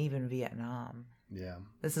 This isn't even Vietnam. Yeah.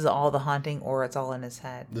 This is all The Haunting, or it's all in his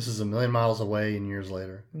head. This is a million miles away and years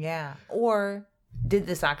later. Yeah. Or did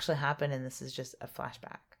this actually happen and this is just a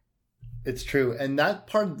flashback? It's true. And that's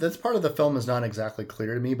part of the film is not exactly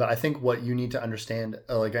clear to me, but I think what you need to understand,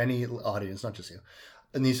 like any audience, not just you,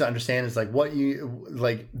 needs to understand is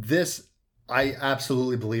like this, I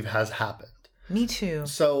absolutely believe has happened. Me too.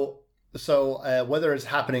 So whether it's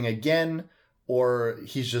happening again or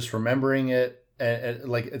he's just remembering it,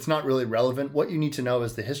 like, it's not really relevant. What you need to know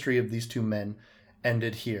is the history of these two men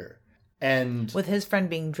ended here. And with his friend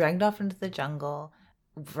being dragged off into the jungle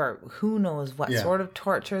for who knows what sort of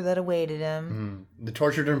torture that awaited him. They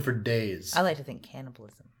tortured him for days. I like to think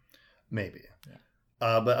cannibalism. Maybe.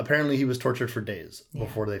 Yeah. But apparently he was tortured for days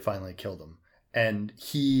before they finally killed him. And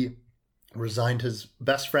he resigned his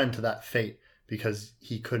best friend to that fate because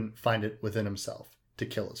he couldn't find it within himself to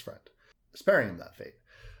kill his friend, sparing him that fate.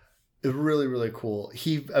 It's really, really cool.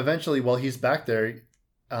 He eventually, while he's back there,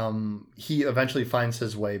 he eventually finds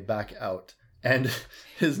his way back out. And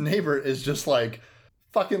his neighbor is just like,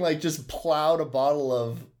 fucking like just plowed a bottle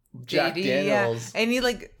of Jack Daniels. Yeah. And he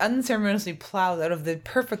like unceremoniously plows out of the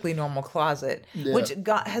perfectly normal closet, which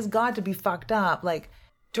has got to be fucked up. Like,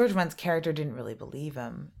 George Wendt's character didn't really believe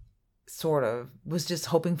him. Sort of was just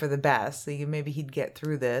hoping for the best. So maybe he'd get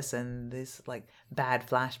through this and these like bad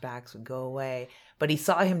flashbacks would go away. But he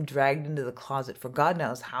saw him dragged into the closet for God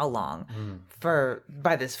knows how long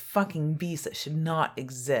by this fucking beast that should not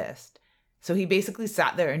exist. So he basically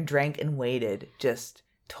sat there and drank and waited, just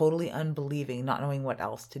totally unbelieving, not knowing what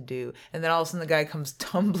else to do. And then all of a sudden the guy comes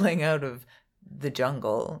tumbling out of the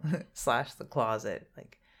jungle / the closet.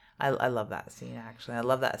 Like, I love that scene, actually. I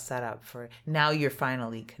love that setup for now you're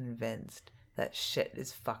finally convinced that shit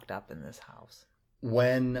is fucked up in this house.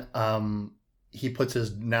 When he puts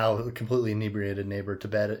his now completely inebriated neighbor to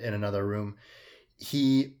bed in another room,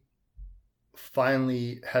 he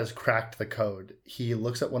finally has cracked the code. He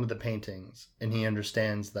looks at one of the paintings and he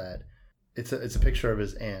understands that it's a picture of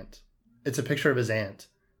his aunt. It's a picture of his aunt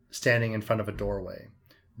standing in front of a doorway.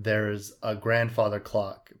 There's a grandfather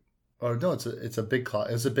clock. Oh no, it's a big clock.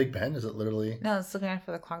 Is it Big Ben? Is it literally? No, it's the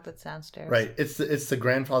grandfather clock that's downstairs. Right. It's the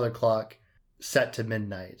grandfather clock set to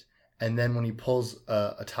midnight. And then when he pulls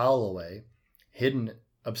a towel away, hidden,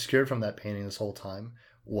 obscured from that painting this whole time,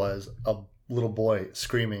 was a little boy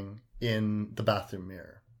screaming in the bathroom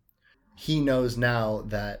mirror. He knows now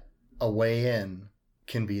that a way in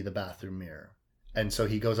can be the bathroom mirror. And so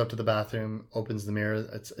he goes up to the bathroom, opens the mirror.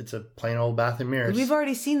 It's a plain old bathroom mirror. We've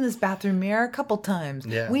already seen this bathroom mirror a couple times.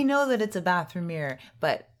 Yeah. We know that it's a bathroom mirror,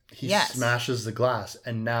 but he smashes the glass,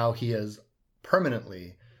 and now he has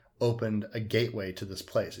permanently opened a gateway to this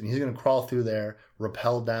place. And he's going to crawl through there,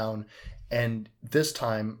 rappel down, and this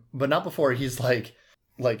time, but not before, he's like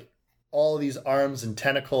all these arms and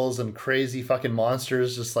tentacles and crazy fucking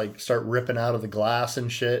monsters just like start ripping out of the glass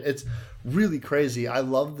and shit. It's really crazy. I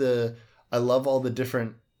love all the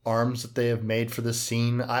different arms that they have made for this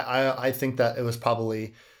scene. I think that it was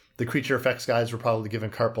probably the creature effects guys were probably given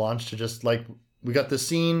carte blanche to just like, we got this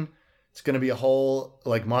scene. It's going to be a whole,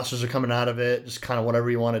 like, monsters are coming out of it. Just kind of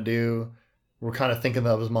whatever you want to do. We're kind of thinking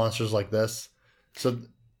of as monsters like this. So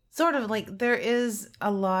sort of like there is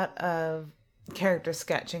a lot of character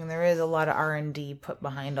sketching. There is a lot of R&D put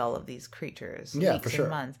behind all of these creatures. Yeah, weeks for sure.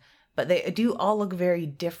 and months. But they do all look very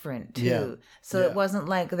different too. Yeah. So it wasn't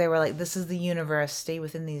like they were like, this is the universe, stay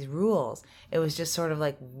within these rules. It was just sort of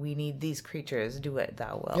like, we need these creatures, do what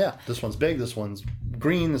thou wilt. Yeah, this one's big, this one's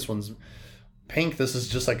green, this one's pink, this is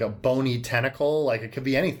just like a bony tentacle. Like, it could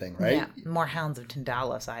be anything, right? Yeah, more Hounds of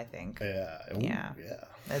Tyndalos, I think. Yeah. Ooh, yeah. Yeah.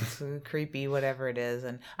 It's creepy, whatever it is.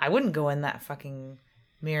 And I wouldn't go in that fucking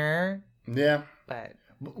mirror. Yeah. But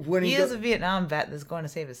when he is a Vietnam vet that's going to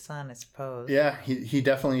save his son, I suppose. Yeah, he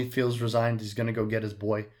definitely feels resigned. He's going to go get his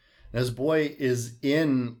boy. And his boy is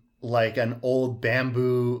in like an old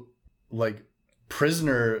bamboo like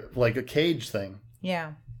prisoner, like a cage thing.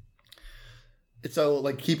 Yeah. It's so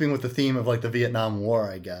like keeping with the theme of like the Vietnam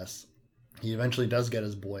War, I guess. He eventually does get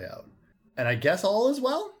his boy out. And I guess all is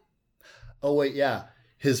well? Oh, wait, yeah.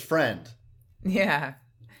 His friend. Yeah.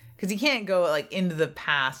 Because you can't go like into the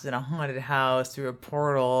past in a haunted house through a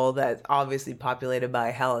portal that's obviously populated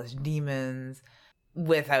by hellish demons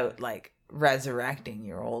without like resurrecting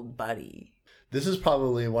your old buddy. This is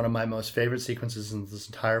probably one of my most favorite sequences in this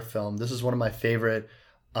entire film. This is one of my favorite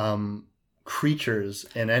creatures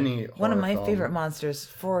in any horror One of my film. favorite monsters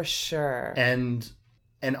for sure. And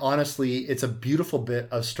honestly, it's a beautiful bit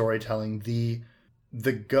of storytelling. The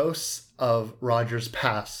ghosts of Roger's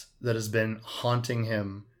past that has been haunting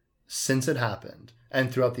him since it happened and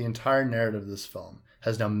throughout the entire narrative of this film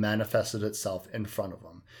has now manifested itself in front of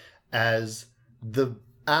him as the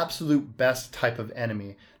absolute best type of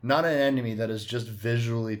enemy. Not an enemy that is just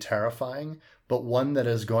visually terrifying, but one that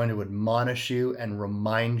is going to admonish you and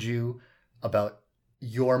remind you about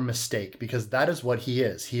your mistake, because that is what he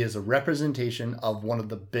is. He is a representation of one of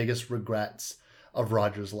the biggest regrets of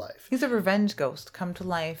Roger's life. He's a revenge ghost come to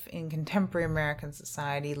life in contemporary American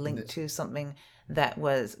society, linked to something that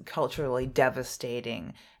was culturally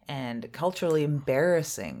devastating and culturally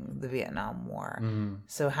embarrassing, the Vietnam War. Mm-hmm.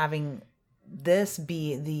 So having this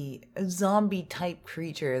be the zombie type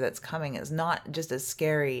creature that's coming is not just as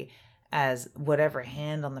scary as whatever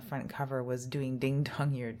hand on the front cover was doing Ding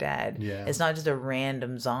Dong You're Dead. Yeah. It's not just a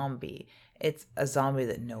random zombie. It's a zombie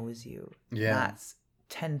that knows you. Yeah. That's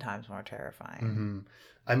 10 times more terrifying. Mm-hmm.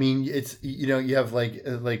 I mean, it's, you know, you have like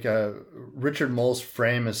Richard Mole's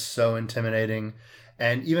frame is so intimidating,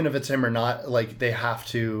 and even if it's him or not, like they have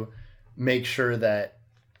to make sure that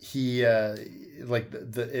he like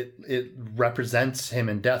it represents him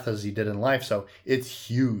in death as he did in life. So it's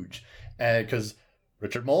huge, because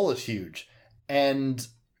Richard Mole is huge, and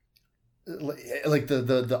like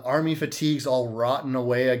the army fatigues all rotten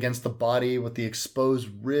away against the body with the exposed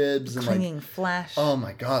ribs and clinging like flesh. Oh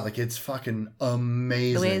my god, like it's fucking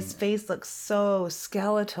amazing. The way his face looks so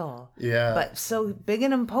skeletal. Yeah. But so big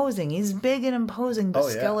and imposing. He's big and imposing, but Oh,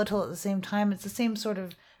 yeah. skeletal at the same time. It's the same sort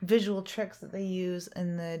of visual tricks that they use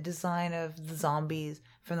in the design of the zombies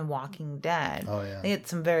from The Walking Dead. Oh, yeah. They had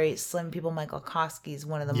some very slim people. Michael Koski's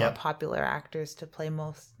one of the more Yep. popular actors to play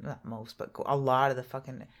not most, but a lot of the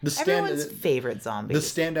fucking The stand- everyone's favorite The zombies.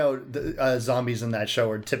 standout zombies in that show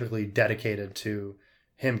are typically dedicated to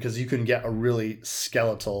him, because you can get a really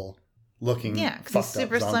skeletal looking, Yeah, because he's fucked up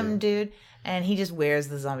super zombie. slim dude, and he just wears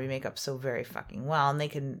the zombie makeup so very fucking well, and they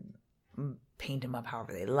can paint him up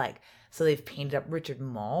however they like. So they've painted up Richard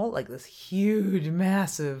Mole, like this huge,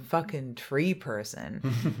 massive fucking tree person,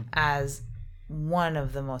 as one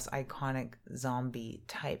of the most iconic zombie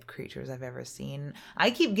type creatures I've ever seen.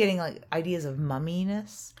 I keep getting like ideas of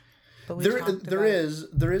mumminess. But we talked there is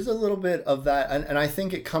a little bit of that, and I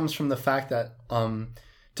think it comes from the fact that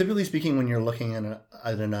typically speaking, when you're looking at an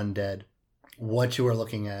undead, what you are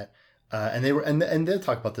looking at, and they'll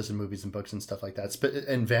talk about this in movies and books and stuff like that,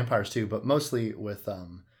 and vampires too, but mostly with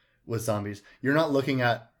zombies, you're not looking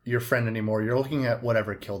at your friend anymore. You're looking at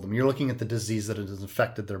whatever killed them. You're looking at the disease that has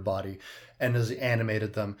infected their body and has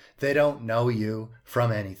animated them. They don't know you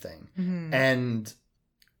from anything. Mm-hmm. And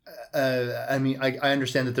I mean, I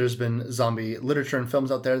understand that there's been zombie literature and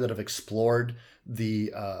films out there that have explored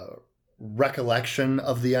the recollection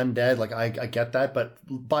of the undead. Like, I get that. But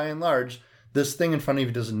by and large, this thing in front of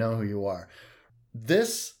you doesn't know who you are.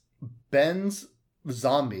 This Ben's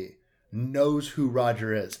zombie knows who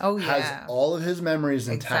Roger is. Oh, yeah. Has all of his memories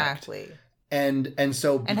intact. Exactly. And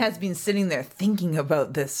so... And has been sitting there thinking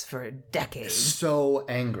about this for decades. So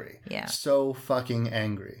angry. Yeah. So fucking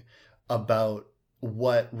angry about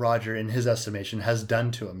what Roger, in his estimation, has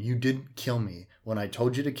done to him. You didn't kill me when I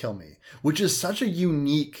told you to kill me. Which is such a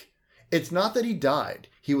unique... It's not that he died.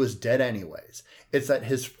 He was dead anyways. It's that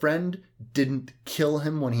his friend didn't kill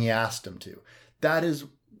him when he asked him to. That is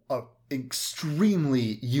an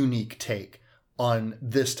extremely unique take on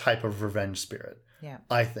this type of revenge spirit. Yeah.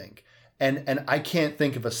 I think. And I can't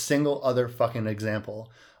think of a single other fucking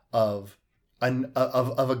example of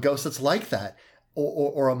a ghost that's like that,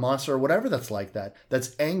 or a monster or whatever that's like that,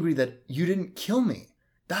 that's angry that you didn't kill me.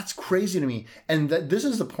 That's crazy to me. And this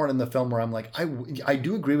is the part in the film where I'm like, I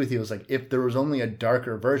do agree with you. It's like, if there was only a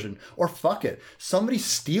darker version, or fuck it, somebody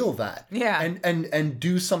steal that, Yeah. and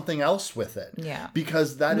do something else with it. Yeah.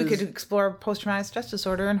 Because We could explore post-traumatic stress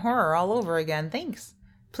disorder and horror all over again. Thanks.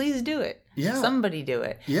 Please do it. Yeah. Somebody do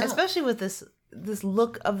it. Yeah. Especially with this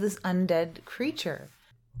look of this undead creature.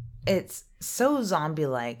 It's so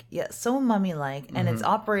zombie-like, yet so mummy-like, and it's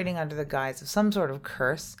operating under the guise of some sort of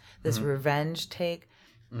curse, this revenge take.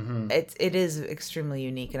 It is extremely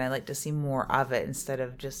unique, and I like to see more of it instead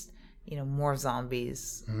of just, more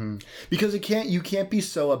zombies. Because you can't be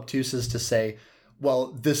so obtuse as to say,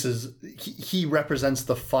 well, he represents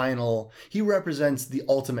he represents the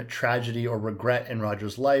ultimate tragedy or regret in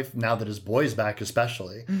Roger's life now that his boy's back,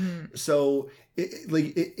 especially. So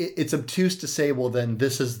it's obtuse to say, well, then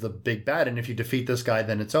this is the big bad, and if you defeat this guy,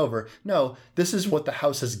 then it's over. No, this is what the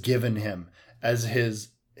house has given him as his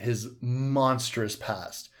monstrous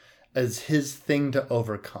past, as his thing to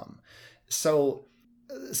overcome. So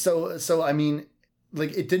I mean,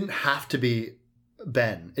 like, it didn't have to be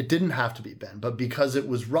Ben. It didn't have to be Ben, but because it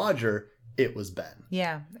was Roger, it was Ben.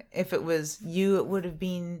 Yeah. If it was you, it would have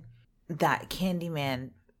been that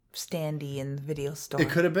Candyman standee in the video store. It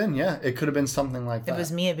could have been, yeah. It could have been something like that. If it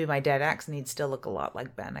was me, it'd be my dead ex, and he'd still look a lot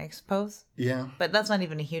like Ben, I suppose. Yeah. But that's not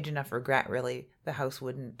even a huge enough regret, really. The house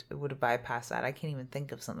would have bypassed that. I can't even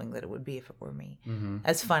think of something that it would be if it were me.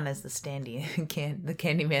 As fun as the standee, the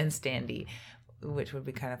Candyman standee, which would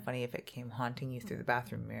be kind of funny if it came haunting you through the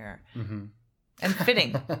bathroom mirror. And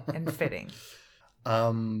fitting.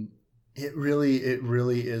 It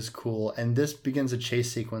really is cool. And this begins a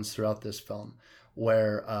chase sequence throughout this film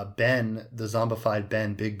where Ben, the zombified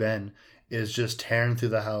Ben, Big Ben, is just tearing through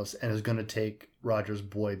the house and is going to take Roger's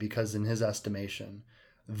boy, because in his estimation,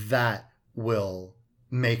 that will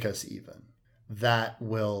make us even.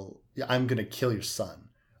 I'm going to kill your son.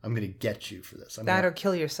 I'm going to get you for this. Or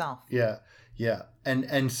kill yourself. Yeah. Yeah. And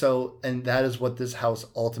that is what this house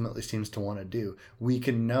ultimately seems to want to do. We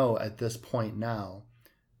can know at this point now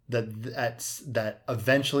that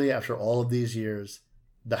eventually, after all of these years,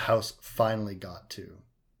 the house finally got to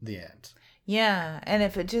the end. Yeah. And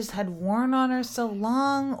if it just had worn on her so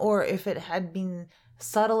long, or if it had been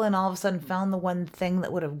subtle and all of a sudden found the one thing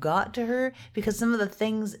that would have got to her, because some of the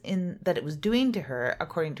things that it was doing to her,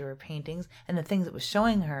 according to her paintings, and the things it was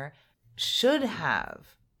showing her, should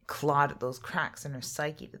have clawed at those cracks in her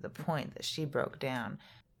psyche to the point that she broke down.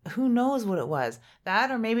 Who knows what it was?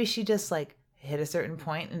 That, or maybe she just hit a certain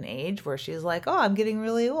point in age where she's like, oh, I'm getting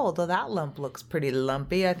really old. Oh, that lump looks pretty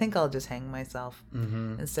lumpy. I think I'll just hang myself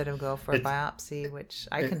instead of go for a biopsy, which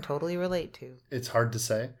I can totally relate to. It's hard to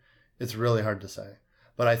say. It's really hard to say.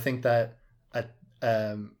 But I think that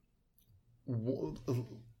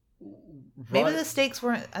maybe the stakes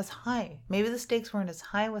weren't as high. Maybe the stakes weren't as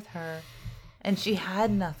high with her, and she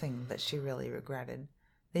had nothing that she really regretted.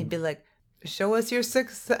 They'd be like, show us your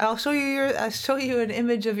success. I'll show you an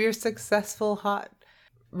image of your successful hot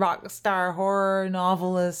rock star horror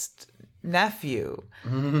novelist nephew.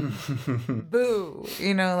 Boo.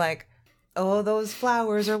 Oh, those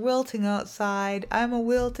flowers are wilting outside. I'm a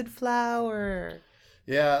wilted flower.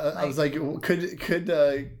 Yeah, I was like, could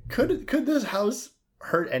this house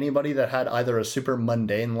hurt anybody that had either a super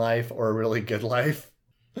mundane life or a really good life?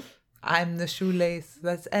 I'm the shoelace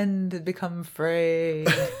that's ended, become frayed.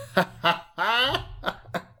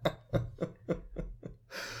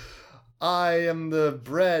 I am the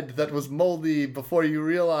bread that was moldy before you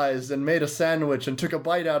realized and made a sandwich and took a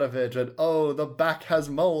bite out of it, and oh, the back has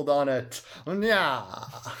mold on it. Yeah.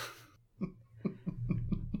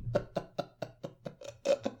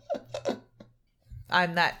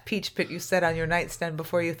 I'm that peach pit you set on your nightstand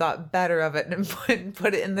before you thought better of it and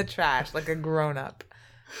put it in the trash like a grown-up.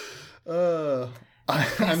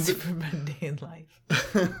 I'm super mundane life.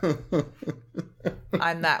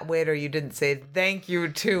 I'm that waiter you didn't say thank you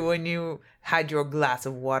to when you had your glass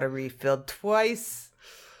of water refilled twice.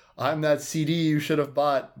 I'm that CD you should have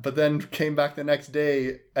bought, but then came back the next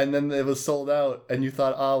day and then it was sold out and you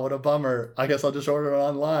thought, oh, what a bummer. I guess I'll just order it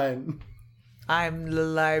online. I'm the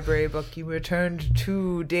library book you returned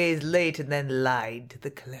 2 days late and then lied to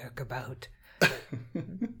the clerk about.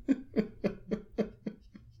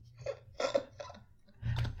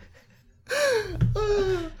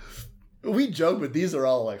 We joke, but these are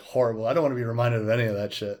all horrible. I don't want to be reminded of any of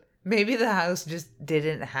that shit. Maybe the house just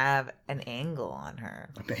didn't have an angle on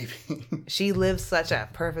her. Maybe. She lives such a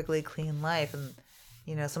perfectly clean life, and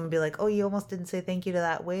someone would be like, oh, you almost didn't say thank you to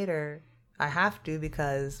that waiter. I have to,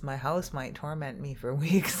 because my house might torment me for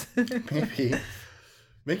weeks. Maybe.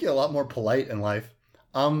 Make you a lot more polite in life.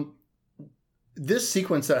 This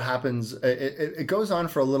sequence that happens, it goes on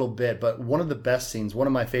for a little bit, but one of the best scenes, one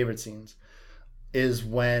of my favorite scenes, is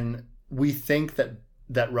when we think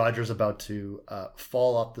that Roger's about to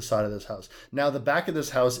fall off the side of this house. Now, the back of this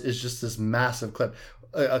house is just this massive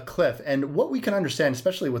cliff. And what we can understand,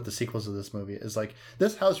 especially with the sequels of this movie, is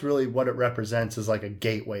this house really, what it represents is a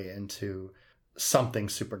gateway into something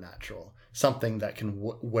supernatural, something that can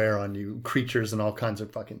wear on you, creatures and all kinds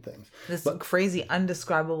of fucking things. This crazy,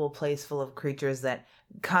 undescribable place full of creatures that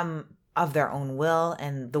come of their own will,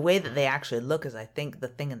 and the way that they actually look is, I think, the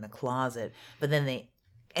thing in the closet, but then they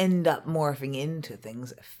end up morphing into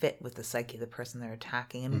things that fit with the psyche of the person they're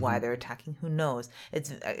attacking, and why they're attacking, who knows.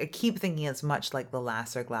 I keep thinking it's much like the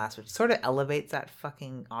Lasser glass, which sort of elevates that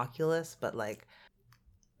fucking Oculus, but like,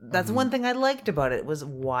 that's one thing I liked about it, was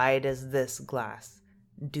why does this glass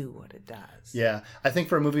do what it does? Yeah, I think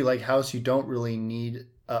for a movie like House, you don't really need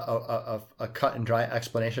a cut and dry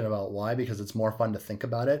explanation about why, because it's more fun to think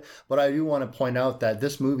about it. But I do want to point out that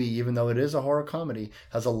this movie, even though it is a horror comedy,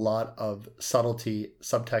 has a lot of subtlety,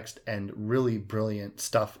 subtext, and really brilliant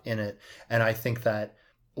stuff in it. And I think that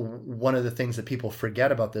one of the things that people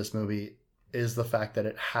forget about this movie is the fact that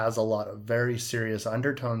it has a lot of very serious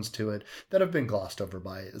undertones to it that have been glossed over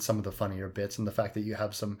by some of the funnier bits, and the fact that you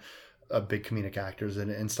have some big comedic actors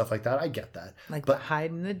and stuff like that. I get that. Like the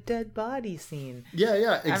hiding the dead body scene. Yeah,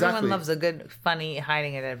 exactly. Everyone loves a good, funny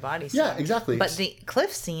hiding a dead body scene. Yeah, exactly. But the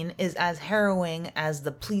cliff scene is as harrowing as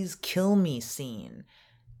the please kill me scene.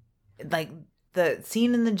 Like, the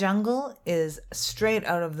scene in the jungle is straight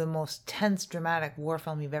out of the most tense, dramatic war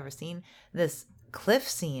film you've ever seen. This cliff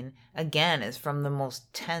scene, again, is from the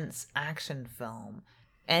most tense action film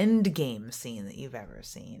end game scene that you've ever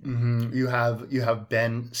seen. You have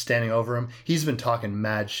Ben standing over him. He's been talking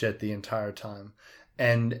mad shit the entire time,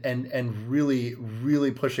 and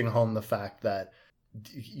really pushing home the fact that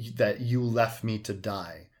you left me to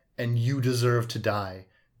die, and you deserve to die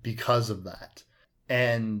because of that.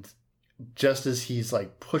 And just as he's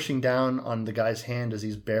like pushing down on the guy's hand as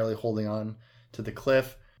he's barely holding on to the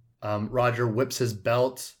cliff, Roger whips his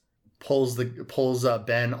belt, pulls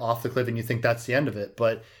Ben off the cliff, and you think that's the end of it.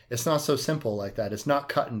 But it's not so simple like that. It's not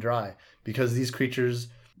cut and dry, because these creatures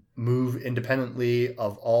move independently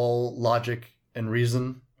of all logic and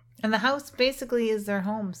reason. And the house basically is their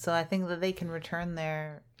home, so I think that they can return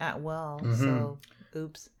there at will. So,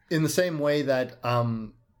 oops. In the same way that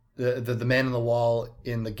the man in the wall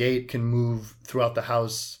in the gate can move throughout the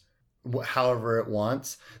house however it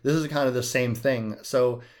wants, this is kind of the same thing.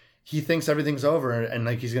 So he thinks everything's over, and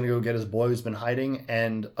like he's going to go get his boy who's been hiding,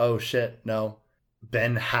 and oh shit, no.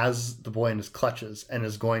 Ben has the boy in his clutches and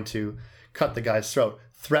is going to cut the guy's throat,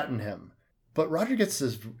 threaten him. But Roger gets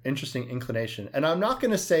this interesting inclination. And I'm not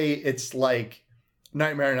going to say it's like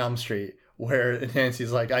Nightmare on Elm Street, where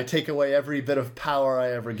Nancy's like, I take away every bit of power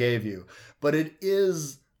I ever gave you. But it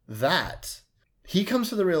is that. He comes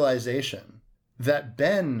to the realization that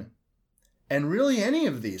Ben, and really any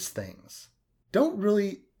of these things, don't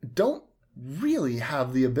really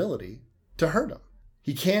have the ability to hurt him.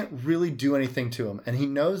 He can't really do anything to him. And he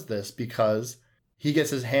knows this because he gets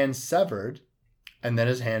his hand severed, and then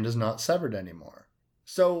his hand is not severed anymore.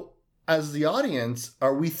 So as the audience,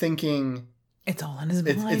 are we thinking it's all in his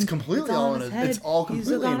mind? It's completely all in his head. It's all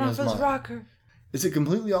completely in his mind. Rocker. Is it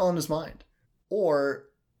completely all in his mind? Or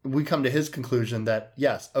we come to his conclusion that,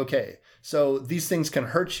 yes, okay, so these things can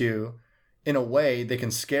hurt you in a way, they can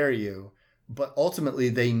scare you, but ultimately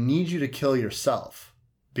they need you to kill yourself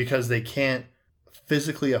because they can't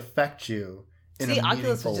physically affect you in a meaningful way.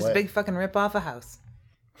 Oculus was just a big fucking rip off a house.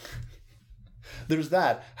 There's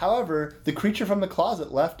that. However, the creature from the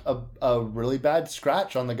closet left a really bad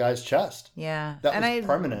scratch on the guy's chest. Yeah. That was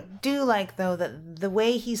permanent. I do like, though, that the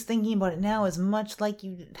way he's thinking about it now is much like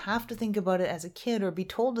you have to think about it as a kid, or be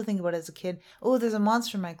told to think about it as a kid. Oh, there's a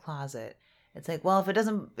monster in my closet. It's like, well, if it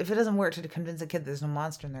doesn't work to convince a kid there's no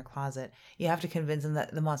monster in their closet, you have to convince them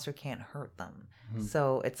that the monster can't hurt them. Mm-hmm.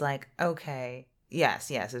 So it's like, okay, yes,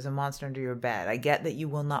 there's a monster under your bed. I get that you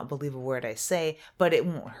will not believe a word I say, but it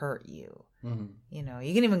won't hurt you. Mm-hmm. You know,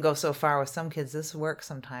 you can even go so far with some kids, this works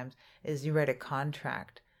sometimes, is you write a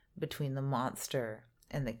contract between the monster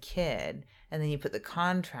and the kid, and then you put the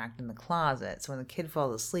contract in the closet. So when the kid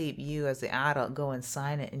falls asleep, you as the adult go and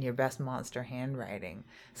sign it in your best monster handwriting.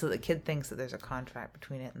 So the kid thinks that there's a contract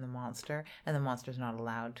between it and the monster's not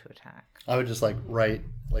allowed to attack. I would just write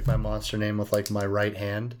my monster name with my right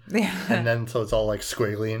hand. Yeah. And then so it's all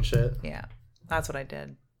squiggly and shit. Yeah. That's what I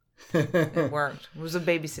did. It worked. It was a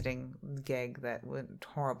babysitting gig that went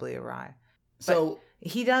horribly awry. So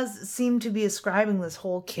he does seem to be ascribing this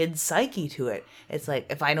whole kid psyche to it. It's like,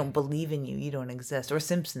 if I don't believe in you, you don't exist. Or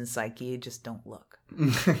Simpsons psyche, just don't look.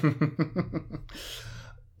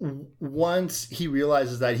 Once he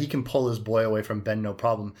realizes that he can pull his boy away from Ben, no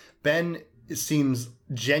problem. Ben seems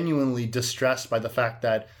genuinely distressed by the fact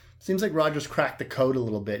that it seems like Roger's cracked the code a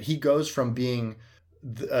little bit. He goes from being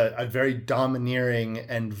a very domineering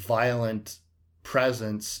and violent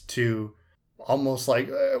presence to almost like,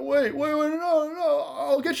 wait, no,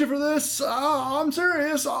 I'll get you for this. I'm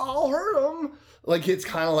serious. I'll hurt him. It's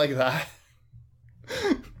kind of like that.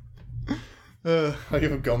 Like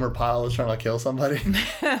if Gomer Pyle was trying to kill somebody.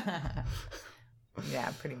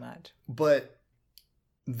 Yeah, pretty much. But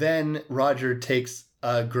then Roger takes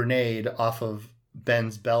a grenade off of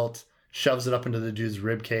Ben's belt, shoves it up into the dude's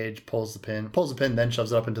rib cage, pulls the pin, then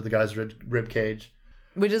shoves it up into the guy's rib cage.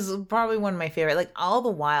 Which is probably one of my favorite. Like, all the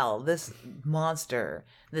while, this monster,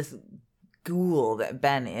 this ghoul that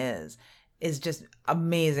Ben is just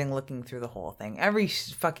amazing looking through the whole thing. Every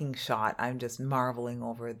fucking shot, I'm just marveling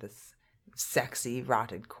over this sexy,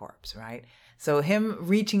 rotted corpse, right? So him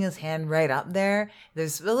reaching his hand right up there,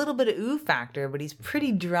 there's a little bit of ooh factor, but he's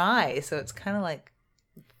pretty dry, so it's kind of like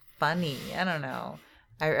funny. I don't know.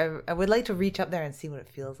 I would like to reach up there and see what it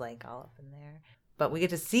feels like all up in there. But we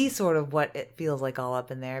get to see sort of what it feels like all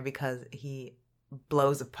up in there because he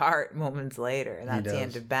blows apart moments later. And that's the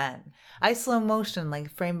end of Ben. I slow motion,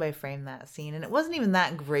 like frame by frame, that scene. And it wasn't even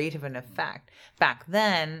that great of an effect. Back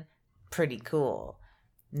then, pretty cool.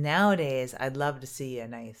 Nowadays, I'd love to see a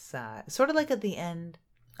nice, sort of like at the end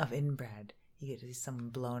of Inbred. You get to see someone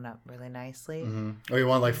blown up really nicely. Mm-hmm. Or you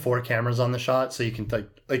want like 4 cameras on the shot so you can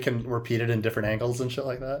they can repeat it in different angles and shit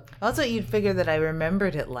like that. That's what you'd figure that I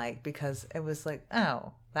remembered it like, because it was like,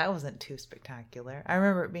 oh, that wasn't too spectacular. I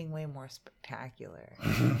remember it being way more spectacular.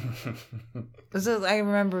 So I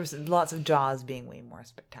remember lots of Jaws being way more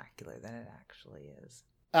spectacular than it actually is.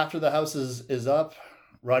 After the house is up,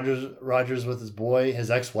 Roger's with his boy.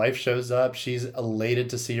 His ex-wife shows up. She's elated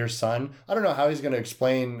to see her son. I don't know how he's going to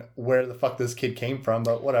explain where the fuck this kid came from,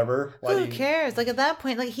 but whatever. Who cares? Like, at that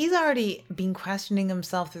point, like, he's already been questioning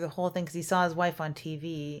himself through the whole thing because he saw his wife on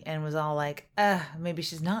TV and was all like, maybe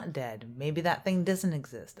she's not dead. Maybe that thing doesn't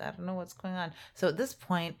exist. I don't know what's going on. So at this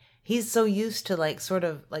point, he's so used to, like, sort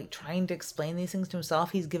of, like, trying to explain these things to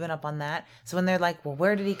himself, he's given up on that. So when they're like, well,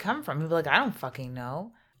 where did he come from? He'll be like, I don't fucking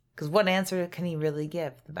know. Because what answer can he really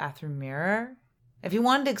give? The bathroom mirror? If he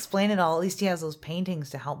wanted to explain it all, at least he has those paintings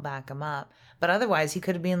to help back him up. But otherwise, he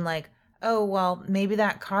could have been like, oh, well, maybe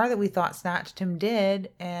that car that we thought snatched him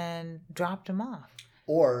did and dropped him off.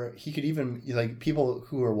 Or he could even, like, people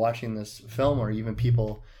who are watching this film, or even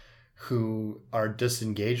people who are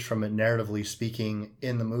disengaged from it, narratively speaking,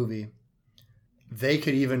 in the movie, they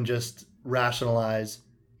could even just rationalize,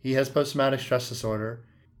 he has post-traumatic stress disorder.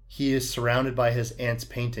 He is surrounded by his aunt's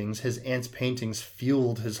paintings. His aunt's paintings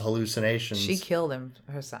fueled his hallucinations. She killed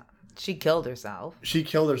herself. She killed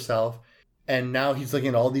herself. And now he's looking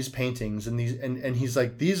at all these paintings and he's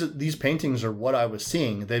like, these paintings are what I was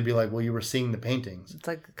seeing. They'd be like, well, you were seeing the paintings. It's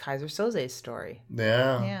like Kaiser Soze's story.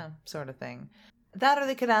 Yeah. Yeah, sort of thing. That, or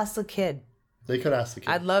they could ask the kid.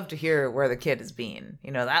 I'd love to hear where the kid has been.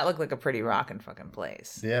 You know, that looked like a pretty rockin' fucking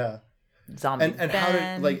place. Yeah. Zombie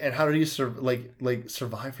and how did he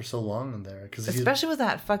survive for so long in there? Especially with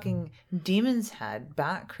that fucking demon's head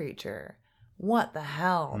bat creature. What the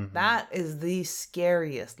hell? Mm-hmm. That is the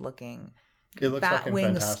scariest looking bat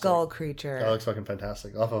wing skull creature. That looks fucking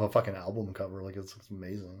fantastic. Off of a fucking album cover, like, it looks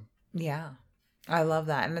amazing. Yeah. I love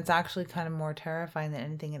that, and it's actually kind of more terrifying than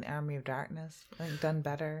anything in Army of Darkness. I think done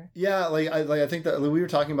better. Yeah, I think that we were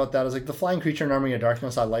talking about that as like the flying creature in Army of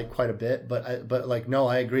Darkness. I like quite a bit, but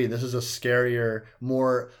I agree. This is a scarier,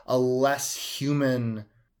 a less human,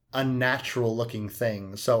 unnatural looking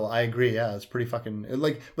thing. So I agree. Yeah, it's pretty fucking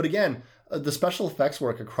But again, the special effects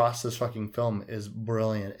work across this fucking film is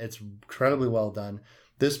brilliant. It's incredibly well done.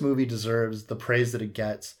 This movie deserves the praise that it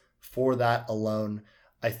gets for that alone.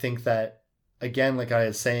 I think that, again, like I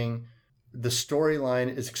was saying, the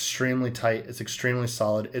storyline is extremely tight. It's extremely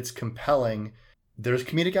solid. It's compelling. There's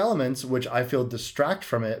comedic elements, which I feel distract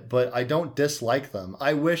from it, but I don't dislike them.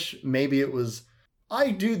 I wish maybe it was...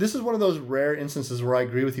 I do. This is one of those rare instances where I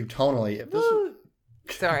agree with you tonally. If this...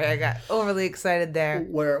 Sorry, I got overly excited there.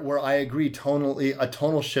 Where I agree tonally, a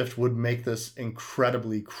tonal shift would make this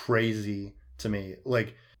incredibly crazy to me.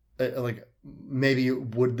 Maybe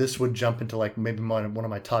this would jump into like maybe one of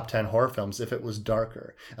my top 10 horror films if it was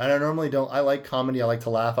darker. And I normally don't. I like comedy. I like to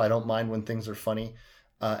laugh. I don't mind when things are funny.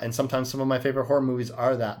 And sometimes some of my favorite horror movies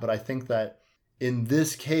are that. But I think that in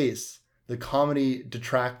this case, the comedy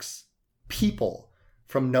detracts people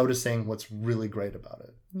from noticing what's really great about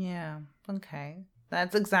it. Yeah. Okay.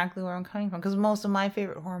 That's exactly where I'm coming from. Because most of my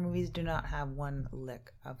favorite horror movies do not have one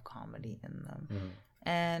lick of comedy in them. Mm-hmm.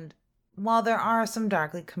 And while there are some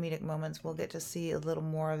darkly comedic moments, we'll get to see a little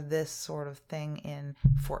more of this sort of thing in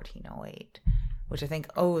 1408, which I think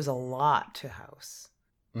owes a lot to House.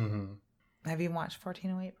 Mm-hmm. Have you watched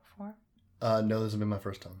 1408 before? No, this has been my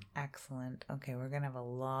first time. Excellent. Okay, we're going to have a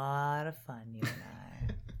lot of fun, you and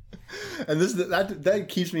I. And that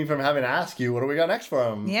keeps me from having to ask you, what do we got next for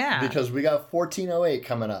him? Yeah. Because we got 1408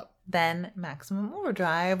 coming up. then Maximum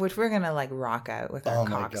Overdrive, which we're gonna like rock out with our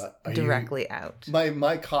cocks directly out.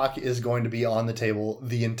 My cock is going to be on the table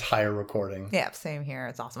the entire recording. Yeah, same here.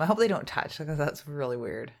 It's awesome. I hope they don't touch because that's really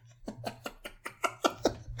weird.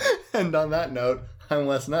 And on that note, I'm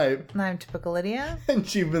Wes Knipe. And I'm Typical Lydia.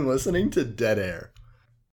 And you've been listening to Dead Air.